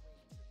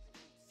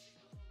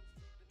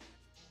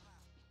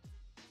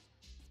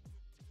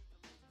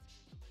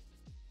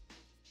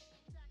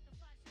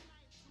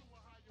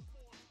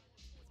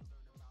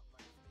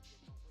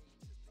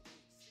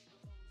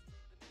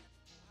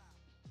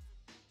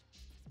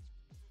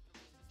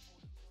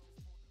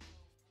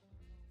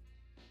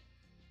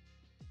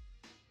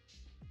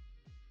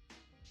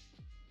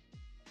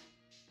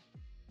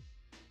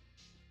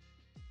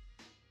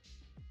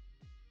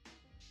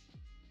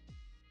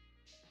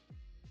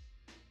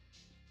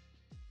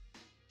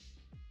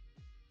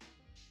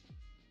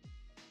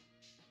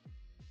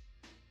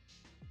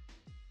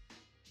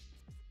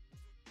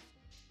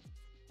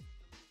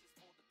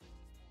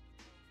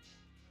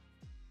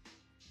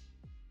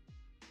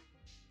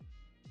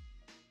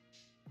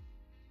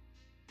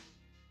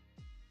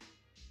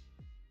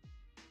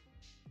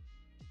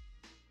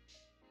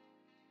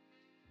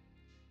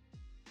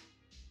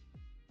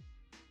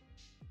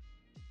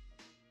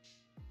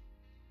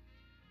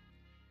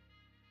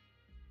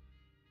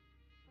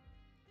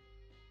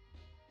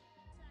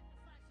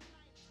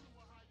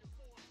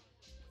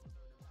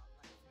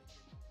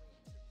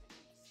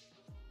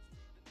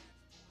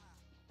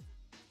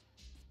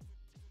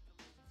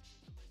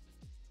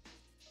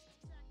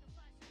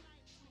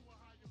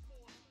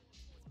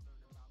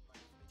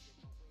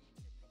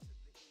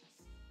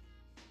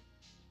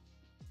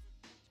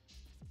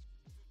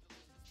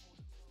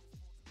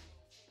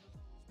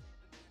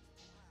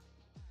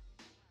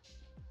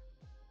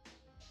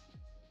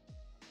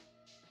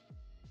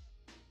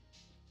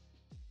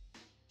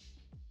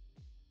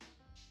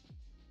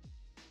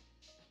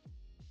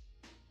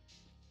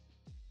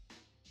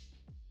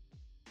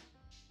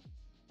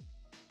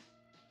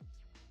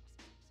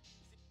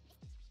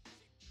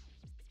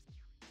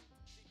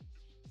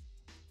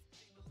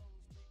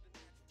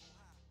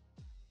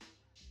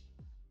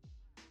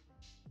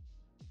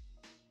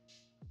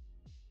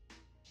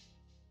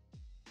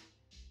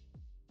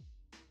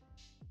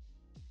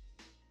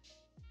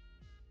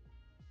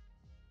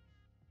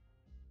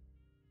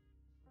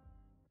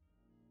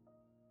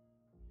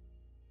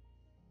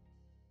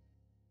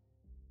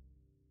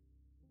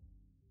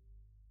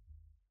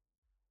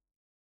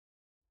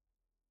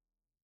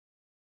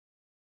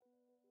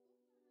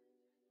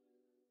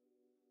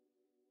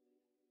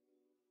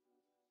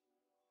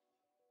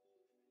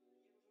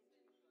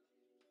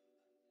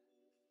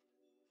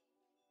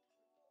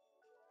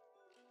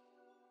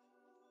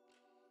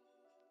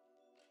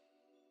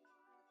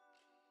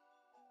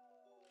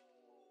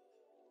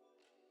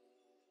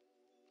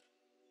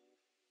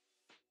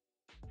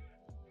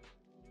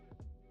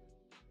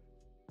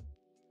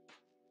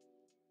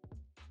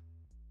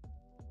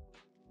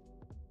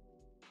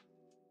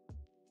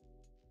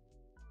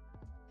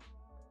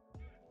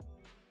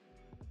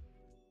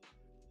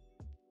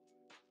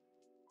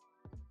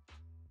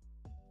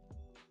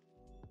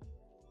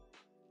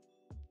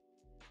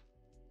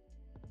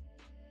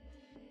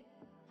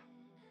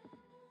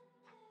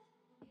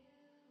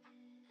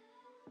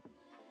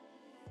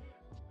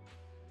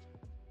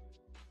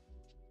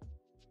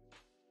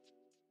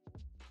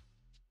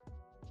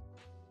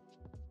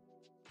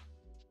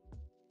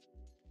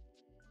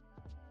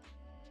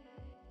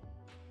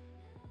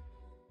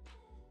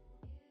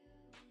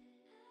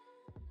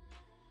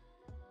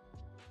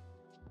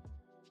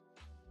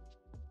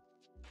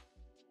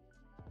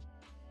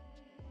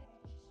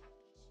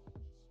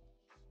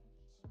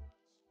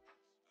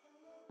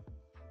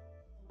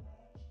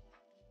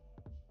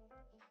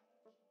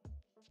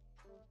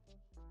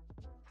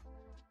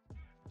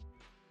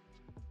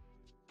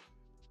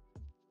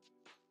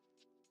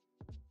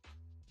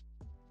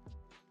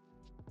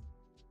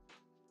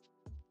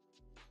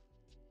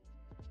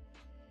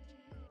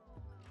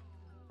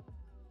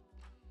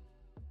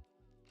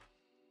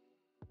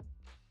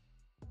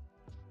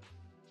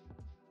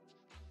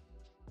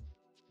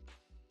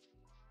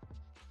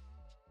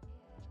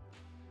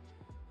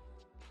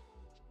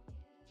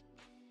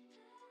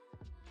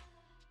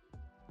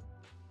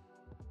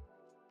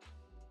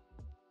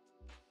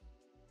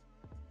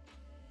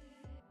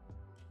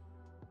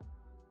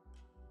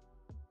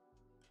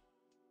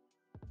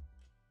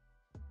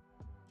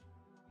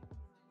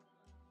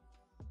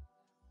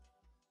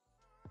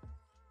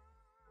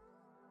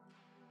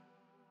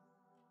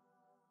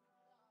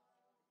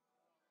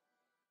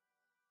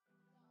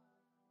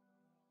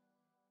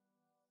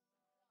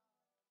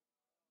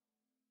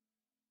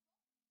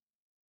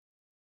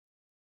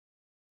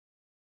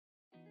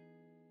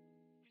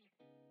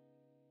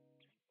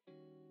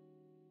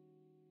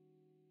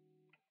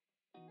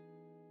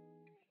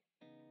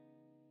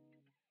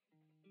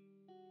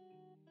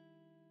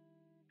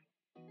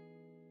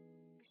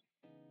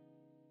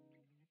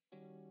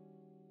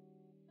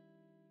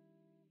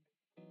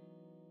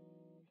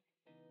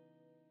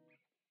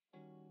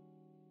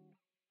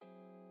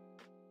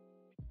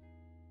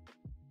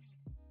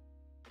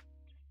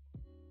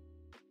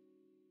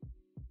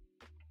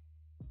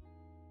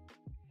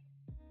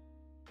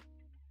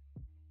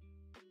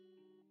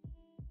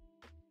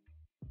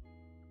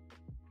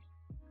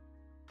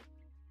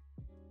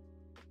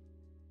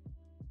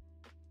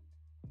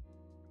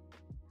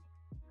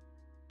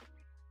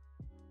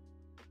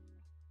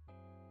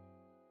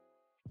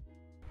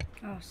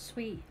 Oh,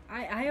 sweet.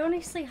 I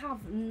honestly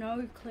have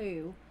no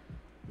clue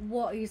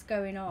what is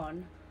going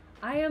on.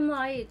 I am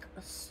like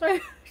so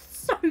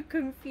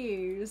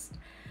confused.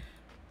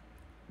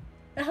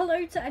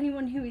 Hello to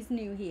anyone who is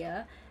new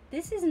here.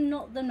 This is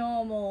not the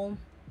normal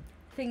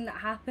thing that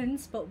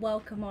happens, but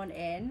welcome on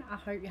in. I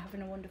hope you're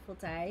having a wonderful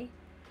day.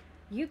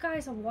 You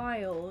guys are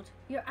wild.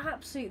 You're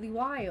absolutely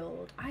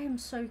wild. I am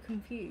so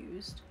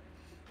confused.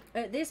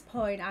 At this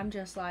point, I'm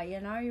just like, you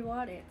know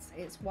what?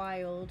 It's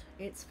wild.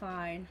 It's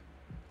fine.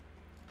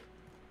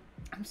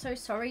 I'm so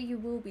sorry. You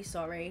will be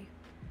sorry.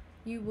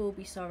 You will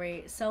be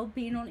sorry. Sell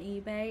bean on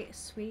eBay.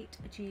 Sweet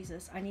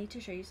Jesus. I need to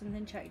show you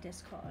something. Check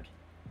Discord.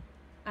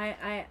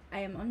 I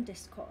am on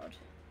Discord.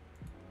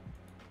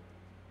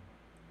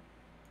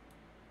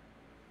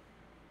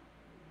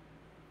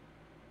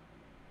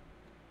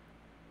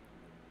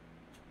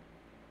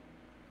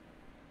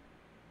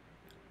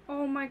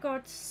 Oh my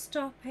god,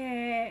 stop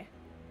it.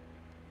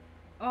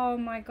 Oh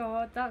my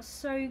god, that's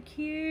so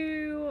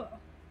cute.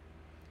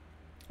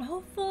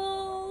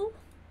 Awful.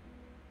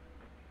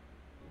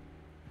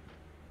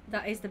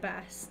 That is the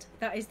best.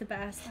 That is the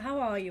best. How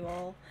are you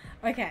all?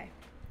 Okay.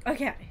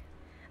 Okay.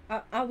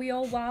 Are we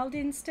all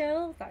wilding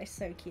still? That is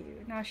so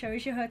cute. Now show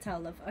us your hotel,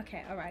 love.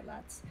 Okay, alright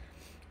lads.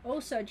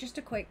 Also, just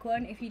a quick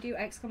one. If you do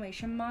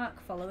exclamation mark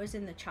follow us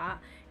in the chat,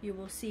 you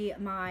will see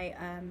my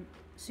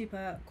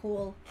super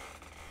cool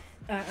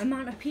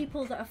amount of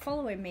people that are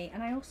following me.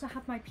 And I also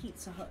have my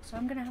Pizza Hut, so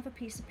I'm going to have a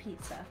piece of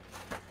pizza.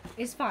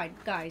 It's fine,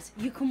 guys.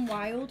 You can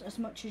wild as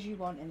much as you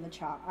want in the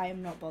chat. I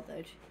am not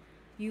bothered.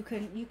 You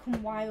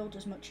can wild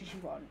as much as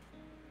you want.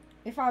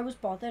 If I was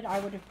bothered,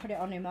 I would have put it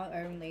on emote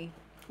only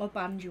or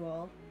banned you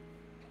all.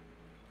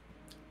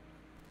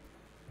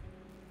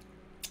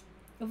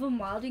 Other than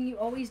wilding, you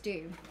always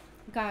do.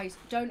 Guys,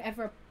 don't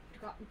ever...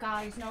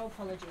 Guys, no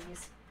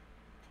apologies.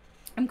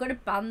 I'm going to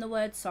ban the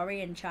word sorry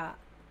in chat.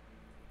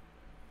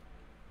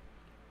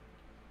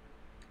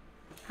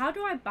 How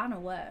do I ban a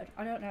word?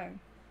 I don't know.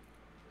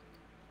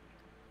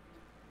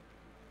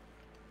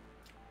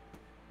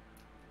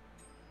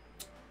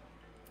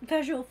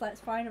 Casual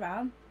flex flying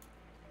around.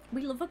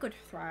 We love a good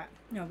threat.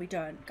 No, we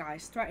don't,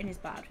 guys. Threatening is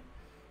bad.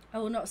 I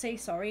will not say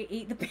sorry.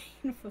 Eat the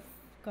bean for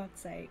God's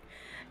sake.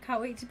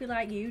 Can't wait to be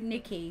like you,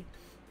 Nikki.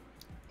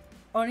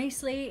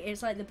 Honestly,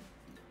 it's like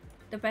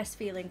the best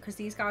feeling because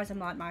these guys are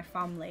like my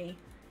family.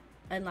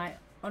 And like,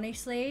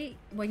 honestly,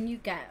 when you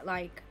get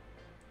like,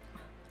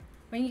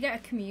 when you get a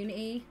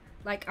community,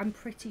 like I'm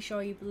pretty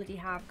sure you bloody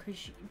have,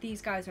 because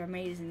these guys are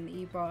amazing that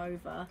you brought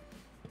over.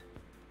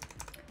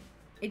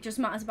 It just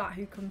matters about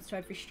who comes to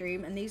every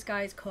stream, and these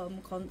guys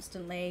come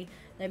constantly.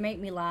 They make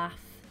me laugh.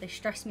 They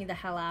stress me the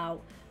hell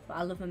out, but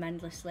I love them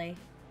endlessly.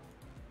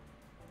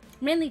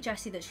 Mainly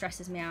Jessie that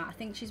stresses me out. I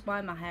think she's why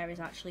my hair is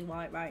actually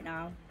white right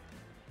now.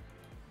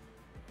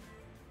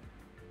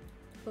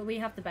 But we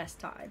have the best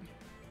time.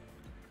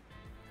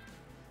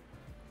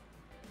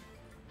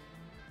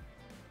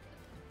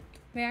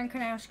 Rhxann,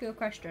 can I ask you a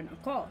question?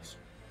 Of course.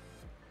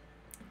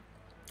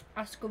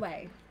 Ask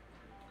away.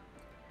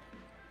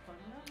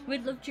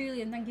 We'd love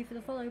Julian, thank you for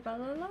the follow, blah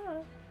blah blah.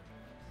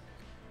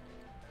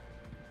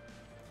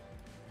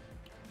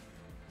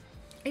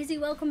 Izzy,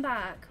 welcome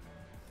back.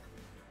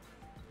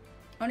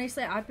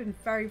 Honestly, I've been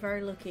very,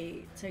 very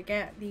lucky to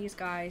get these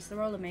guys.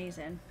 They're all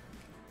amazing.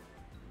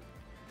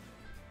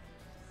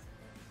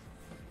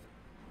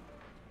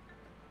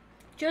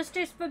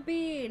 Justice for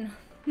Bean.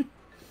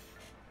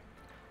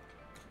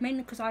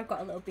 Mainly because I've got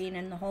a little bean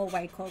in the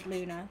hallway called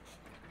Luna.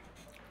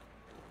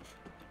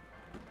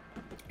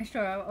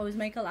 Sure, I always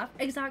make her laugh.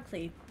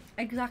 Exactly.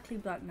 Exactly,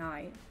 Black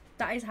Knight.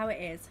 That is how it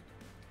is.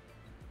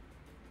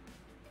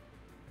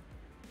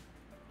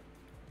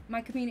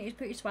 My community is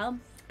pretty swell.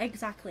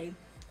 Exactly.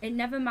 It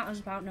never matters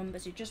about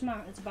numbers. It just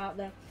matters about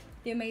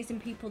the amazing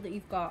people that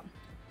you've got.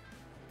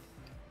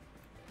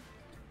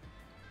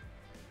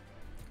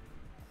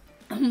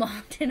 I'm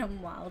wilding,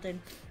 I'm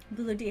wilding.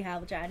 Bloody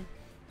hell, Jen.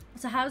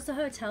 So how's the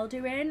hotel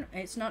doing?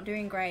 It's not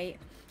doing great.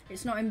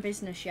 It's not in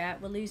business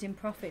yet. We're losing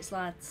profits,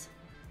 lads.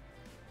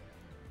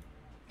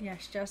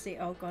 Yes, Jessie.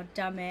 Oh god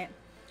damn it.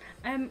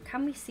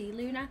 Can we see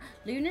Luna?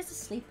 Luna's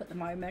asleep at the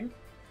moment.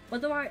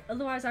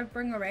 Otherwise I'd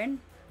bring her in,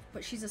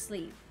 but she's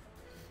asleep.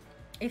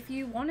 If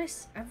you want to,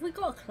 have we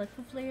got a clip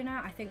of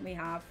Luna? I think we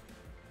have.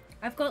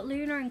 I've got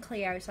Luna and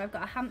Cleo, so I've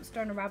got a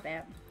hamster and a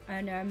rabbit,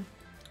 and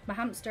my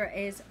hamster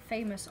is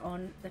famous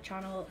on the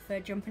channel for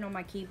jumping on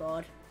my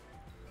keyboard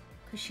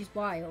because she's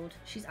wild.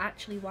 She's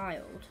actually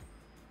wild.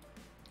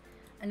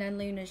 And then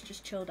Luna's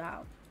just chilled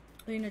out.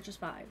 Luna just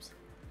vibes.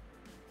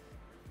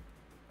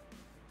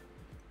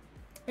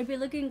 It'd be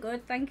looking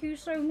good. Thank you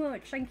so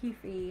much. Thank you,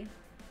 Fee.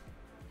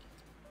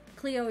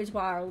 Cleo is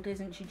wild,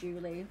 isn't she,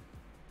 Julie?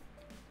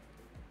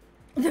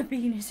 The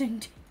bean is in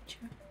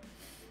danger.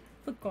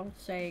 For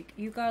God's sake,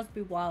 you guys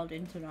be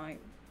wilding tonight.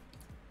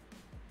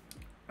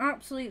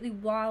 Absolutely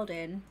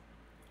wilding.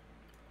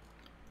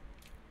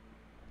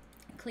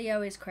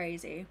 Cleo is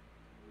crazy.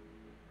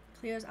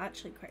 Cleo's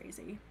actually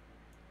crazy.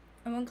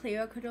 And when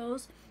Cleo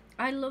cuddles,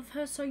 I love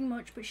her so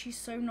much, but she's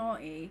so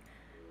naughty.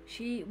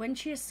 When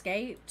she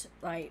escaped,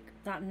 like,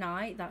 that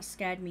night, that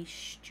scared me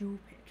stupid.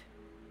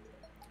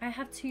 I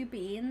have 2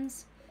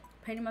 beans.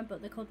 Pain in my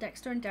butt. They're called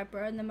Dexter and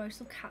Deborah, and they're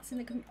most little cats in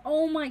the community.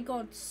 Oh my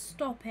god,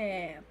 stop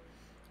it.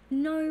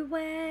 No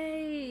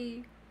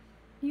way.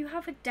 You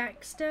have a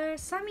Dexter?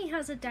 Sammy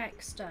has a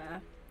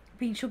Dexter.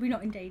 Bean, she'll be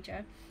not in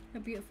danger.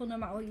 You're beautiful no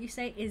matter what you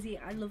say. Izzy,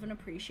 I love and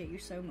appreciate you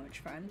so much,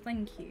 friend.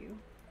 Thank you.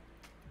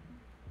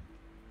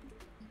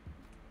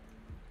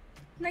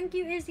 Thank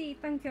you, Izzy.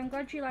 Thank you. I'm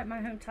glad you like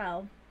my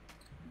hotel.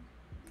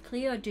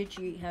 Cleo did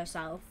eat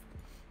herself.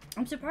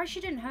 I'm surprised she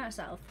didn't hurt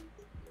herself.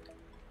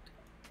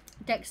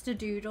 Dexter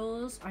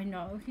Doodles. I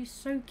know. He's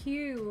so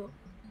cute.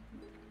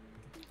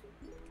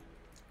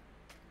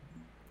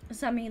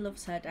 Sammy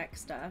loves her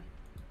Dexter.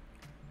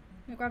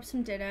 I'm gonna grab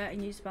some dinner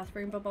and use the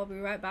bathroom, but I'll be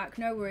right back.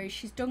 No worries.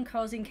 She's done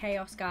causing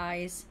chaos,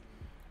 guys.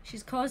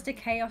 She's caused a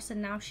chaos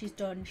and now she's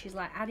done. She's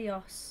like,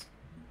 adios.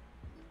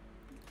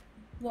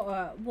 What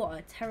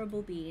a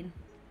terrible being.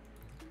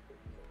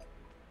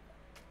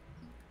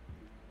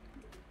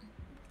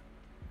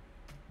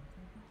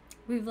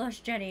 We've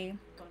lost Jenny.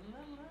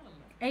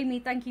 Amy,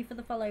 thank you for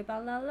the follow.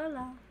 Ba la la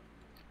la.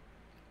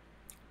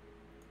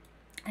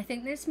 I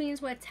think this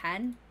means we're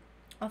 10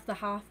 off the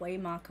halfway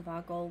mark of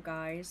our goal,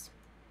 guys.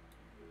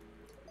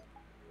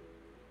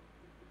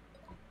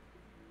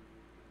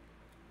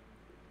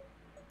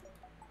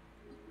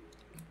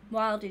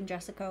 Wildin',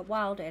 Jessica.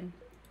 Wildin'.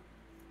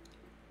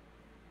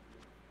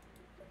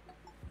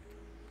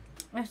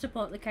 I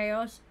support the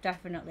chaos.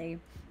 Definitely.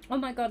 Oh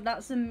my god,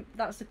 that's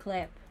a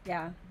clip.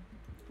 Yeah.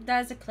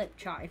 There's a clip,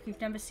 chat, if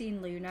you've never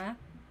seen Luna.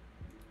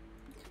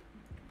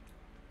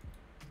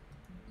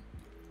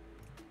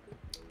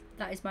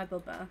 That is my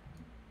bubba.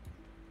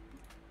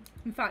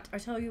 In fact, I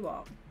tell you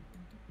what.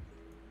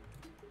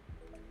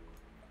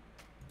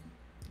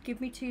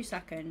 Give me 2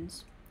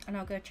 seconds and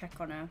I'll go check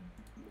on her.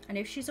 And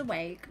if she's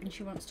awake and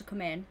she wants to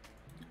come in,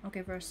 I'll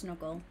give her a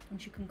snuggle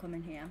and she can come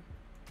in here.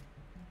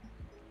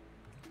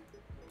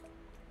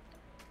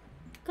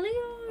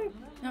 Cleo!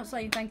 Not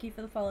saying thank you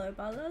for the follow.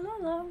 Ba la la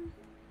la.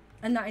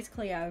 And that is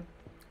Cleo.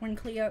 When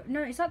Cleo...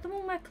 No, is that the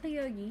one where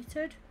Cleo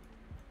yeeted?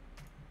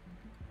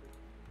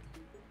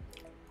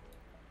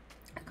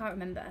 I can't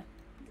remember.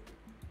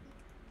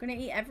 Gonna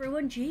eat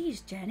everyone?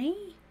 Jeez,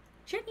 Jenny.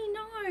 Jenny,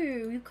 no.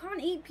 You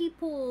can't eat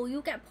people.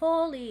 You'll get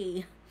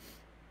poorly.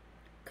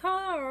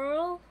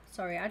 Carl.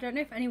 Sorry, I don't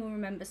know if anyone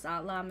remembers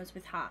that. Llamas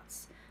with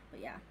hats.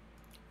 But yeah.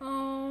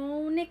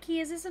 Oh, Nikki,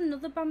 is this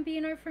another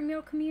Bambino from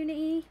your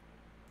community?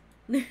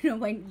 Luna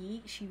went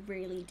yeet. She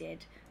really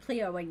did.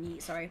 Cleo went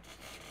yeet, sorry.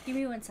 Give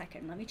me 1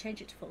 second. Let me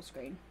change it to full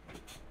screen.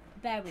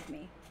 Bear with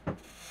me.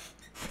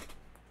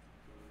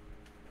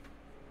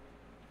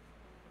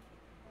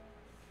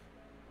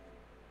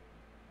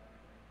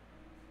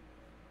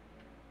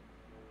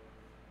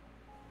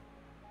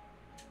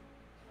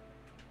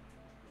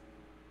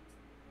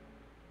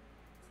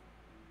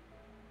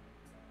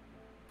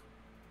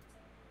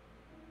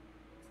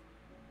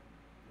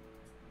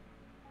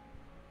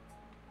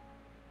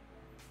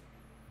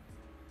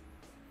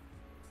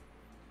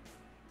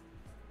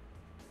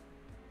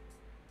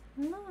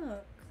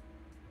 Look.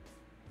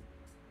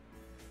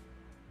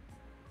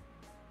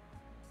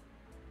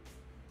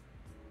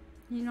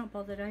 You're not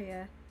bothered, are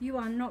you? You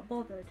are not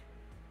bothered.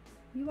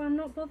 You are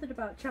not bothered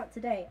about chat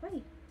today.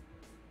 Oi.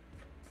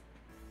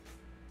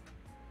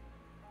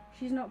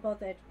 She's not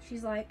bothered.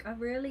 She's like, I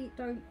really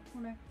don't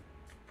want to.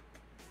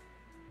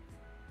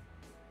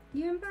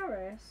 You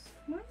embarrassed?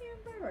 Why are you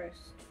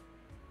embarrassed?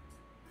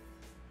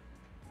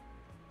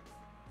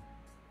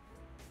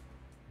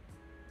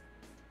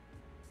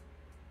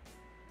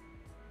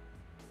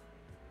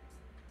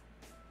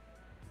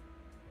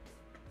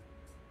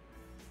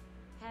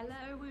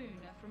 Hello,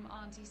 Una from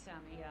Auntie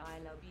Sammy. I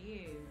love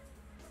you.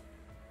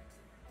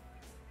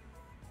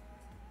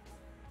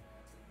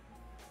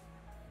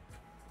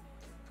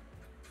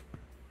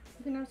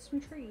 You can have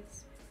some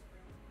trees.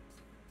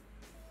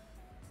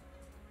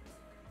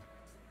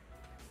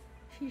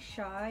 She's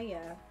shy,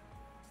 yeah.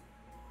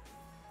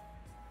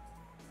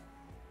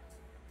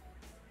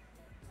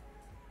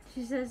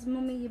 She says,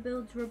 Mummy, your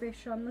build's rubbish,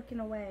 so I'm looking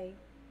away.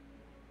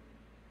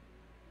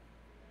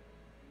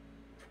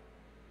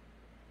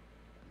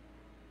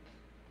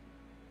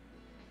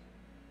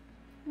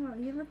 What,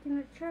 are you looking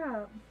at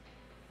chat?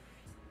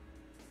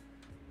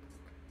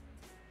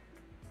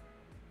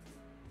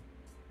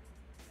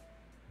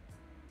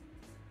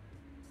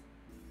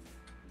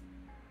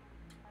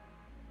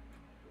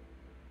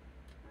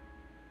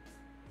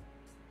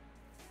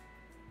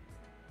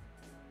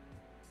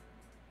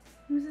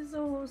 Mrs.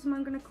 Awesome,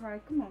 I'm gonna cry.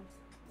 Come on.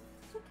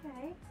 It's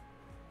okay.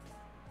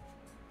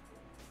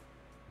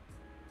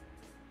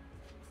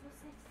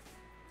 What's this?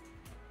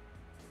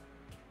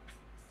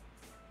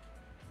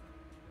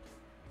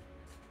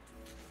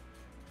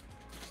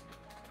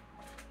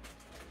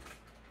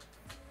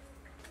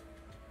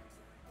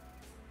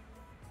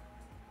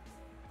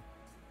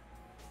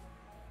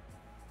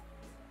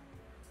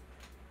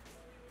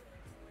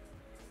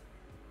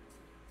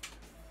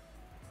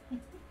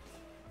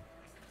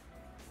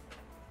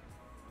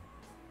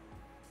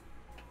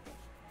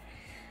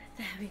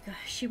 we go.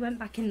 She went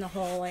back in the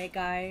hallway,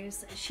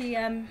 guys. She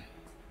I'm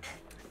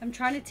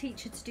trying to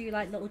teach her to do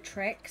like little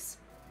tricks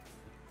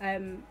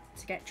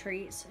to get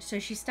treats. So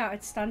she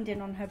started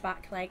standing on her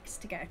back legs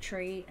to get a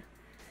treat.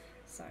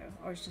 So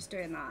I was just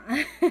doing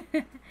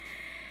that.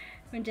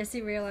 When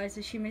Jessie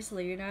realizes she missed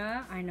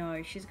Luna, I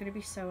know she's gonna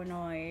be so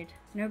annoyed.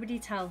 Nobody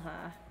tell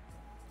her.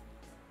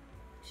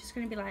 She's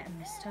gonna be like, I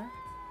missed her.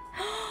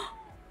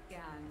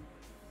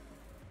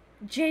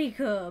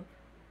 Jacob,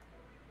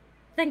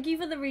 thank you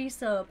for the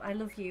resub. I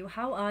love you.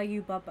 How are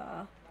you,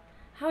 Bubba?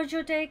 How's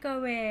your day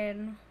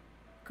going?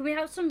 Can we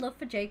have some love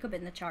for Jacob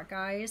in the chat,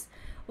 guys?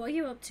 What are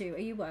you up to? Are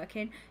you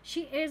working?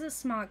 She is a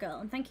smart girl,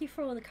 and thank you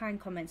for all the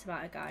kind comments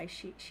about her, guys.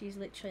 She's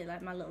literally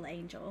like my little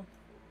angel.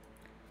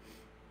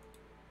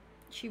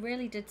 She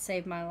really did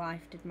save my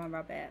life, did my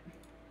rabbit.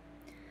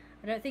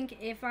 I don't think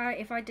if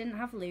I didn't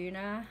have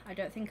Luna, I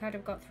don't think I'd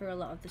have got through a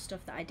lot of the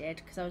stuff that I did,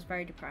 because I was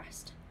very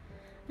depressed.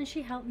 And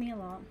she helped me a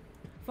lot.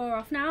 4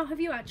 off now.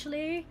 Have you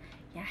actually?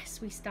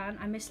 Yes, we stand.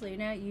 I miss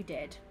Luna. You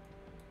did.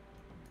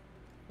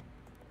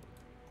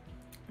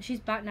 She's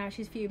back now.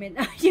 She's fuming.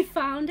 You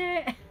found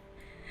it? I'm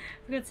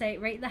going to say,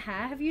 rate the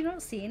hair. Have you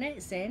not seen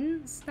it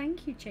since?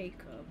 Thank you,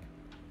 Jacob.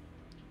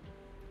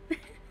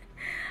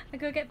 I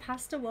go get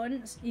pasta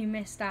once. You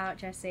missed out,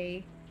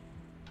 Jessie.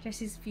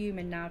 Jessie's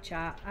fuming now,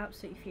 chat.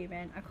 Absolutely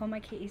fuming. I call my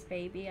kitties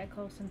baby. I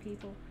call some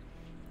people...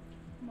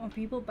 More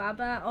people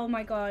Baba. Oh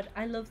my god.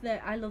 I love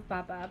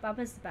Baba.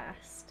 Baba's the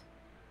best.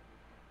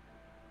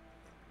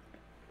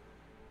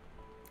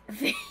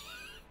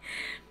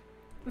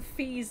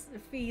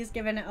 Fee's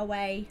giving it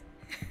away.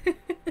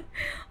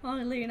 Oh,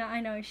 Luna, I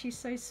know, she's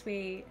so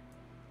sweet.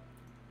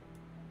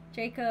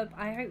 Jacob,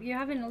 I hope you're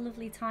having a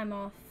lovely time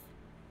off,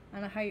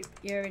 and I hope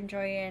you're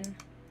enjoying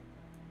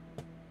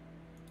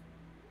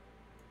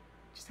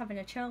just having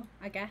a chill,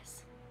 I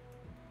guess.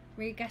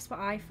 Really, guess what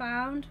I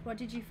found? What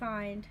did you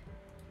find?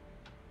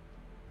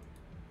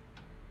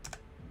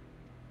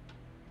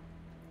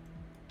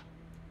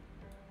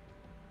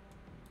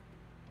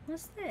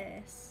 What's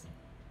this?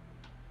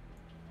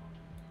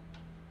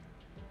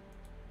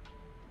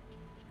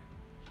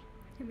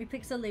 Let me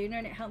pick Luna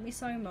and it helped me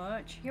so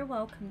much. You're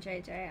welcome,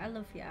 JJ. I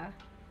love ya.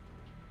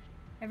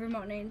 Every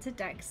morning to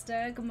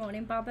Dexter. Good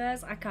morning,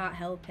 Babbers. I can't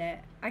help it.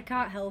 I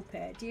can't help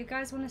it. Do you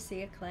guys want to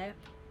see a clip?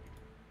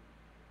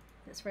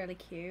 That's really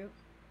cute.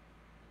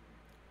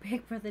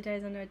 Big Brother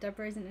days. I know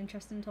Deborah isn't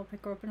interested until I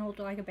pick her up and hold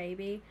her like a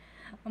baby.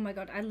 Oh my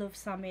god, I love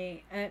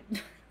Sammy.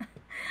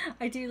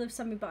 I do love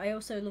Sammy, but I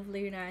also love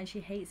Luna, and she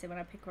hates it when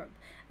I pick her up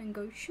and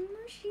go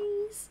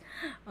smushies.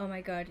 Oh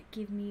my god,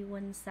 give me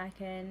 1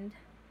 second.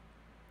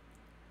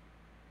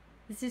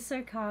 This is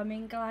so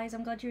calming, guys.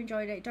 I'm glad you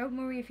enjoyed it. Don't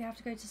worry if you have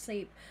to go to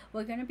sleep.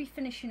 We're going to be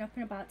finishing up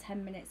in about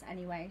 10 minutes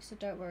anyway, so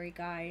don't worry,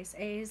 guys.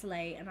 It is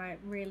late, and I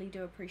really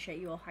do appreciate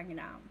you all hanging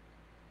out.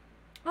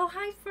 Oh,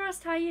 hi,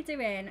 Frost. How you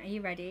doing? Are you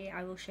ready?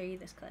 I will show you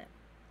this clip.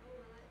 Oh,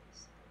 I like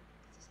this song.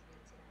 Is this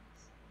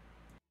BTS?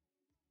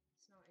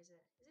 It's not, is it?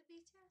 Is it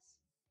BTS?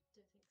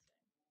 Don't think so.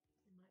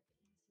 It might be.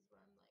 This is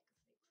where I'm like a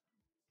fake fan.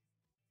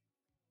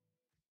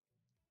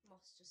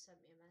 Moss just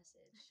sent me a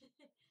message.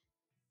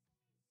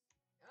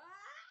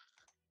 Ah!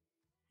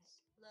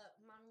 Look,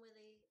 Man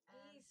Willie.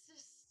 He's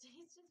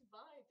just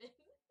vibing.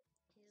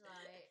 He's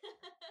like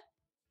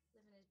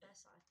living his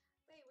best life.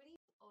 Wait, we need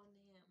on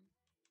him.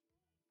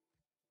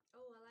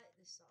 Oh, I like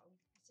this song.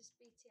 Is this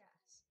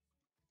BTS?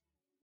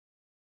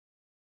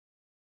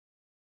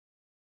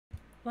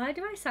 Why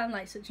do I sound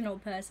like such an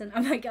old person?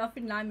 I might get off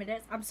in 9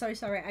 minutes. I'm so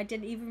sorry. I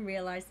didn't even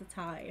realise the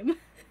time.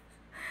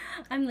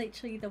 I'm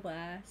literally the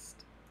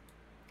worst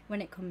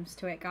when it comes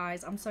to it,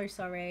 guys. I'm so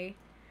sorry.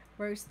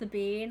 Roast the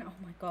bean. Oh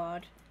my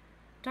god.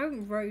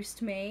 Don't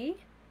roast me.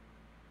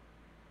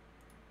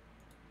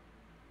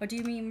 Or do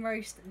you mean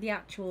roast the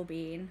actual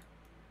bean?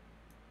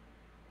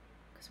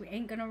 Because we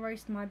ain't gonna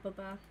roast my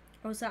bubba.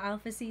 Also,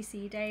 Alpha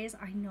CC days.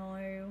 I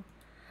know.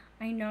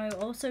 I know.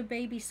 Also,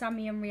 Baby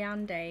Sammy and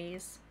Rhxann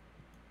days.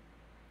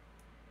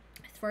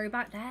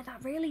 Throwback there.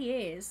 That really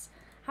is.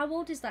 How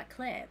old is that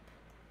clip?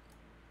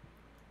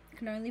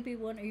 Can only be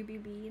one Ubi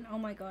bean. Oh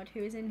my god.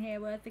 Who is in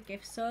here worth a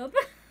gift sub?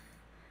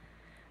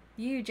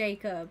 You,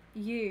 Jacob.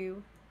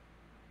 You.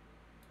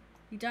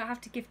 You don't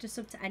have to gift a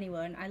sub to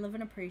anyone. I love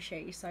and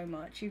appreciate you so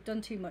much. You've done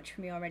too much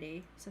for me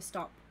already, so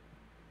stop.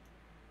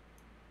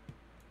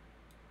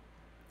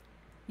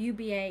 You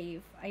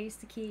behave. I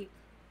used to keep...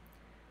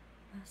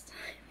 Last time.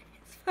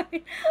 It's fine.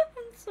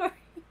 I'm sorry.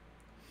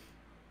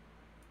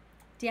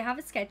 Do you have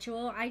a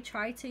schedule? I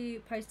try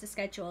to post a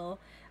schedule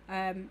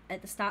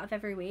at the start of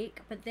every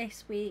week, but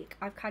this week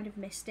I've kind of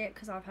missed it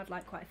because I've had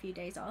like quite a few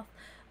days off.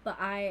 But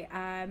I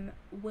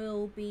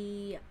will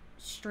be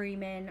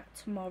streaming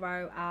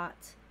tomorrow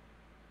at...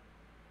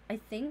 I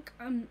think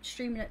I'm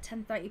streaming at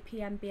 10:30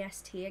 PM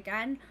BST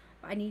again,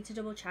 but I need to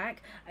double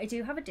check. I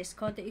do have a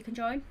Discord that you can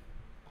join.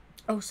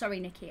 Oh, sorry,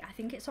 Nikki. I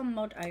think it's on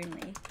mod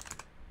only.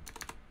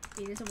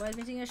 It isn't worth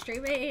missing a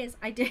stream. It is.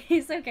 I do.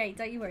 It's okay.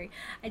 Don't you worry.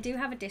 I do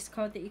have a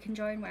Discord that you can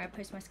join where I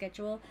post my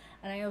schedule,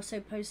 and I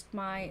also post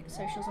my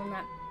socials on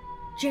that.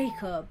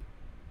 Jacob.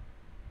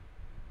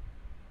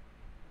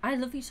 I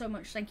love you so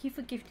much. Thank you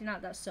for gifting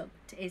out that sub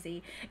to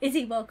Izzy.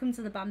 Izzy, welcome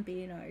to the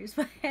Bambinos.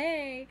 But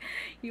hey,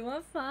 you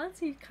are far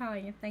too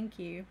kind. Thank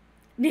you.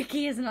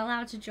 Nikki isn't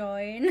allowed to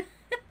join.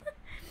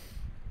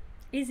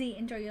 Izzy,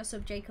 enjoy your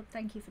sub. Jacob,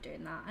 thank you for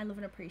doing that. I love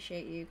and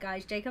appreciate you.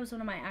 Guys, Jacob's one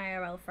of my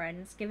IRL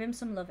friends. Give him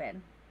some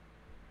loving.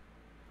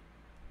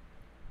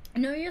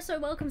 No, you're so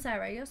welcome,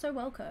 Sarah. You're so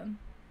welcome.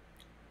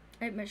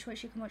 Make sure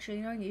you can watch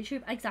Lena on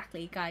YouTube.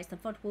 Exactly, guys. The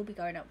VOD will be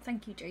going up.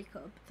 Thank you,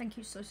 Jacob. Thank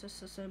you so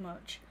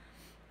much.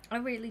 I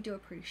really do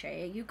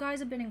appreciate it. You guys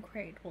have been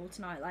incredible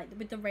tonight. Like,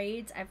 with the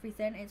raids,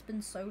 everything. It's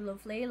been so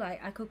lovely.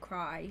 Like, I could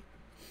cry.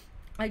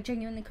 I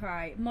genuinely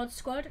cry. Mod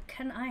Squad,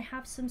 can I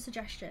have some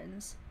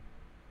suggestions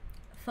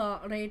for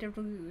raid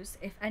rules?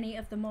 If any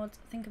of the mods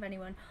think of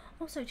anyone.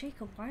 Also,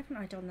 Jacob, why haven't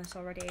I done this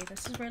already?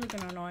 This is really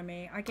going to annoy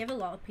me. I give a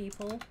lot of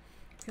people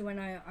who I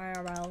know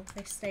IRL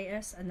this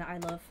status and that I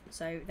love.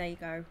 So, there you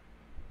go.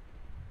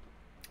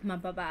 My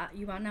baba,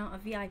 you are now a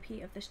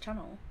VIP of this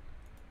channel.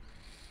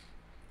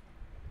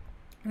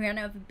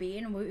 Rhxann of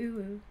being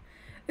woo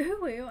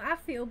woo, I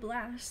feel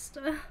blessed.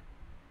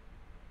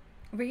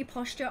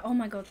 Reposture, oh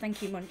my god,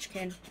 thank you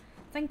Munchkin.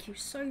 Thank you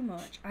so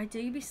much. I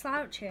do be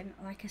slouching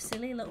like a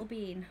silly little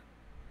bean.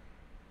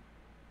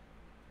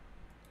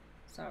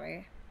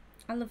 Sorry.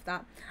 I love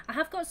that. I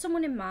have got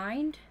someone in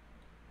mind.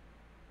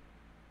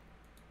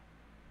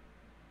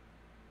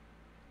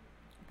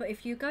 But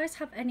if you guys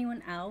have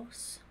anyone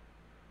else,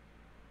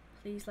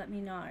 please let me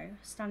know.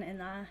 Stand in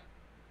there.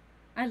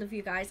 I love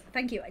you guys.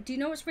 Thank you. Do you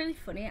know what's really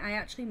funny? I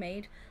actually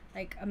made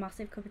like a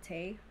massive cup of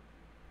tea.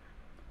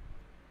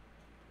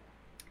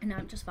 And now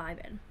I'm just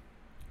vibing.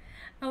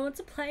 I want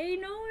to play.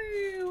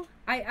 No.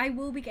 I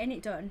will be getting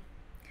it done.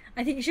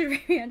 I think you should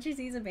really actually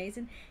see. He's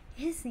amazing.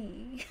 Is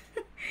he?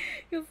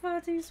 You're far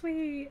too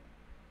sweet.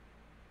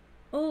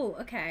 Oh,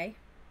 okay.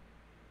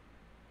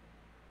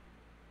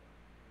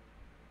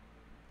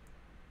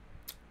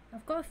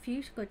 I've got a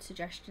few good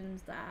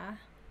suggestions there.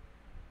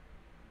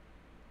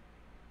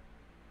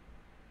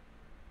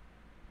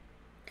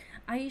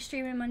 Are you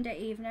streaming Monday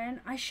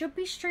evening? I should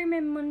be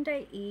streaming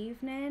Monday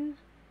evening,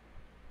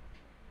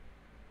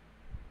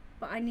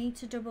 but I need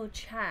to double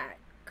check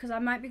because I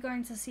might be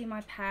going to see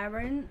my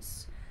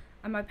parents,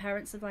 and my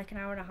parents live like an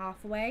hour and a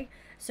half away,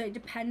 so it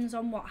depends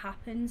on what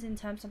happens in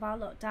terms of our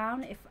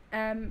lockdown. If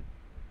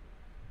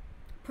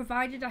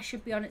provided I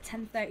should be on at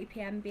 10:30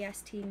 PM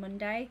BST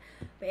Monday,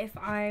 but if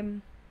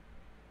I'm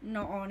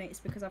not on, it's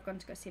because I've gone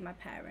to go see my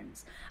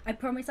parents. I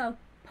promise I'll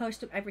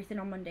post up everything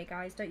on Monday,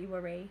 guys, don't you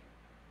worry.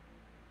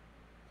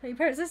 So your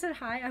parents said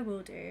hi. I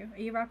will do. Are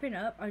you wrapping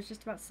up? I was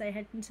just about to say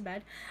heading to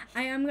bed.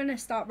 I am going to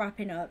start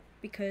wrapping up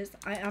because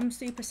I am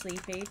super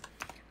sleepy,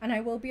 and I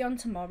will be on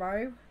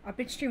tomorrow. I've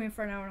been streaming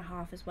for an hour and a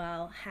half as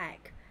well.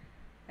 Heck,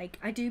 like,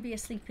 I do be a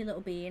sleepy little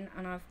bean,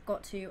 and I've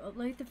got to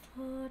upload the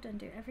VOD and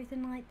do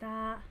everything like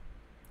that.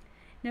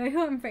 Know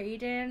who I'm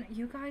raiding?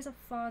 You guys are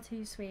far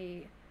too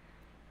sweet.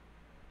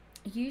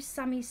 Use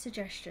Sammy's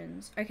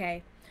suggestions.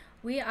 Okay,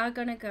 we are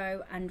going to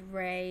go and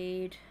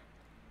raid...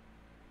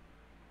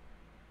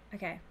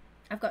 Okay,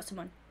 I've got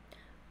someone.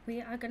 We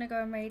are going to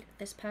go and raid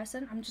this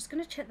person. I'm just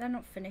going to check they're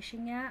not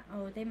finishing yet.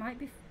 Oh, they might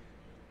be...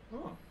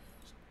 Oh.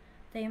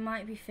 They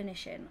might be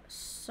finishing.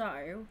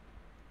 So,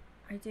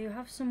 I do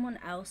have someone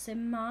else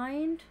in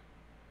mind.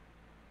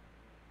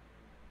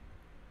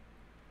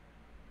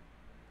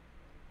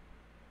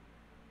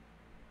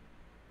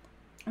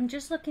 I'm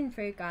just looking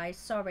through, guys.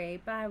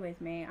 Sorry, bear with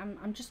me.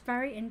 I'm just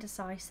very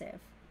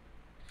indecisive.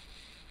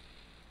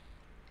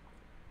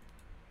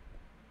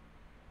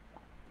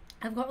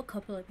 I've got a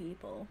couple of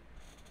people.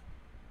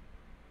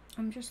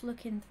 I'm just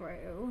looking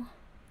through.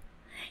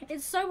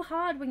 It's so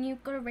hard when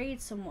you've got to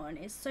raid someone.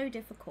 It's so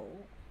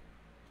difficult.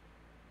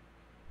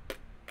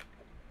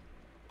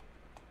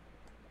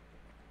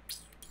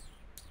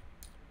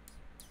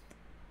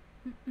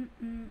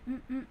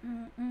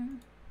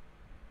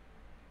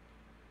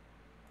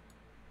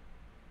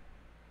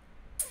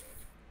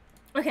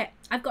 Okay,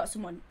 I've got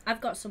someone.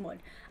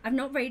 I've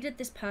not raided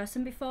this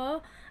person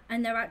before,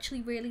 and they're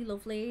actually really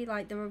lovely.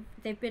 Like,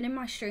 they've been in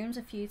my streams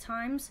a few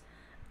times,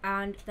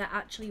 and they're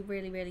actually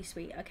really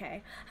sweet.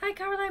 Okay, hi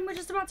Caroline, we're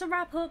just about to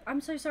wrap up. I'm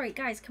so sorry,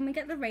 guys. Can we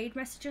get the raid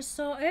messages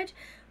sorted?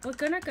 We're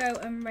gonna go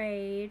and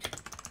raid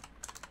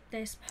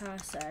this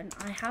person.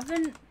 I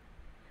haven't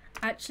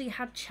actually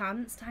had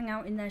chance to hang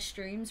out in their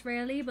streams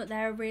really, but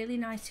they're a really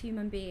nice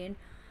human being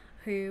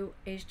who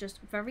is just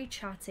very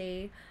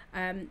chatty.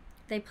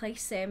 They play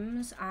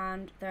Sims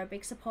and they're a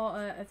big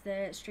supporter of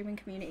the streaming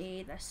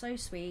community. They're so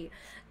sweet.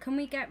 Can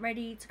we get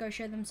ready to go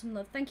show them some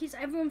love? Thank you to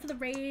everyone for the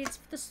raids,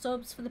 for the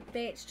subs, for the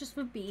bits, just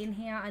for being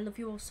here. I love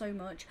you all so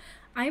much.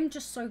 I am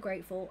just so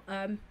grateful.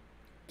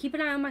 Keep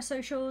an eye on my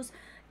socials,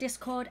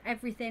 Discord,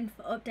 everything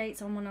for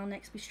updates on when I'll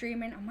next be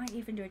streaming. I might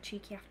even do a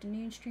cheeky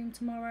afternoon stream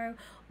tomorrow.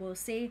 We'll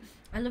see.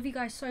 I love you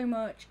guys so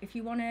much. If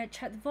you want to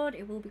check the VOD,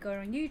 it will be going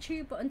on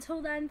YouTube. But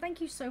until then,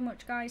 thank you so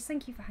much, guys.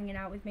 Thank you for hanging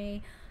out with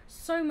me.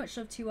 So much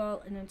love to you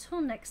all, and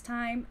until next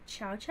time,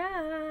 ciao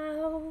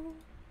ciao.